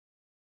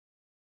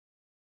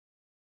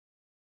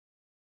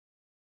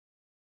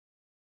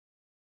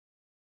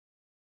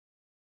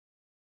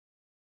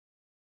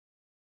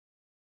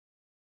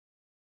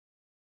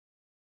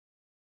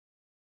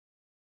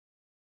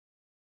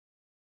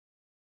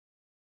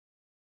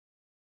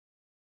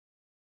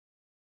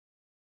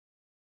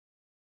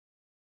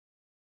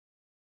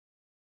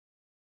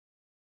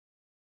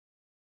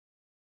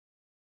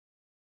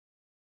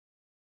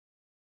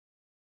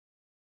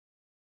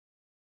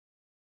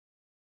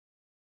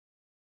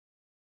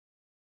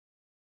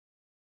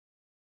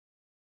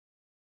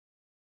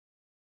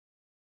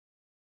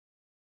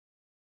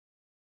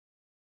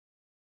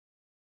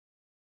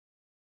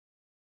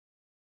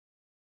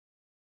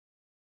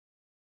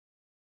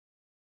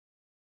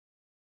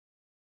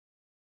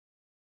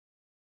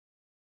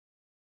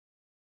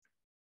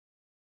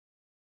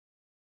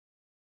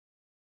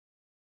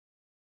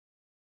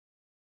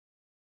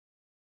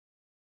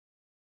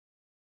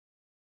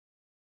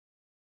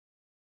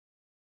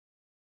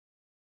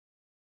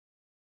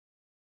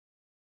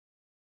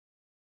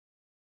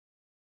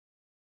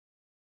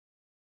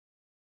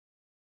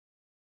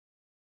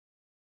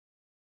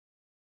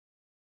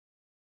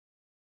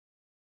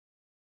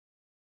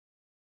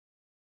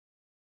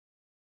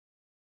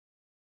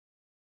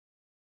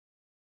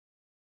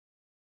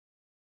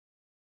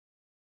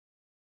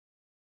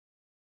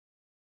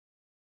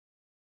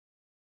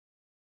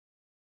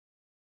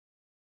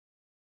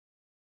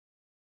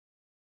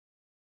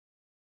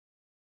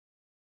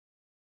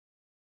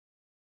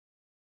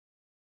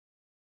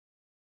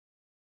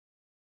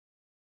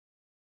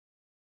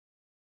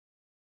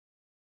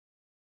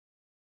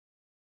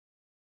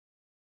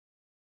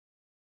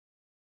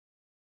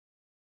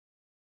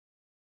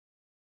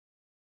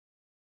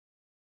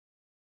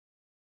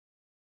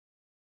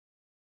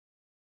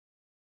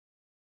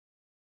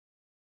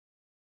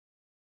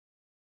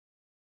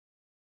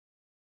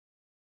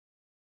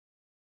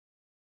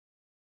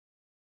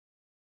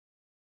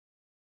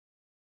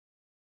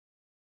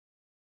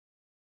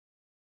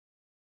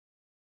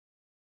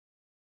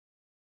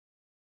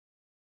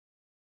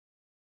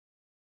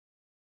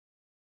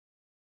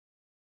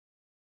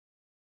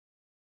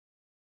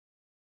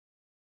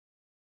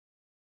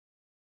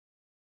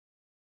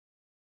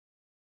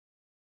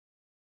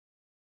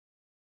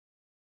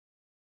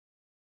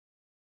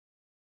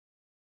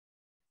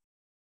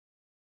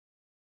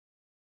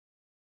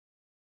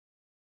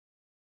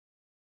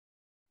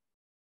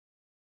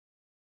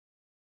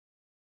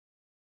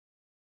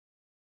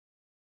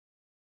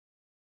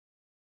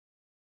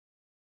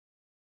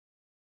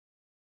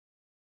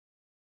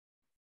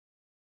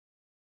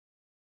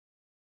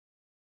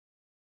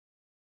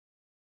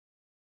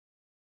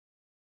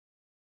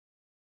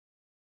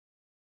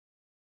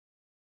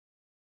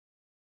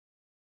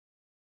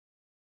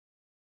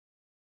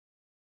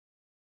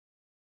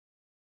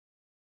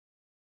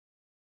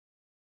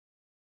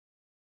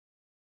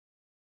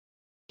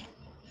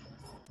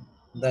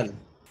 Dale.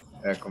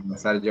 Voy a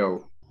comenzar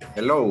yo.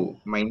 Hello,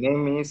 my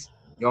name is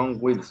John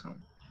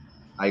Wilson.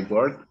 I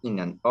work in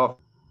an office.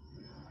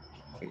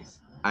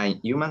 I'm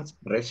human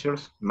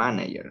resource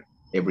manager.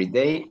 Every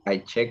day I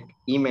check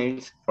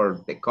emails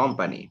for the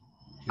company.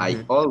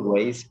 I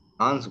always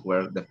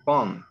answer the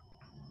phone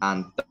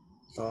and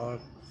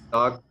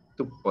talk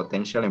to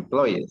potential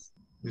employees.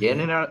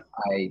 General,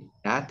 I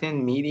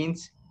attend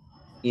meetings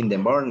in the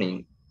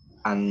morning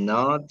and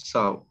not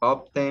so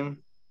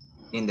often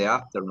in the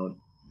afternoon.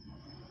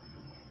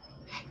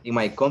 In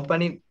my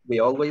company, we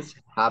always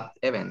have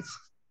events.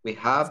 We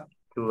have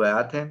to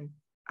attend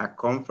a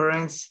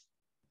conference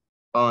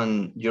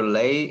on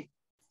July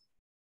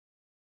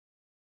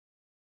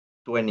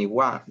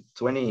 21.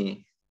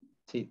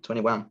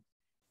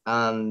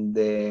 And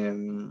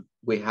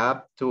we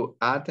have to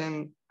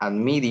attend a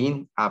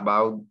meeting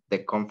about the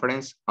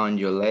conference on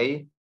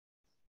July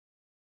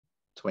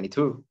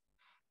 22.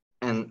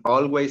 And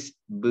always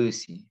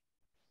busy.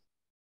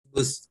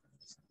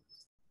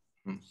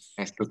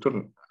 Es tu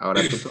turno.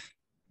 Ahora tu turno.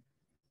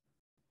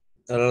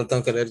 Ahora lo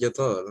tengo que leer yo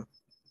todo,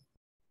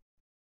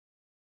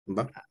 ¿no?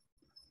 Va.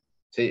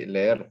 Sí,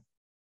 leer.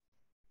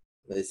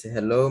 Dice,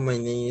 hello, my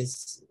name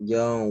is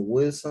John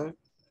Wilson.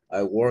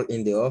 I work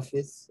in the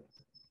office.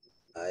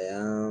 I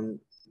am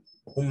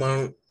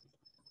human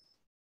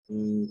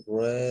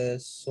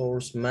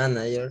resource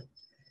manager.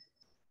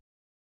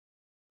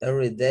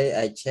 Every day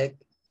I check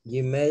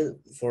Gmail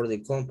for the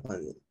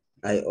company.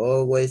 I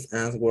always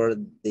answer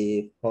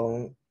the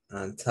phone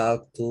and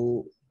talk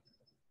to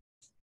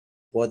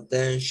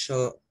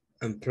potential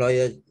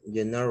employer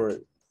general.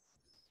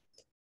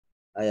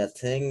 I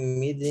attend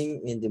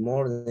meeting in the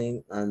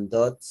morning and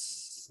not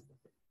so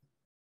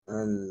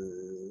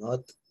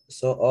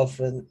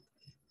often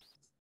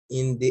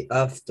in the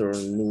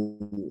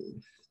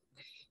afternoon.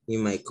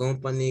 In my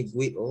company,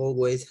 we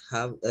always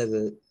have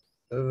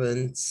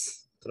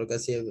events. Creo que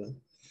así es.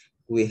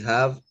 We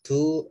have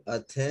to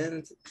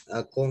attend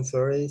a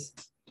conference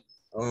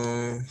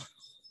on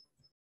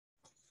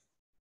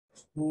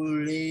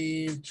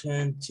July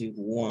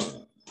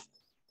 21.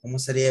 ¿Cómo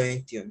sería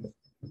 21?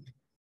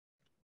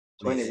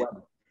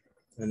 21.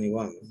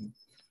 21.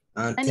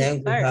 And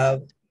then we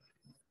have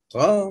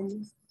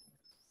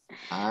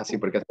sí,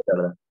 porque es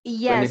verdad.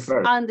 Yes,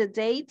 21st. on the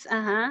dates,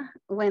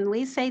 when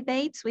we say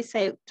dates, we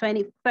say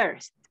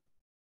 21st.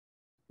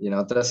 Y en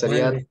otra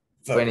sería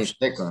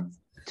 22nd.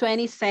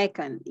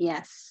 22nd,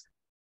 yes.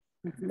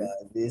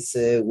 This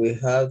we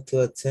have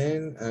to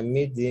attend a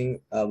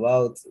meeting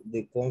about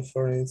the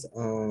conference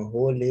on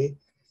July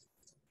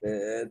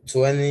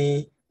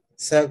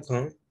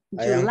 22nd.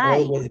 I am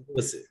always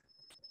busy.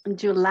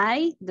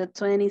 July the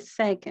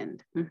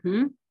 22nd.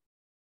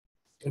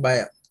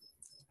 Vaya.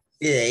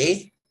 ¿Y de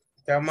ahí?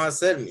 ¿Qué vamos a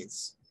hacer,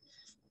 Miss?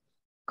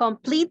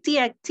 Complete the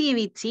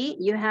activity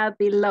you have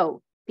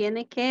below.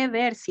 Tiene que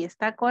ver si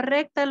está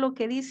correcta lo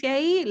que dice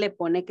ahí, le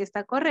pone que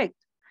está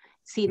correcto.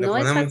 Si no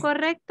está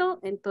correcto,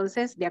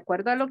 entonces, de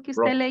acuerdo a lo que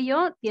usted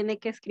leyó, tiene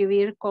que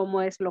escribir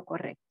cómo es lo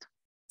correcto.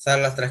 O sea,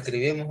 las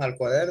transcribimos al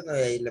cuaderno y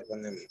ahí le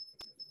ponemos.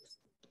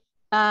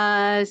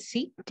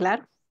 Sí,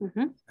 claro.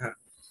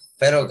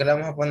 Pero, ¿qué le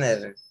vamos a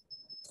poner?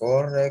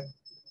 Correcto.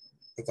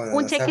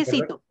 Un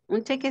chequecito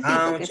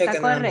que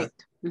está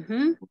correcto.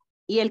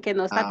 Y el que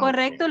no está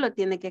correcto lo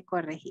tiene que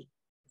corregir.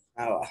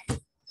 Va.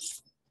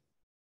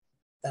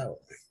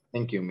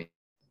 Thank you, Miss.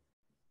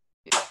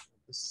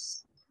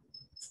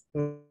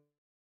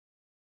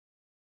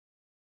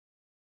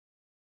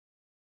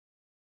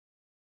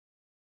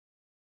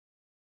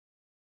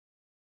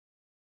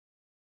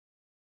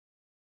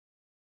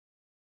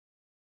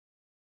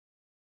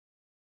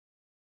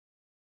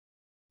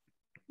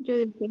 Yo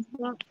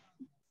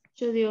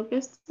digo que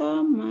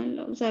está mal,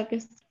 o sea,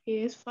 que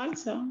es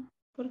falsa,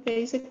 porque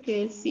dice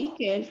que sí,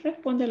 que él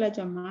responde a las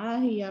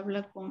llamadas y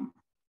habla con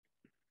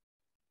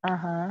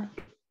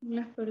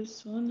las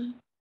personas.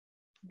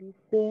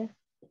 Dice,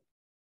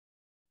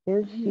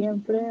 él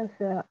siempre, o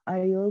sea,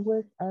 I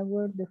always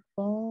answer the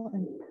phone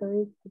and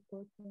talk to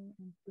potential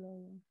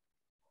employees.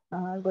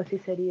 Algo así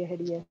sería.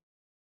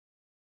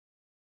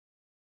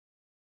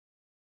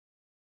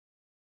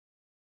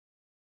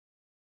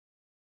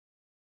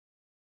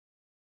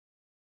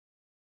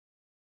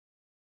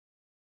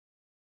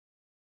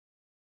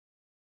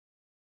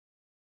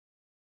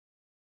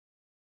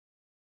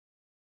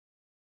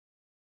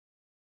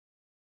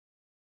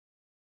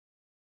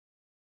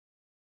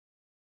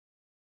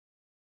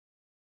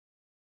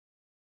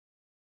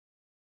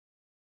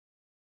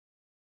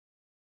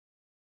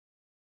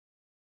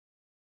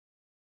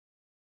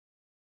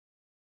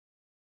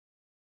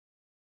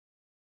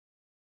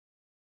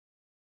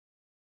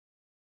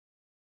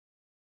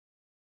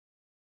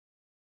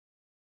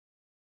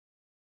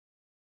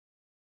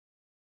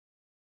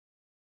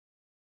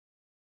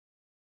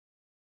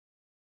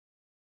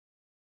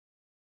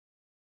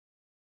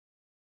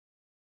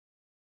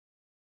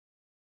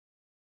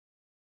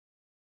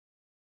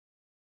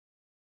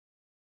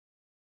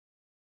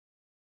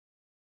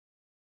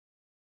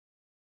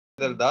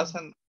 Del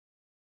doesn't.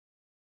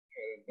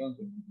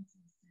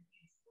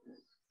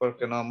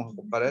 porque no vamos a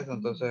ocupar eso,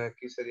 entonces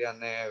aquí sería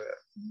never.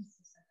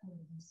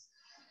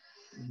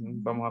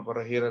 Vamos a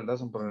corregir el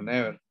doesn't por el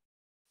never,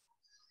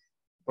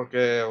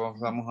 porque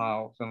vamos a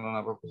obtener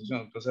una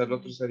proposición. Entonces el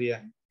otro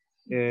sería,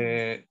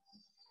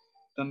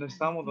 ¿dónde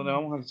estamos? ¿Dónde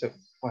vamos al check?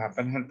 Pues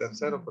apenas el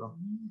tercero, pero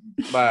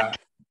va.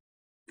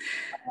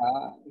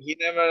 He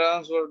never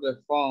answered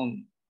the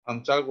phone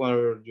until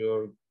we're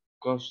your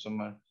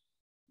customer.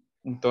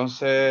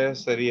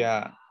 Entonces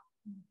sería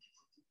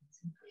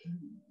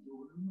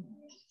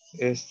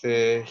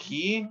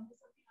he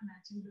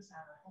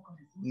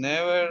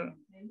never,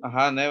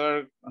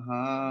 never,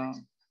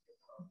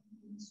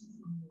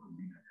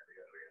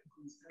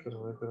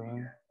 quiero ver.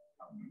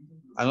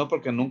 No,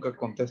 porque nunca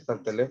contesta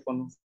el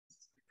teléfono.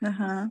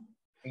 Ajá.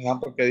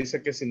 Porque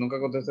dice que si nunca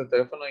contesta el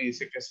teléfono y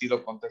dice que sí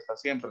lo contesta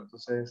siempre.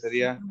 Entonces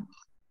sería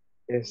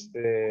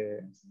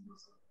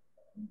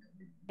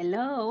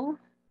Hello.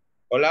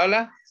 Hola,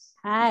 hola.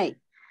 Hi.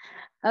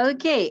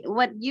 Okay,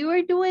 what you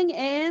are doing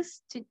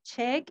is to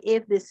check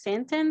if the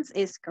sentence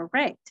is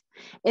correct.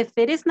 If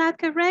it is not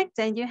correct,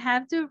 then you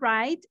have to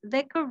write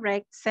the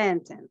correct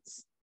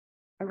sentence.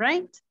 All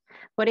right?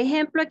 Por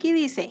ejemplo, aquí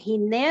dice, he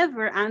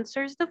never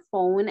answers the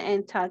phone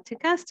and talk to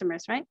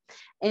customers, right?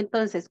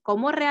 Entonces,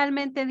 ¿cómo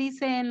realmente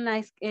dice en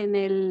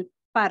el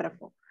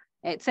párrafo?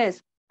 It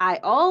says, I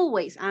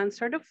always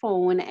answer the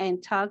phone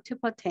and talk to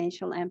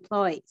potential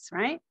employees,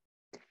 right?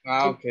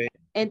 Okay.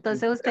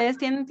 Entonces ustedes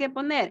tienen que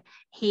poner,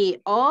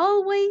 he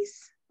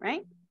always,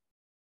 right?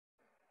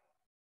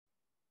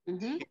 O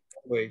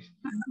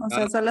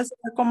sea, solo es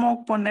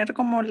como poner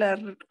como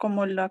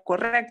la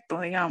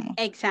correcto, digamos.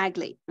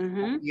 Exactly.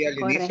 Y al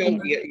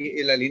inicio,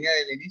 y la línea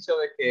del inicio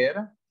de qué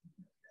era?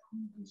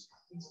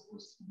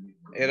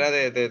 Era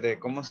de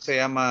 ¿cómo se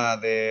llama?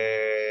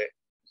 De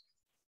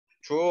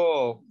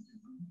true.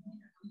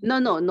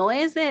 No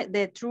es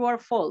de true or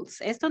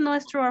false. Esto no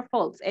es true or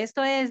false.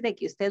 Esto es de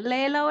que usted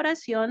lee la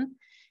oración,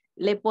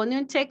 le pone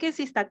un cheque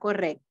si está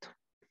correcto.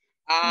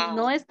 Si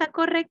no está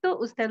correcto,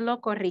 usted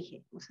lo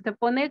corrige. Usted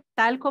pone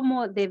tal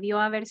como debió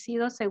haber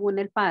sido según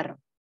el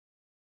párrafo.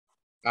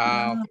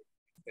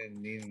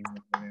 Entendí.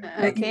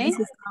 Okay.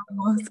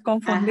 Estamos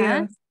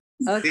confundidos.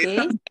 Ok.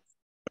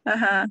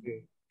 Ajá.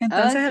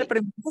 Entonces el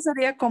primero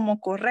sería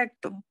como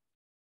correcto.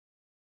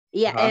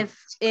 Yeah,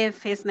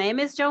 if his name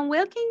is John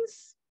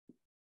Wilkins,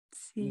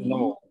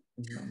 no.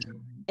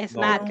 It's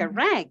not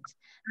correct.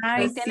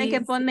 Usted tiene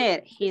que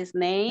poner, his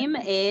name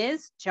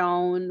is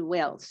John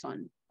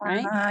Wilson,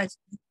 right?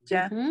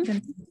 Ya.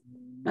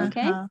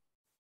 Okay.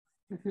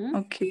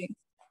 Ok.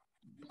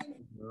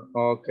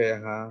 Ok,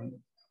 ajá.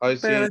 Ay,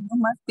 sí. Pero no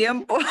más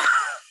tiempo.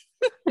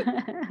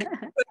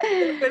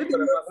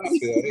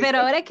 Pero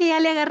ahora que ya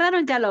le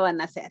agarraron, ya lo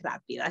van a hacer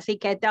rápido. Así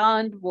que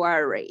don't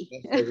worry.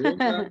 La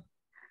segunda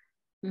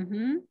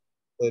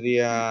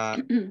sería...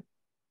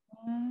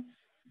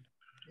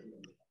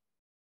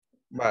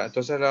 Vale,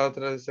 entonces la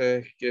otra es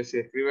que si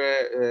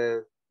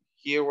escribe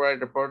he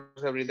write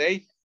reports every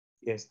day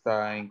y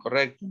está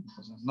incorrecto.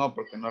 Entonces no,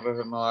 porque no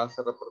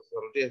hace reportes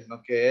todos los días,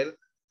 sino que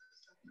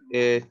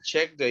él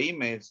check the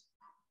emails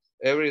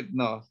he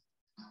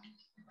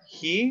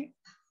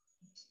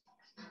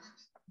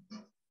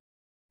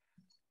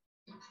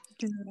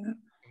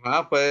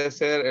puede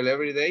ser el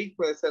everyday,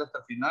 puede ser hasta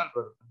el final,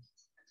 pero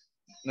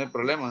no hay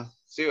problema,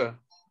 ¿sí va?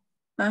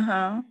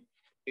 Ajá.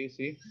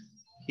 Sí.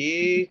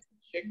 He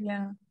check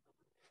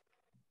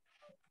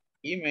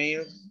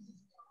emails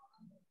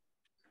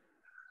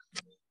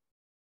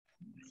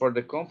for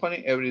the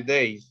company every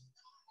day.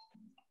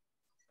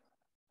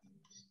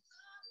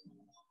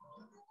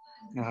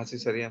 Así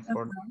sería.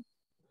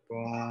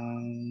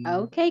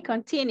 Okay,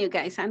 continue,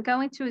 guys. I'm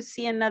going to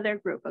see another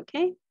group,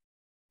 okay?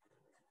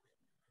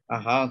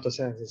 Ajá,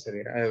 entonces así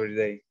sería, every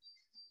day.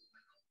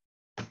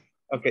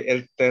 Ok,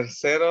 el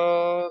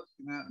tercero,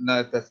 no,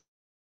 el tercero.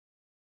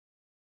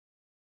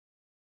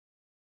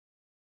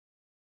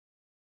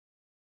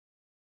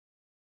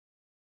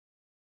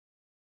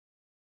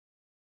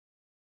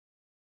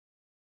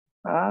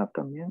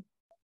 También.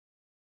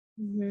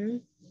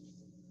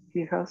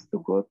 He has to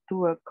go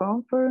to a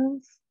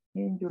conference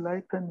in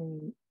July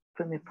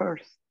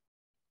 21st.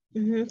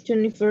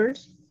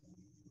 21st.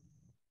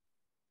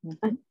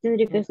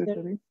 Tendría que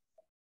ser.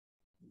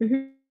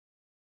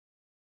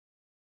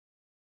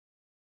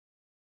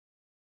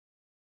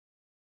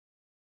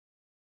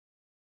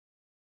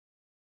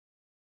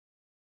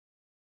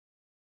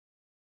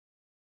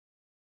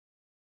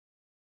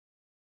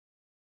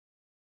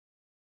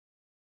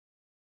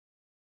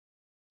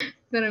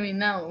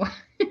 Terminado.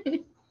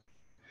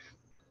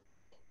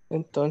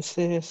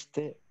 Entonces,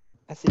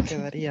 así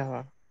quedaría,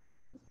 ¿va?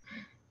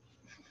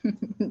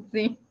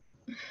 Sí.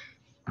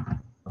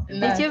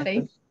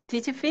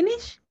 Did you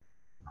finish?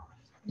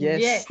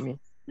 Yes.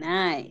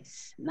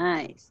 Nice.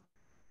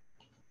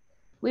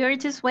 We were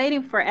just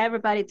waiting for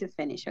everybody to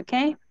finish,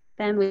 okay?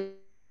 Then we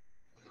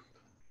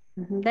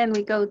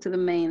go to the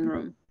main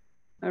room.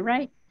 All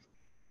right?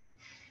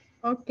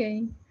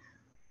 Okay.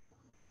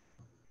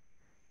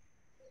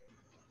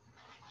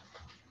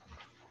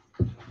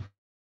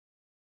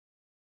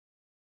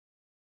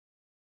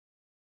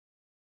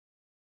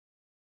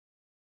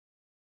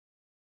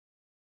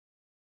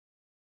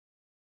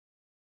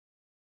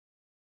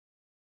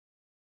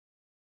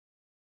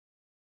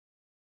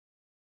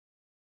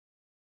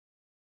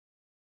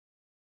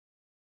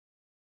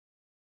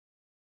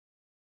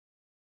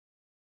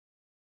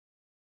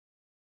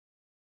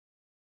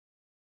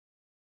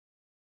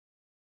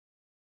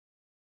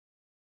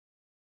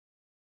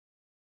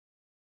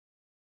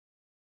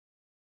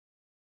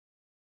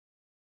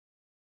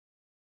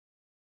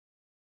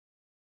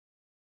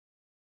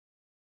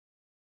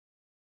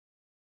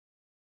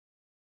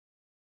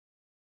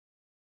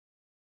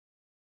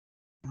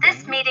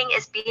 This meeting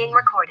is being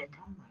recorded.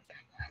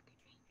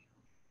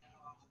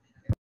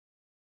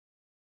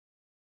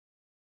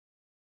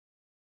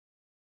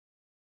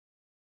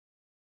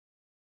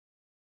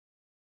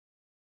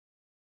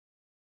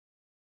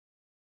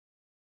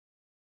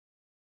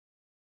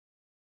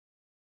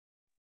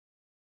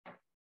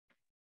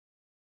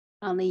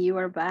 Only you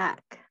are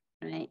back,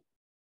 right?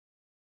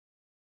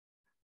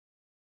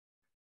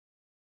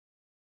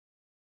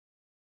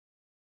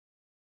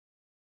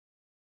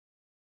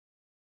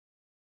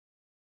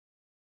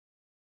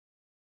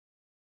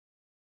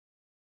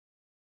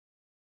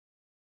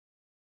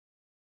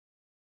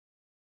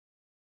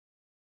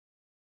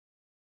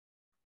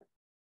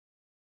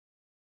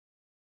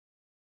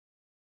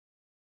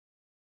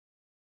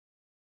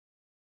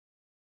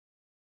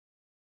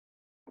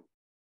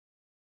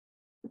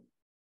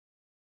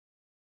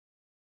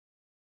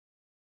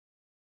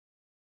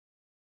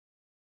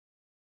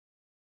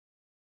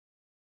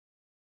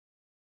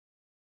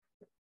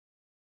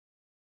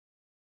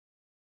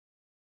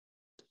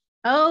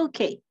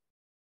 Okay,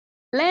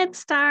 let's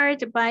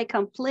start by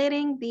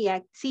completing the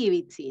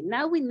activity.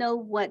 Now we know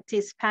what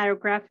this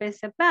paragraph is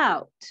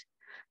about.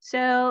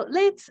 So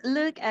let's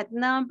look at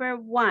number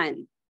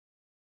 1.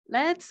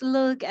 Let's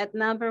look at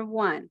number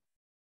 1.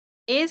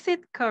 Is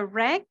it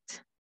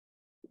correct?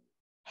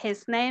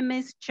 His name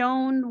is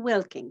John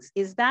Wilkins.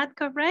 Is that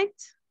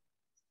correct?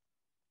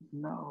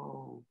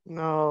 No.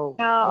 No.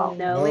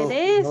 No, it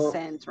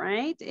isn't,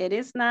 right? It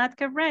is not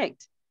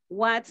correct.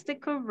 What's the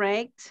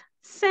correct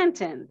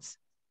sentence?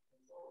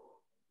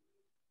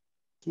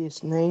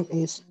 His name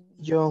is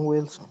John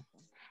Wilson.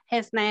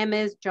 His name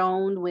is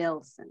John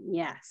Wilson.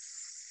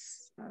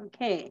 Yes.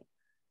 Okay.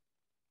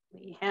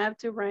 We have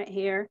to write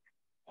here.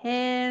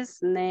 His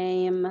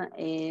name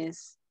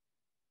is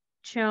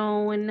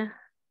John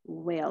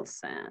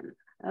Wilson.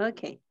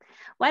 Okay.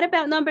 What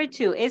about number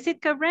 2? Is it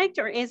correct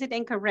or is it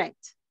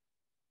incorrect?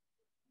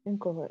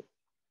 Incorrect.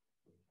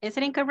 Is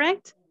it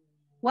incorrect?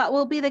 What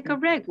will be the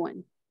correct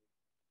one?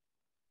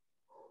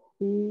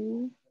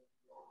 He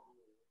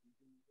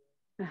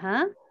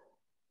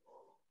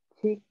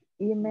check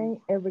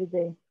email every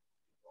day.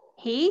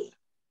 He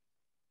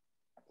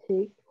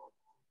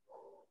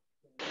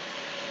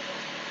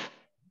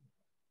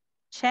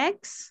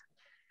checks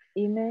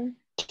email.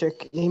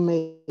 Check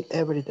email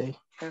every day.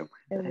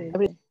 Every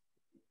day.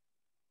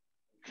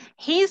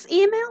 His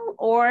email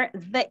or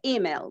the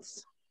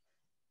emails?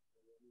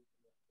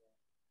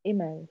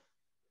 Email.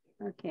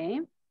 Okay.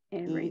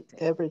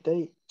 Every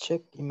day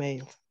check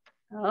email.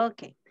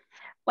 Okay.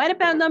 What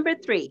about number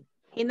 3?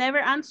 He never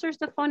answers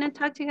the phone and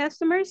talks to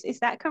customers. Is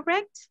that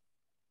correct?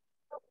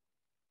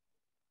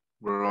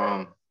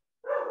 Wrong.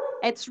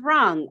 It's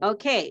wrong.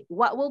 Okay.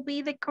 What will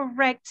be the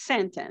correct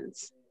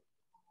sentence?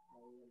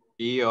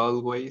 He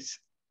always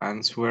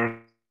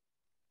answers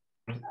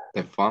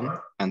the phone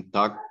and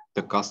talk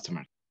to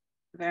customers.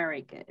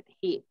 Very good.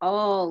 He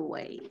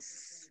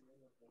always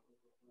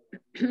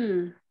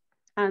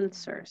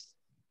answers,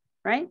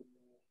 right?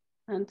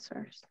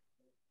 Answers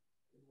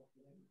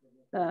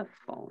the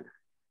phone.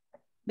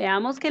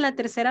 Veamos que la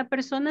tercera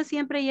persona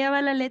siempre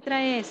lleva la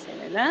letra S,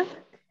 ¿verdad?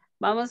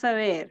 Vamos a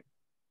ver.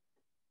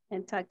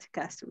 And talk to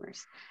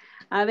customers.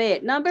 A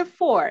ver, number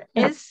 4.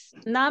 Is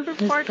number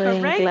 4 Estoy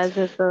en correct?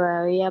 clase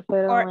todavía,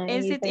 pero Or me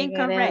is it dice que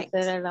quiere incorrect?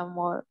 hacer el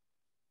amor.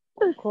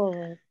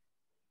 Correct.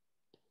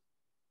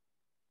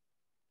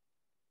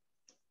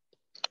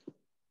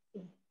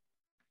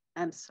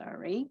 I'm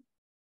sorry.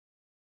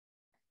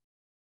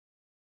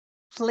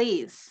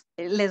 Please,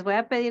 les voy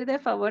a pedir de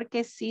favor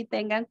que sí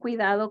tengan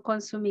cuidado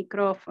con su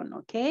micrófono,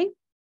 ¿ok?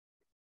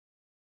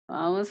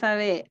 Vamos a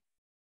ver.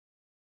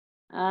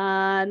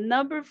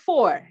 Number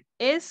 4,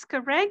 is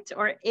correct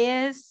or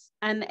is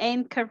an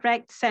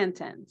incorrect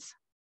sentence?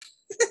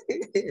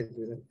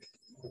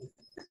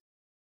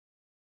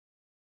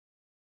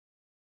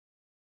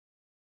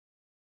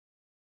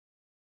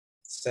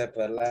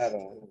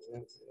 Separado.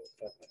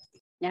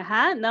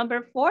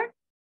 Number 4.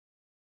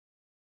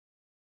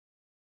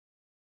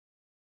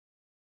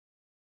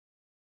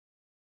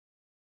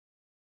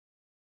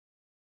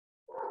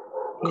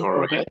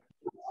 Correct.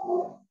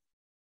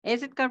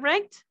 Is it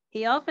correct?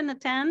 He often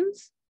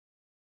attends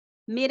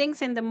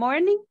meetings in the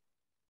morning.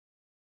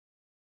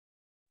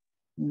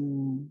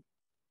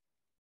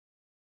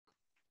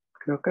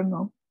 Creo que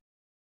no.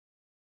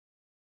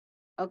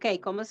 Ok,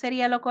 ¿cómo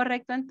sería lo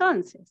correcto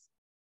entonces?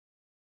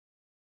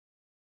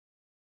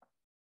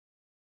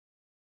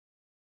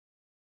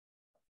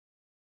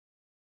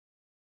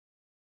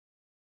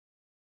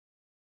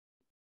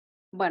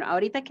 Bueno,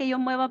 ahorita que yo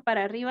mueva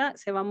para arriba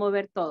se va a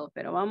mover todo,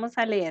 pero vamos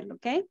a leerlo,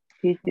 ¿ok?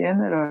 He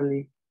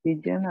generally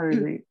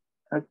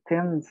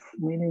attends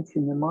meetings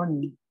in the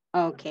morning.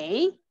 Ok.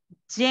 No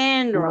sé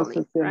Generally, si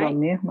es lo right?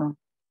 mismo.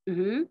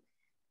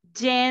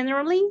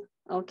 Generally,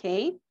 ok.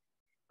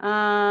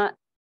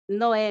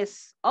 No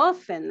es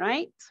often,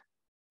 right?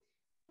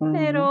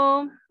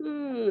 Pero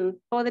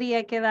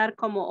podría quedar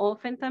como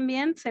often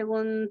también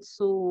según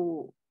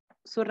su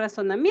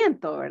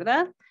razonamiento,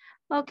 ¿verdad?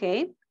 Ok.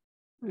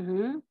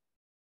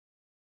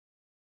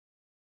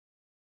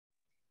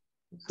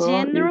 So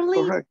generally,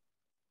 correct.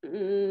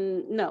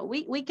 No,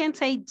 we can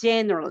say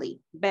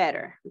generally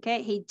better,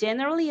 okay? He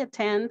generally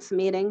attends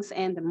meetings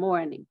in the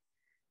morning.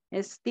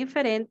 Es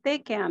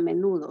diferente que a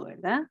menudo,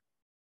 ¿verdad?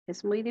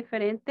 Es muy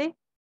diferente.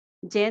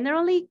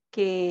 Generally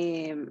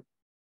que,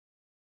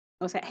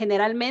 o sea,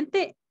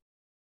 generalmente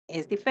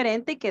es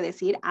diferente que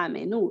decir a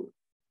menudo,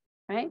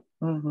 right?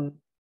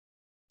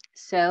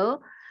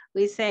 So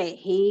we say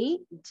he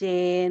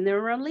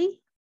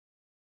generally,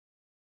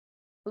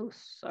 oh,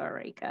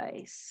 sorry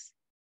guys.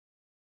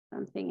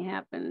 Something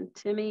happened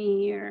to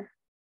me here.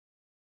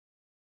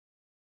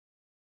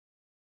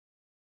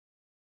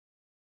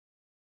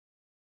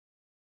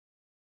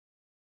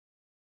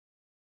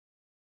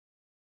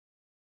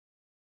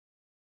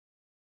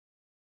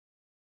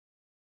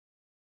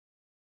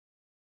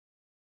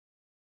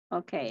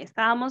 Okay,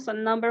 estábamos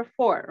on number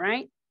 4,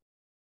 right?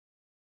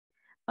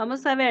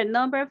 Vamos a ver,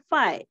 number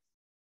 5.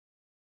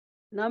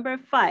 Number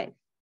 5.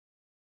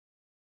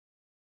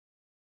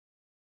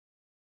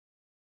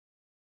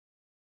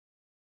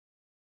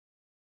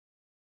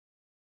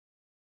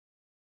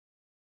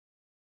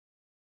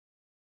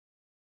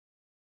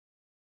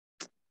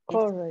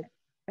 Correct.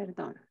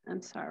 Perdón,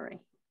 I'm sorry.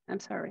 I'm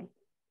sorry.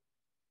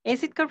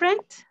 Is it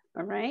correct?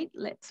 All right,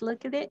 let's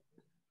look at it.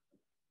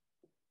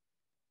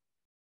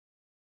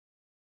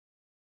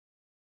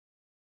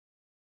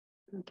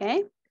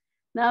 Okay,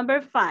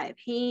 number 5.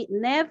 He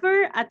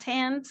never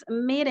attends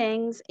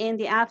meetings in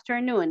the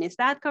afternoon. Is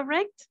that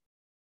correct?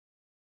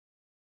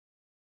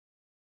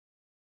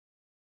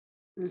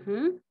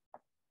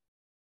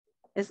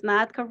 It's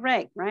not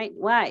correct, right?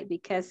 Why?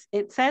 Because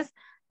it says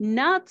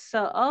not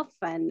so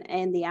often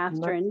in the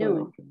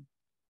afternoon. So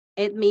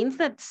it means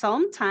that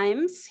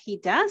sometimes he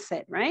does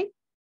it, right?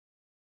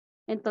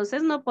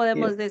 Entonces no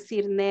podemos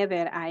decir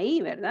never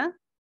ahí, ¿verdad?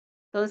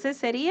 Entonces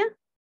sería.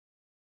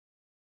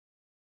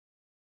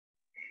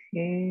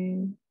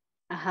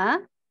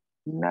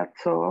 Not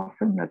so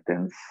often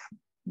attends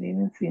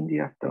meetings in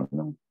the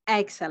afternoon.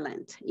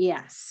 Excellent,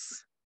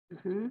 yes.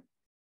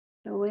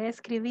 Lo voy a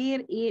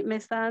escribir y me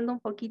está dando un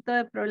poquito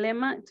de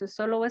problema, entonces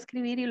solo voy a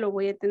escribir y lo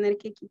voy a tener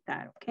que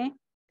quitar, ¿ok?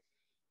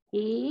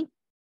 Y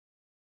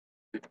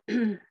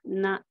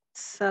not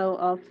so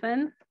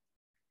often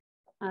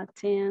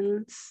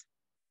attends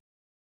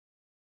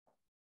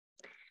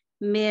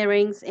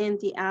meetings in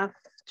the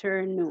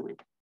afternoon.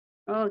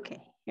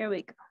 Okay, here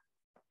we go.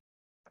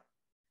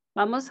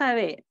 Vamos a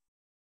ver.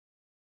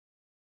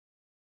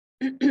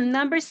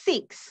 Number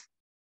 6.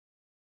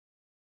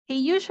 He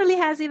usually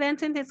has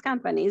events in his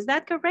company. Is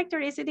that correct or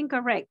is it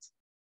incorrect?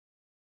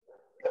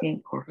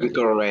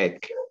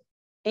 Incorrect.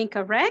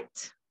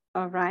 Incorrect?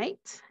 All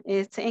right,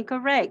 it's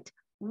incorrect.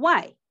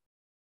 Why?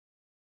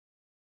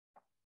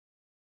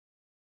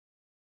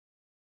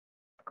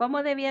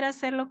 ¿Cómo debiera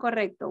ser lo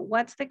correcto?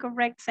 What's the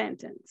correct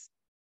sentence?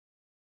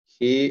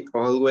 He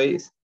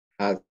always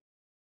has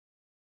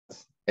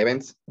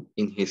events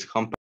in his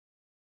company.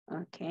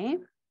 Okay.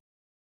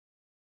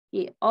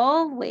 He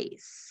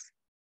always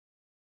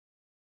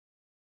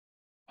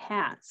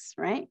has,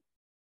 right?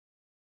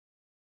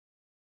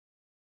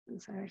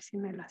 Vamos a ver si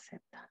me lo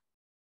acepta.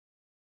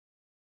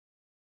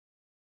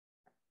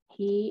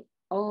 He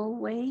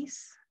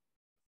always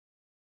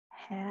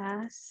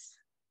has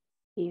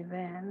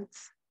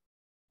events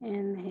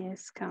in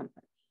his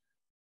company.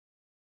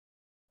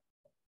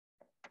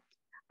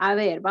 A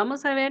ver,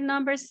 vamos a ver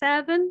number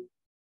 7.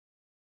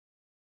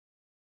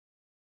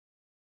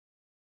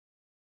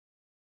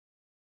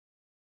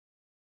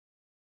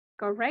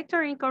 Correct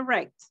or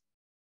incorrect?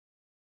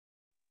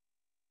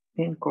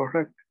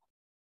 Incorrect.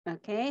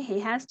 Okay, he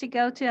has to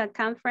go to a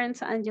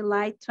conference on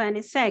July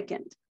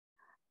 22nd.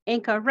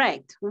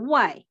 Incorrect.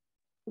 Why?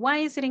 Why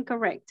is it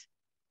incorrect?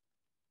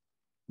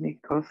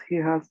 Because he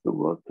has to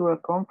go to a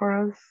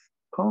conference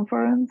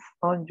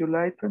on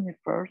July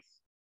 21st.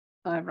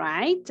 All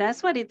right,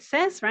 that's what it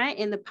says, right?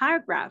 In the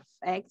paragraph.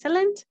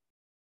 Excellent.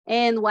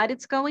 And what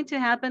is going to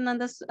happen on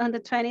the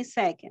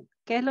 22nd?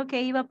 ¿Qué es lo que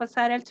iba a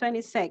pasar el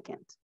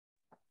 22nd?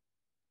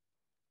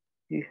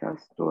 He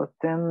has to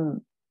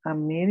attend a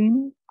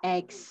meeting.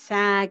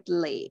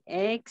 Exactly,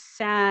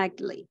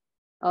 exactly.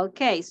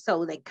 Okay,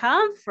 so the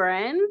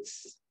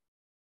conference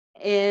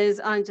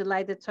is on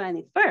July the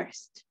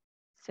 21st.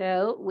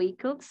 So we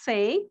could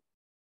say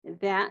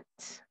that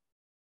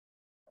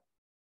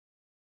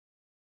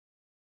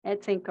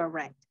it's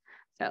incorrect.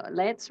 So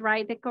let's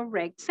write the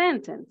correct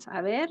sentence.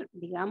 A ver,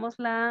 digamos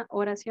la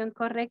oración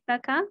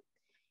correcta acá.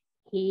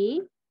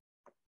 He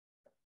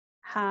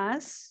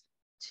has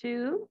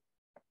to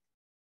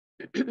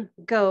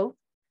go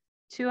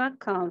to a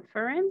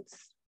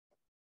conference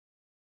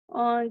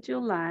on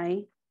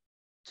July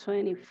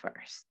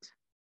 21st.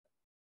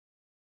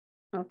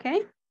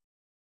 Okay.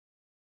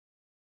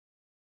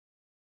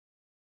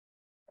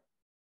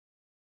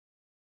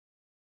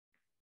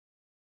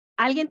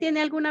 ¿Alguien tiene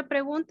alguna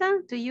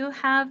pregunta? Do you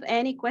have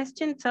any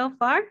questions so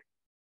far?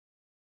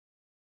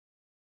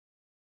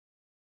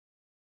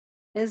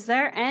 Is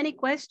there any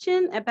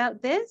question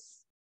about this?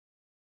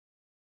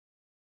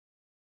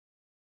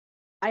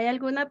 ¿Hay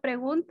alguna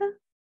pregunta?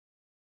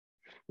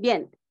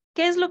 Bien,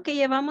 ¿qué es lo que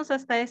llevamos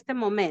hasta este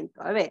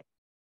momento? A ver,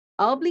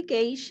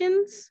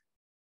 obligations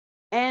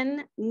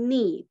and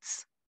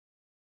needs.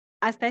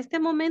 Hasta este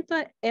momento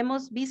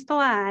hemos visto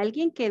a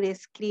alguien que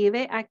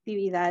describe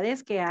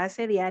actividades que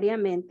hace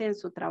diariamente en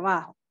su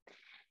trabajo.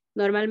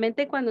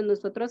 Normalmente cuando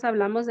nosotros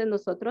hablamos de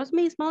nosotros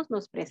mismos,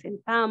 nos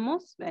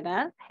presentamos,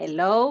 ¿verdad?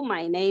 Hello,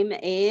 my name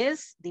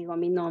is, digo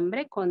mi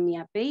nombre con mi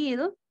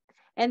apellido.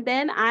 And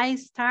then I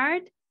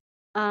start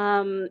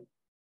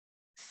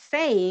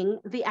saying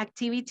the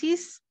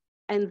activities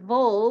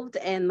involved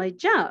in my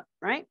job,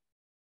 right?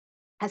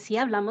 Así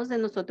hablamos de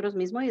nosotros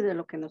mismos y de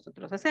lo que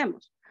nosotros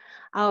hacemos.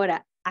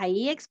 Ahora,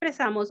 ahí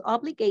expresamos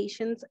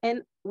obligations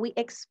and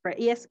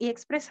y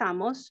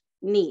expresamos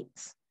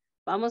needs.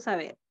 Vamos a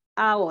ver.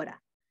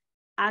 Ahora,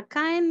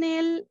 acá en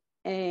el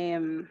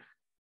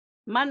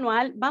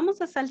manual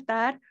vamos a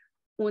saltar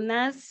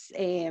unas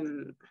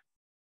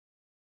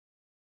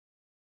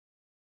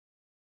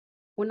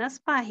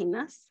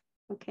páginas,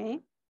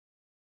 ¿ok?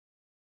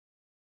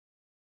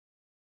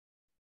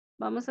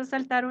 Vamos a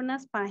saltar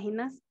unas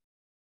páginas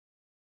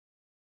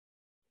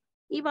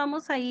y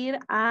vamos a ir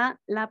a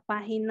la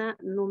página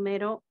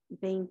número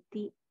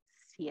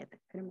 27.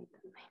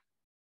 Permítanme,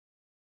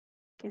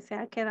 que se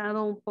ha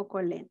quedado un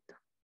poco lento.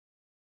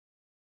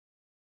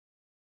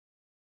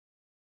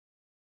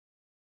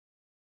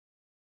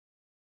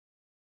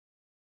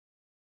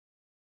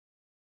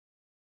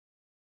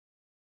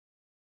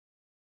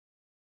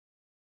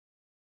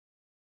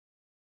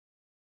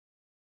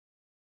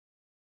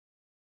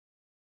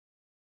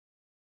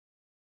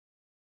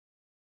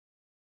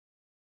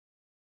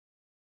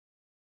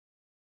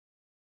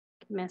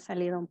 Me ha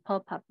salido un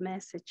pop-up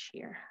message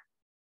here.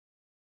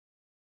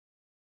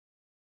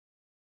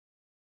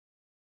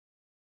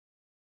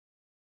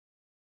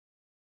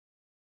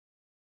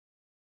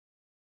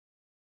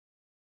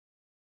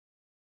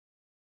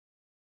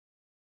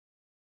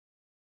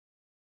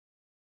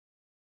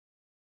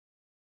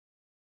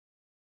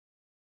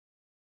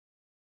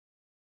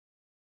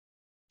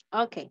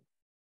 Ok.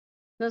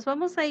 Nos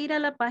vamos a ir a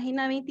la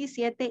página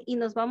 27 y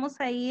nos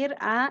vamos a ir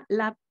a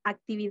la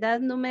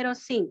actividad número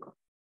 5.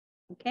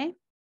 Ok.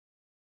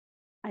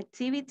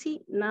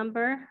 Activity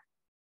number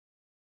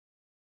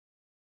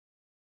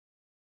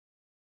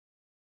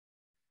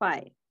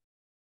 5.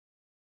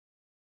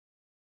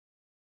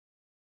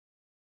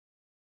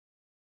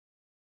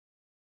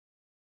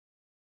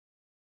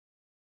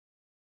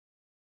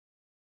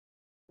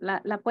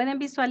 La pueden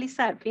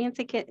visualizar.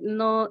 Fíjense que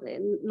no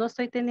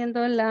estoy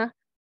teniendo la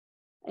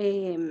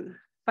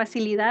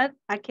facilidad.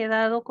 Ha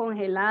quedado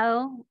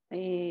congelado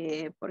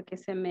porque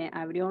se me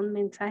abrió un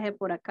mensaje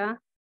por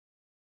acá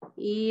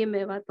y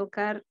me va a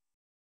tocar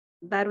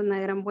dar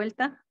una gran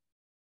vuelta.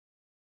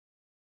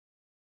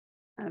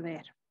 A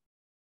ver.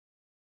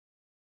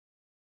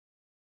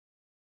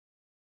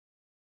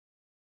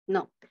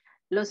 No,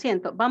 lo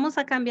siento. Vamos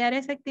a cambiar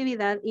esa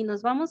actividad y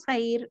nos vamos a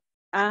ir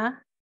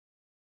a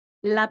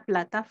la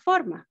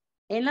plataforma.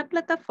 En la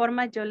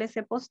plataforma yo les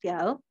he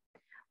posteado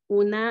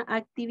una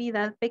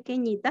actividad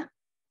pequeñita,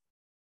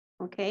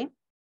 ¿ok?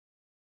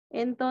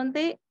 En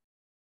donde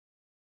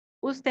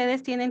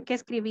ustedes tienen que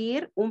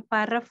escribir un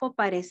párrafo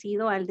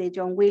parecido al de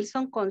John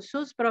Wilson con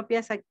sus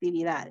propias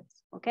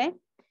actividades, ¿ok?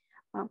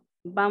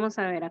 Vamos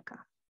a ver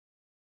acá.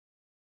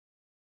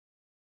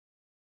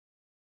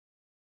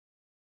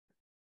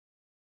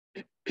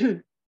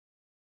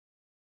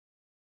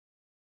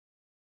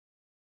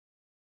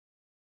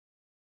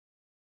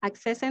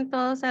 Accesen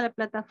todos a la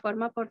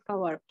plataforma, por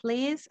favor.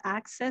 Please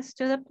access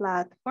to the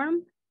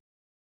platform.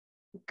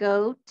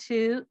 Go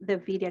to the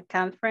video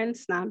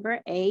conference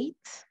number 8.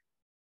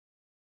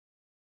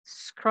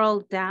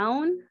 Scroll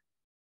down.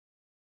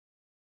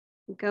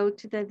 Go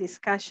to the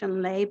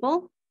discussion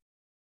label.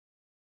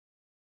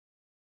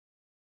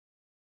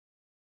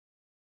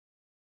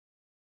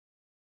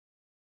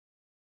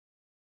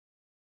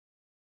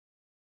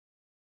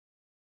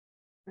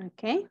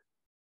 Ok.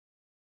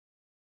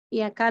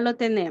 Y acá lo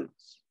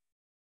tenemos.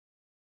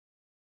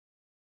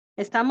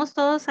 ¿Estamos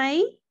todos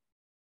ahí?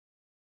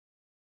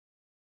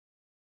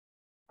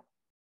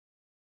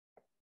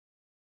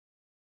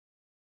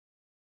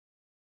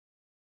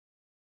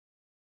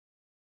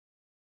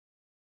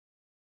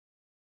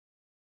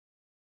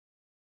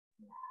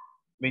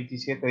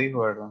 ¿27 dijo,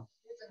 verdad?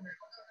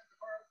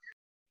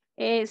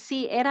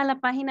 Sí, era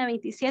la página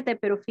 27,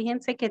 pero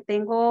fíjense que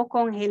tengo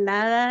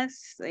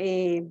congeladas,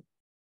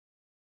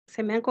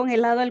 se me han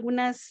congelado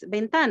algunas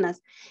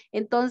ventanas.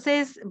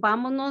 Entonces,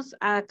 vámonos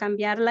a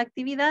cambiar la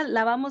actividad.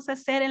 La vamos a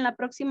hacer en la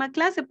próxima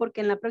clase,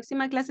 porque en la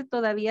próxima clase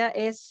todavía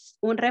es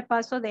un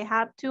repaso de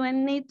have to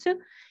and need to,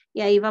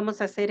 y ahí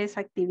vamos a hacer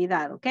esa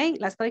actividad, ¿ok?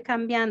 La estoy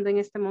cambiando en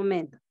este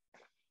momento.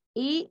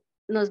 Y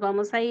nos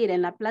vamos a ir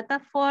en la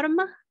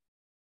plataforma.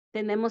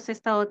 Tenemos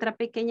esta otra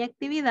pequeña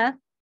actividad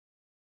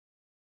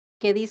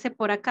que dice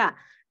por acá,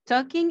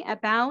 talking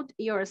about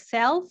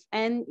yourself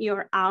and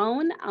your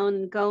own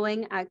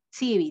ongoing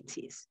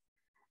activities.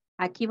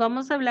 Aquí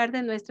vamos a hablar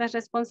de nuestras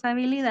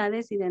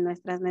responsabilidades y de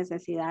nuestras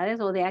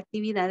necesidades o de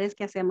actividades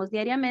que hacemos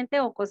diariamente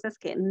o cosas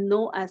que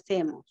no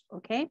hacemos,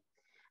 ¿ok?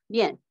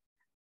 Bien.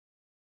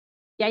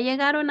 ¿Ya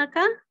llegaron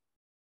acá?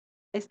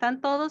 ¿Están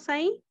todos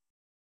ahí?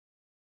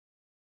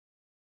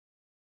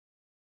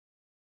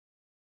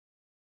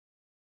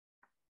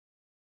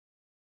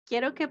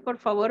 Quiero que por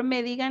favor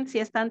me digan si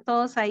están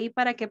todos ahí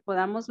para que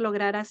podamos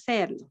lograr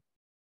hacerlo.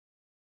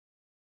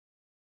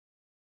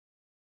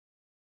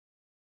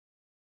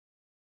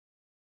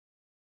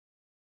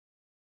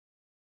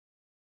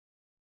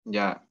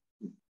 Ya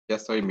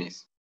estoy,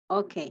 Miss.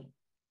 Ok.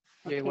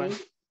 Yo igual.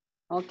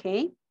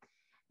 Ok.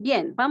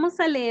 Bien, vamos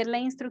a leer la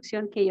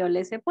instrucción que yo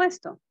les he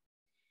puesto.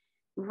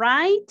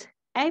 Write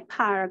a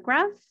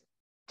paragraph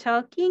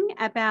talking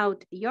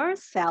about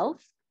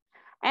yourself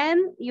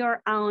and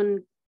your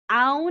own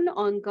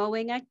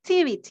ongoing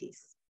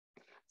activities.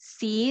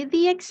 See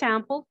the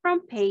example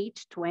from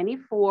page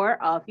 24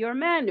 of your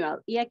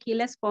manual. Y aquí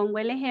les pongo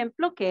el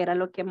ejemplo que era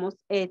lo que hemos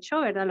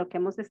hecho, ¿verdad? Lo que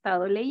hemos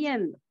estado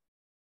leyendo.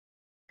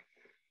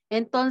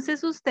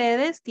 Entonces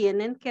ustedes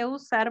tienen que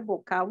usar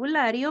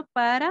vocabulario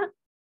para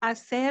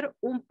hacer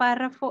un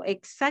párrafo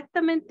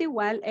exactamente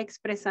igual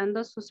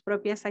expresando sus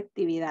propias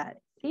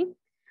actividades, ¿sí?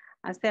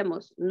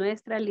 Hacemos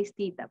nuestra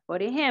listita.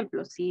 Por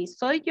ejemplo, si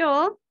soy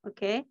yo,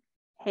 ok,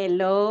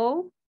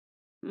 hello,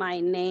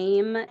 my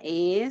name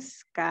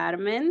is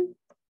Carmen,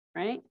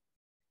 right?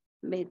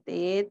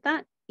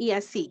 Beteta, y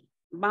así.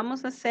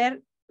 Vamos a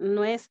hacer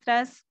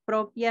nuestras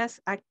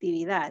propias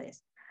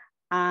actividades.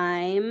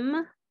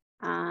 I'm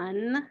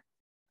an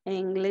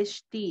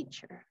English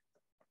teacher.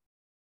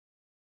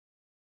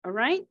 All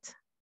right.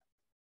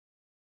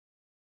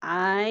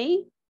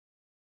 I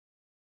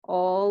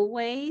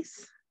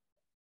always,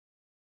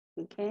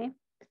 okay,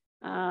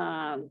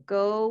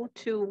 go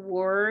to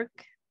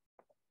work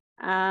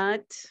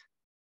at,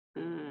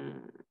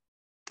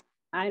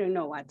 I don't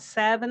know what,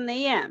 7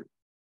 a.m.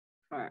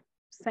 or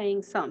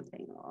saying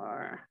something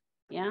or,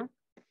 yeah.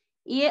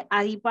 Y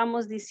ahí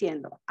vamos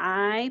diciendo,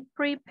 I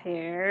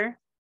prepare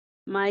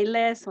my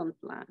lesson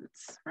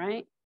plans,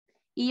 right?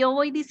 Y yo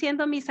voy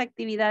diciendo mis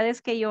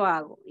actividades que yo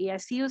hago y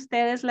así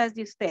ustedes las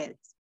de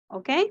ustedes,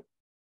 ¿ok?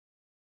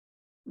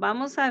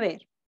 Vamos a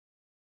ver.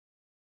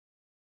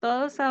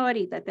 Todos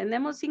ahorita,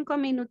 tenemos 5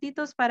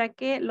 minutitos para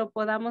que lo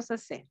podamos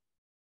hacer.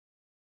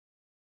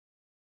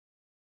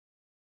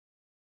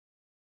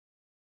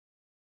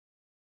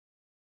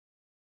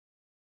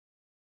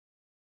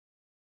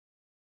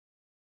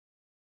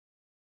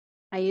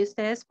 Ahí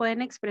ustedes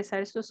pueden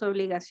expresar sus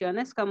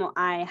obligaciones como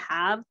I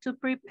have to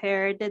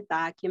prepare the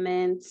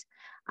documents,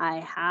 I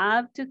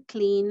have to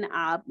clean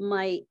up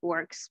my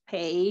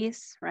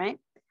workspace,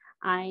 right?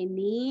 I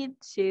need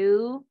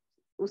to,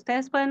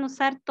 ustedes pueden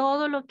usar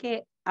todo lo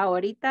que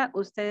ahorita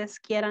ustedes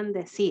quieran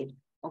decir,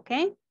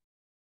 ¿ok?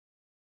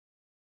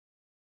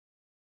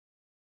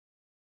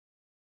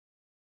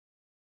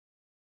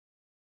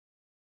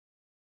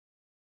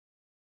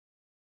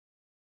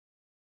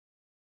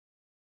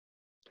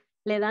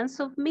 Le dan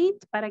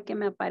submit para que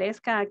me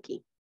aparezca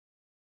aquí.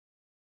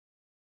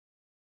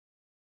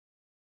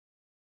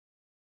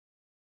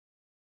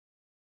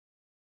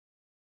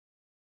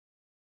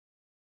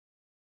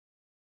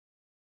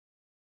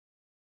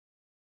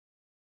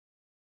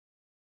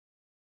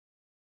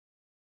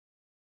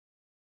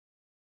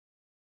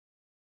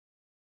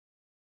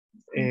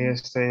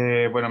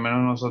 Bueno, menos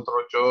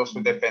nosotros, yo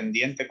soy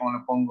dependiente, ¿cómo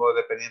le pongo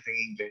dependiente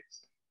en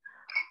inglés?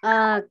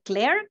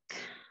 Clerk,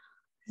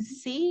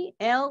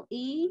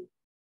 C-L-E-R-C-K.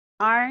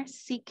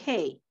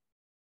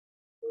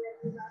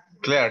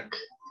 Clerk.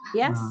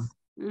 Yes.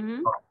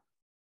 Mm-hmm.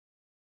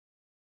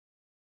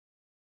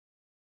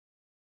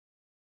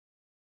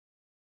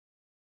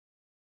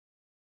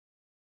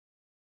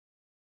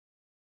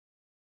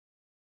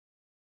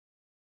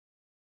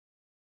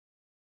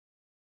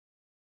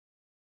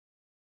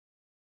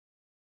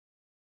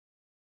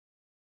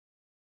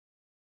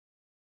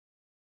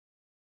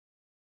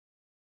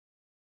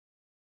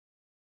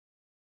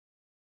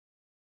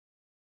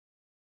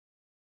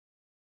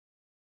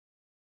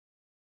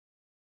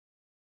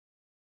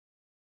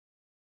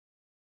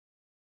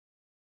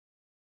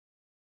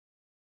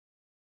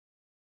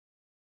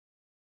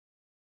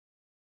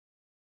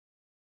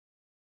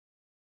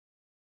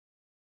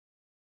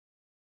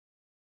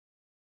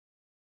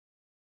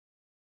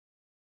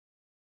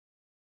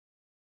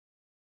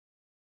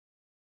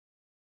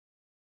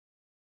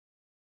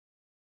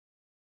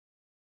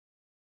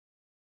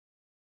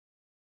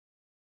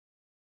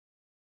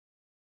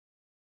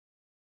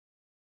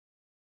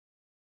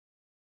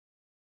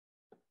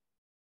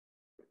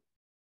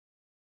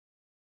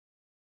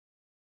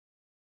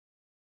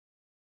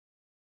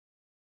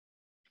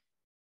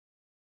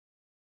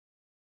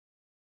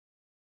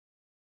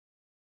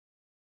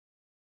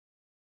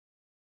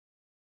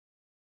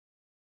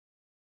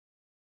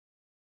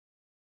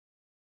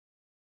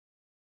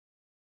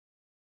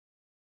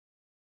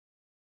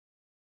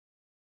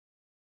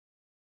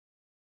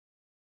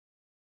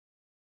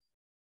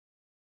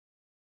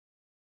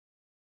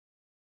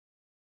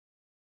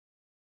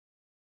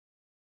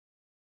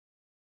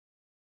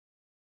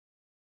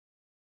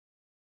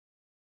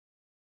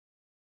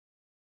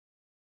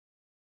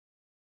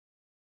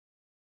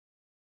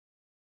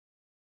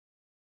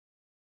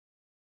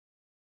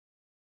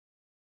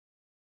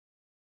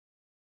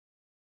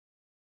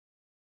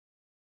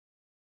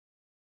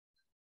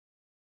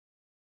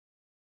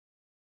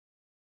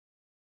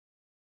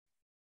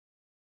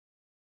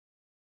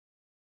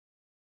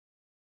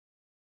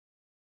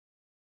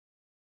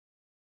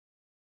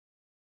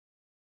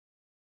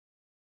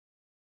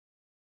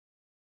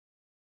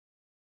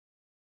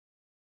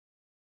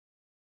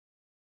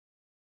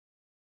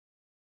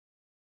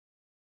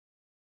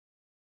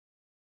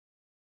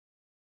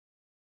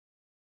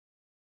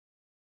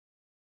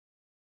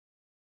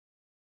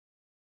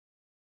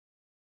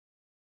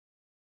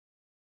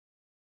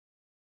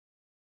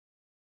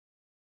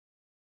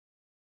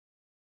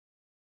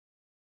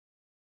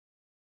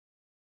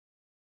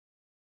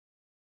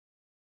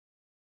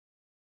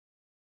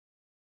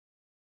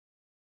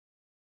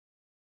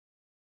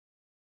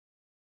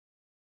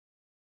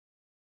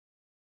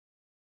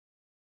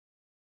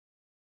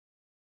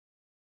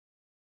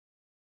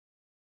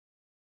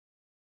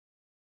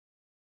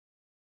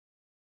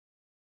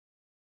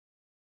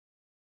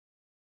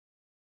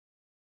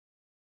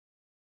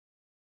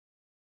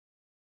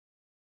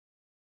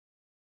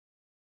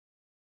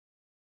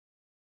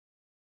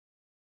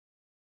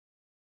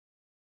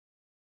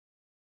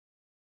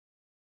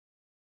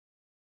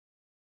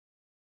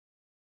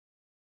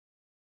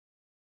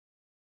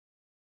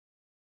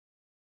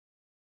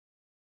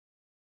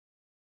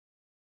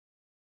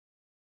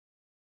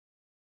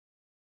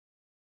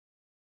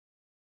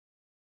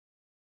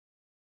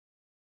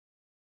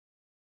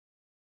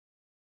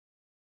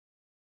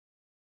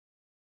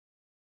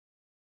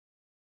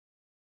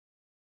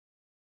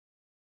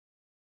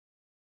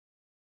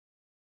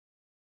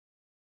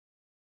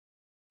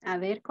 A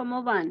ver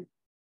cómo van.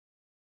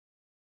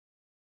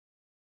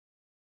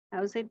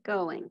 How's it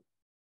going?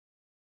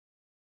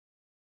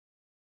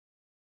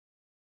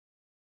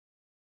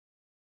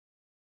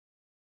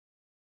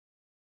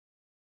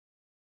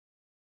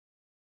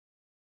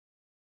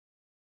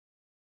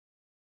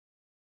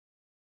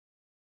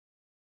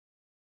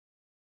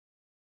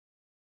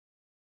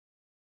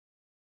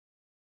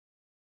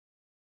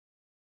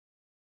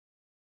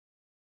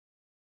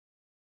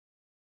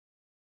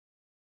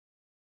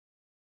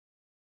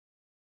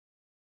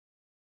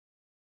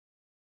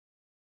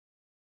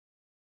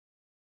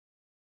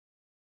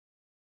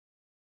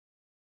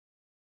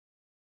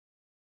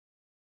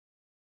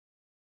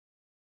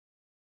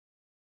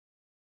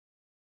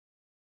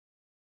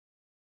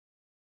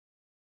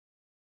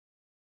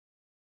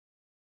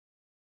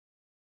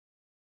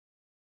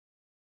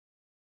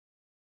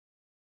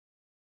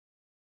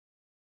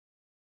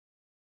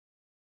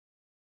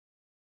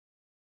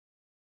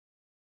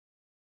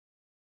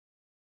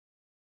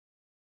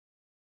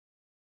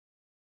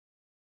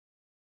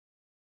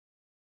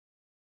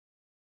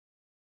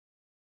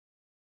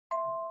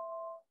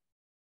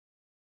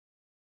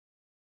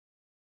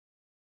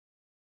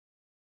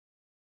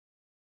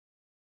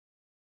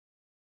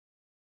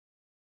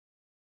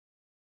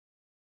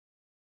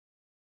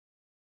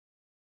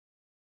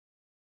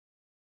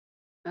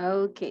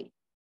 Ok.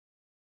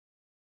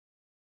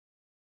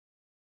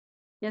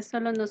 Ya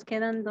solo nos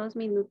quedan 2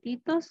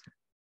 minutitos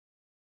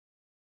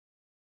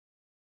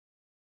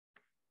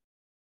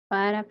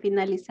para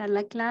finalizar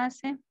la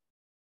clase.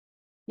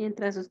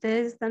 Mientras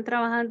ustedes están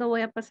trabajando,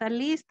 voy a pasar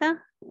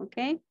lista.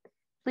 Ok.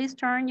 Please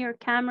turn your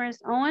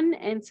cameras on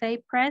and say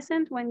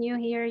present when you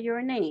hear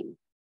your name.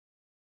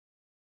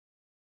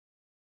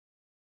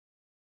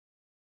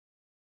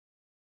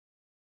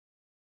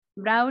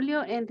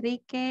 Braulio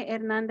Enrique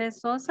Hernández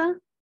Sosa.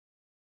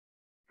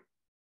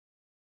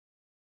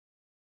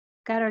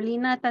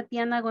 Carolina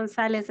Tatiana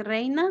González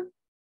Reina.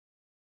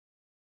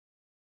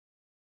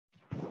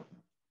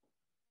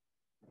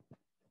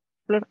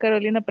 Flor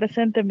Carolina,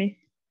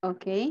 presénteme.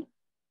 Ok.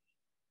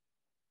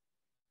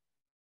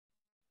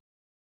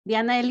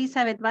 Diana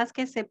Elizabeth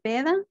Vázquez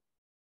Cepeda.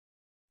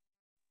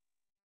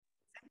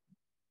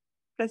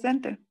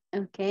 Presente.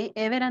 Ok.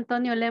 Ever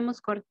Antonio Lemos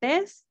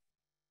Cortés.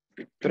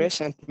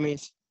 Present,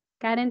 Miss.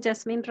 Karen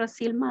Yasmín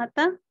Rosil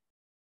Mata.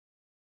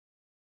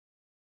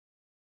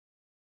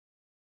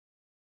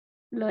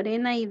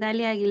 Lorena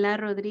Idalia Aguilar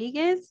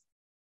Rodríguez.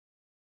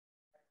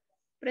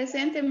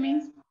 Presente,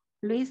 Miss.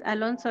 Luis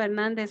Alonso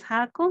Hernández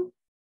Jaco.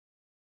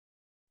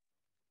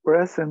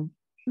 Present.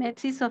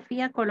 Metzi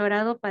Sofía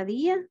Colorado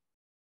Padilla.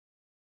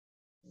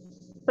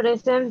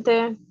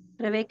 Presente.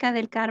 Rebeca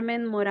del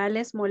Carmen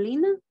Morales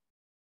Molina.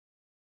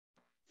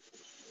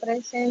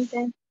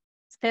 Presente.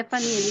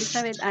 Stephanie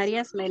Elizabeth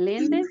Arias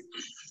Meléndez.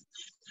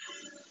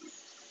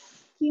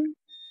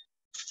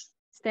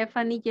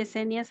 Stephanie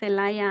Yesenia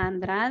Zelaya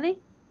Andrade.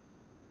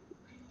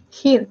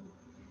 Here.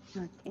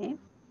 Ok.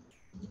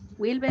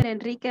 Wilber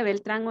Enrique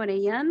Beltrán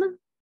Orellana.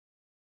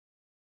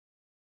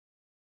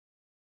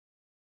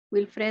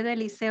 Wilfredo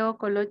Eliseo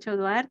Colocho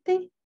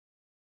Duarte.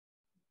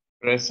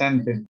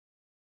 Presente.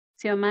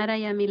 Xiomara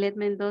Yamilet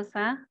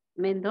Mendoza.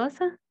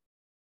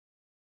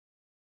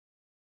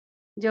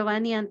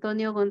 Giovanni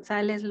Antonio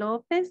González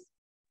López.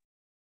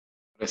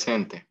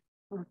 Presente.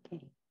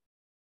 Ok.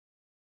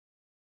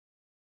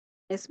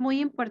 Es muy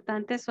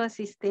importante su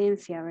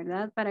asistencia,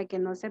 ¿verdad? Para que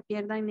no se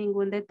pierdan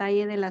ningún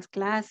detalle de las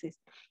clases.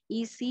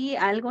 Y si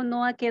algo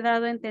no ha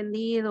quedado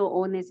entendido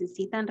o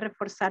necesitan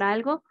reforzar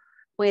algo,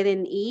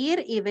 pueden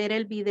ir y ver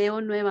el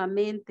video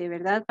nuevamente,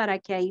 ¿verdad? Para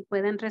que ahí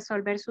puedan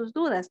resolver sus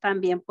dudas.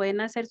 También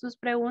pueden hacer sus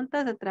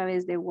preguntas a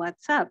través de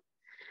WhatsApp.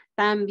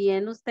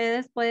 También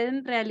ustedes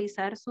pueden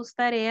realizar sus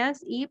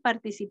tareas y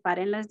participar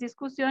en las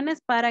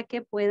discusiones para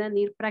que puedan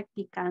ir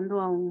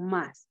practicando aún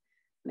más,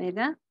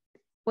 ¿verdad?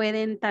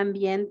 Pueden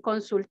también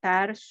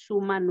consultar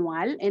su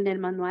manual. En el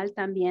manual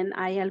también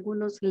hay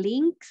algunos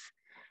links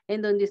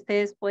en donde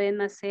ustedes pueden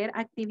hacer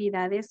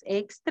actividades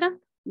extra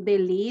de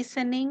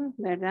listening,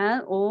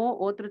 ¿verdad? O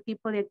otro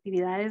tipo de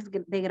actividades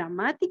de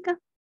gramática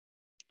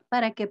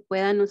para que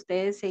puedan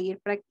ustedes seguir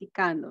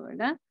practicando,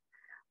 ¿verdad?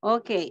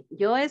 Ok,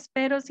 yo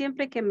espero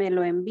siempre que me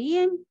lo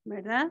envíen,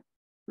 ¿verdad?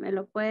 Me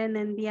lo pueden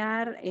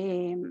enviar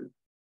el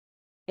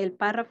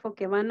párrafo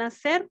que van a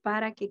hacer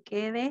para que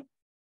quede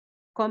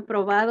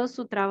comprobado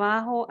su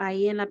trabajo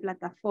ahí en la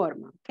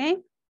plataforma,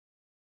 ¿ok?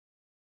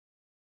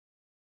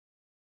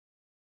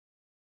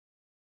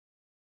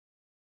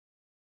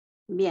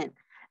 Bien,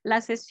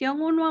 la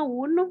sesión 1 a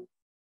 1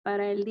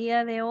 para el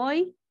día de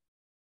hoy,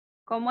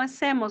 ¿cómo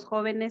hacemos,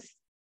 jóvenes?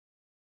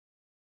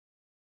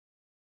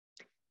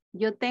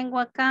 Yo tengo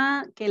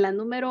acá que la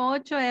número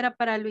 8 era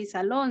para Luis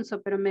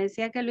Alonso, pero me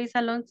decía que Luis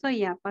Alonso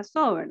ya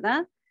pasó,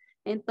 ¿verdad?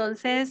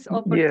 Entonces,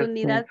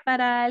 oportunidad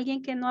para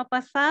alguien que no ha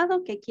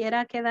pasado, que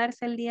quiera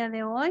quedarse el día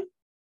de hoy.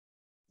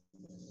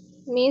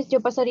 Miss,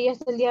 yo pasaría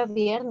hasta el día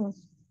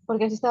viernes,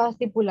 porque así estaba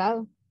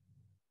estipulado.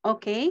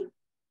 Ok,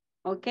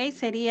 ok,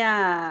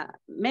 sería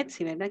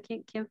Metzi, ¿verdad?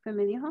 ¿Quién fue,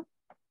 me dijo?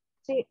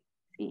 Sí,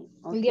 Sí,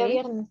 ok. el día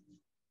viernes.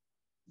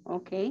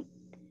 Ok.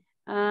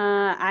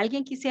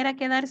 ¿Alguien quisiera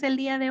quedarse el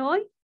día de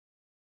hoy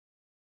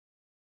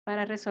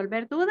para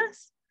resolver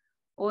dudas?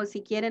 O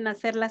si quieren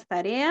hacer las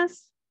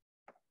tareas.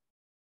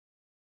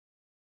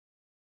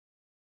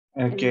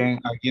 ¿A quién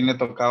le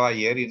tocaba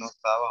ayer y no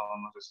estaba? O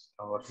no sé si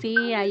estaba.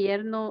 Sí,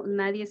 ayer no,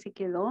 nadie se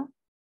quedó.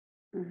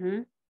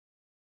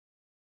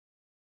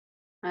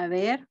 A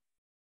ver,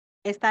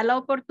 está la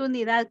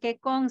oportunidad que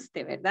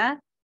conste,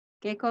 ¿verdad?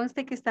 Que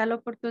conste que está la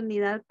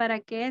oportunidad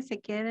para que se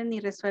queden y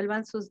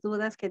resuelvan sus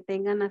dudas que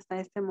tengan hasta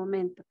este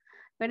momento.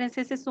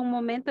 Espérense, ese es un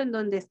momento en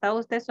donde está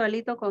usted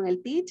solito con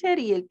el teacher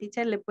y el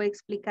teacher le puede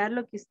explicar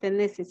lo que usted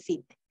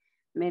necesite,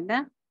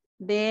 ¿verdad?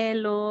 De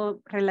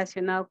lo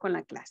relacionado con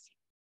la clase.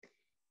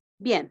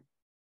 Bien.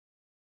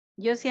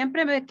 Yo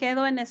siempre me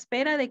quedo en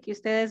espera de que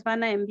ustedes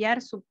van a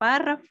enviar su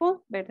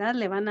párrafo, ¿verdad?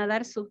 Le van a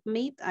dar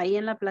submit ahí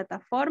en la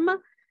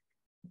plataforma.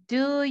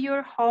 Do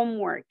your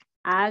homework.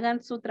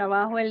 Hagan su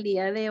trabajo el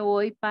día de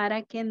hoy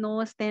para que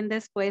no estén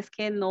después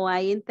que no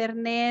hay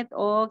internet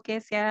o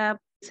que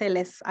se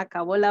les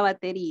acabó la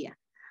batería,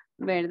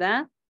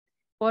 ¿verdad?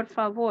 Por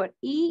favor.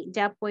 Y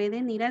ya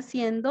pueden ir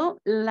haciendo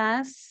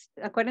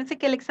acuérdense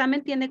que el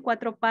examen tiene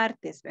 4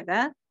 partes,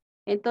 ¿verdad?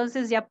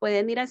 Entonces ya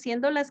pueden ir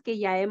haciendo las que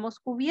ya hemos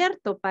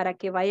cubierto para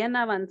que vayan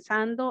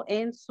avanzando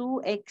en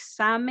su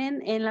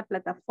examen en la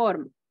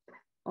plataforma.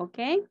 ¿Ok?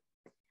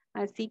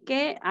 Así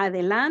que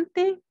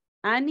adelante,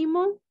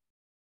 ánimo.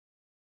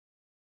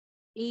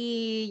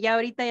 Y ya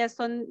ahorita ya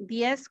son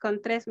 10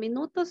 con 3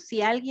 minutos.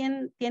 Si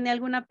alguien tiene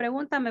alguna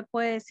pregunta, me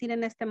puede decir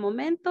en este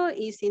momento.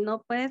 Y si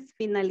no, pues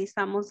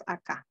finalizamos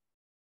acá.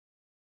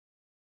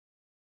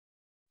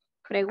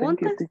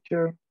 ¿Preguntas? Thank you,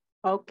 teacher.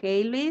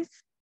 Okay,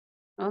 Luis.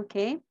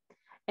 Okay.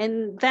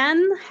 And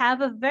then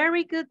have a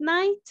very good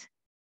night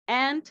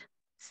and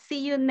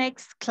see you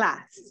next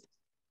class.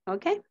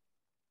 Okay?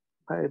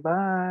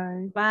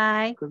 Bye-bye.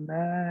 Bye. Good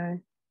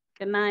night.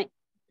 Good night.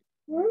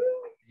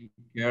 Take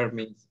care,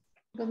 Miss.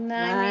 Good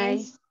night, Bye.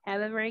 Miss.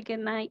 Have a very good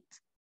night.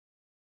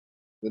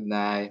 Good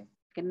night.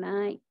 Good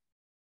night.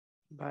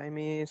 Bye,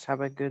 Miss.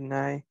 Have a good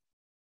night.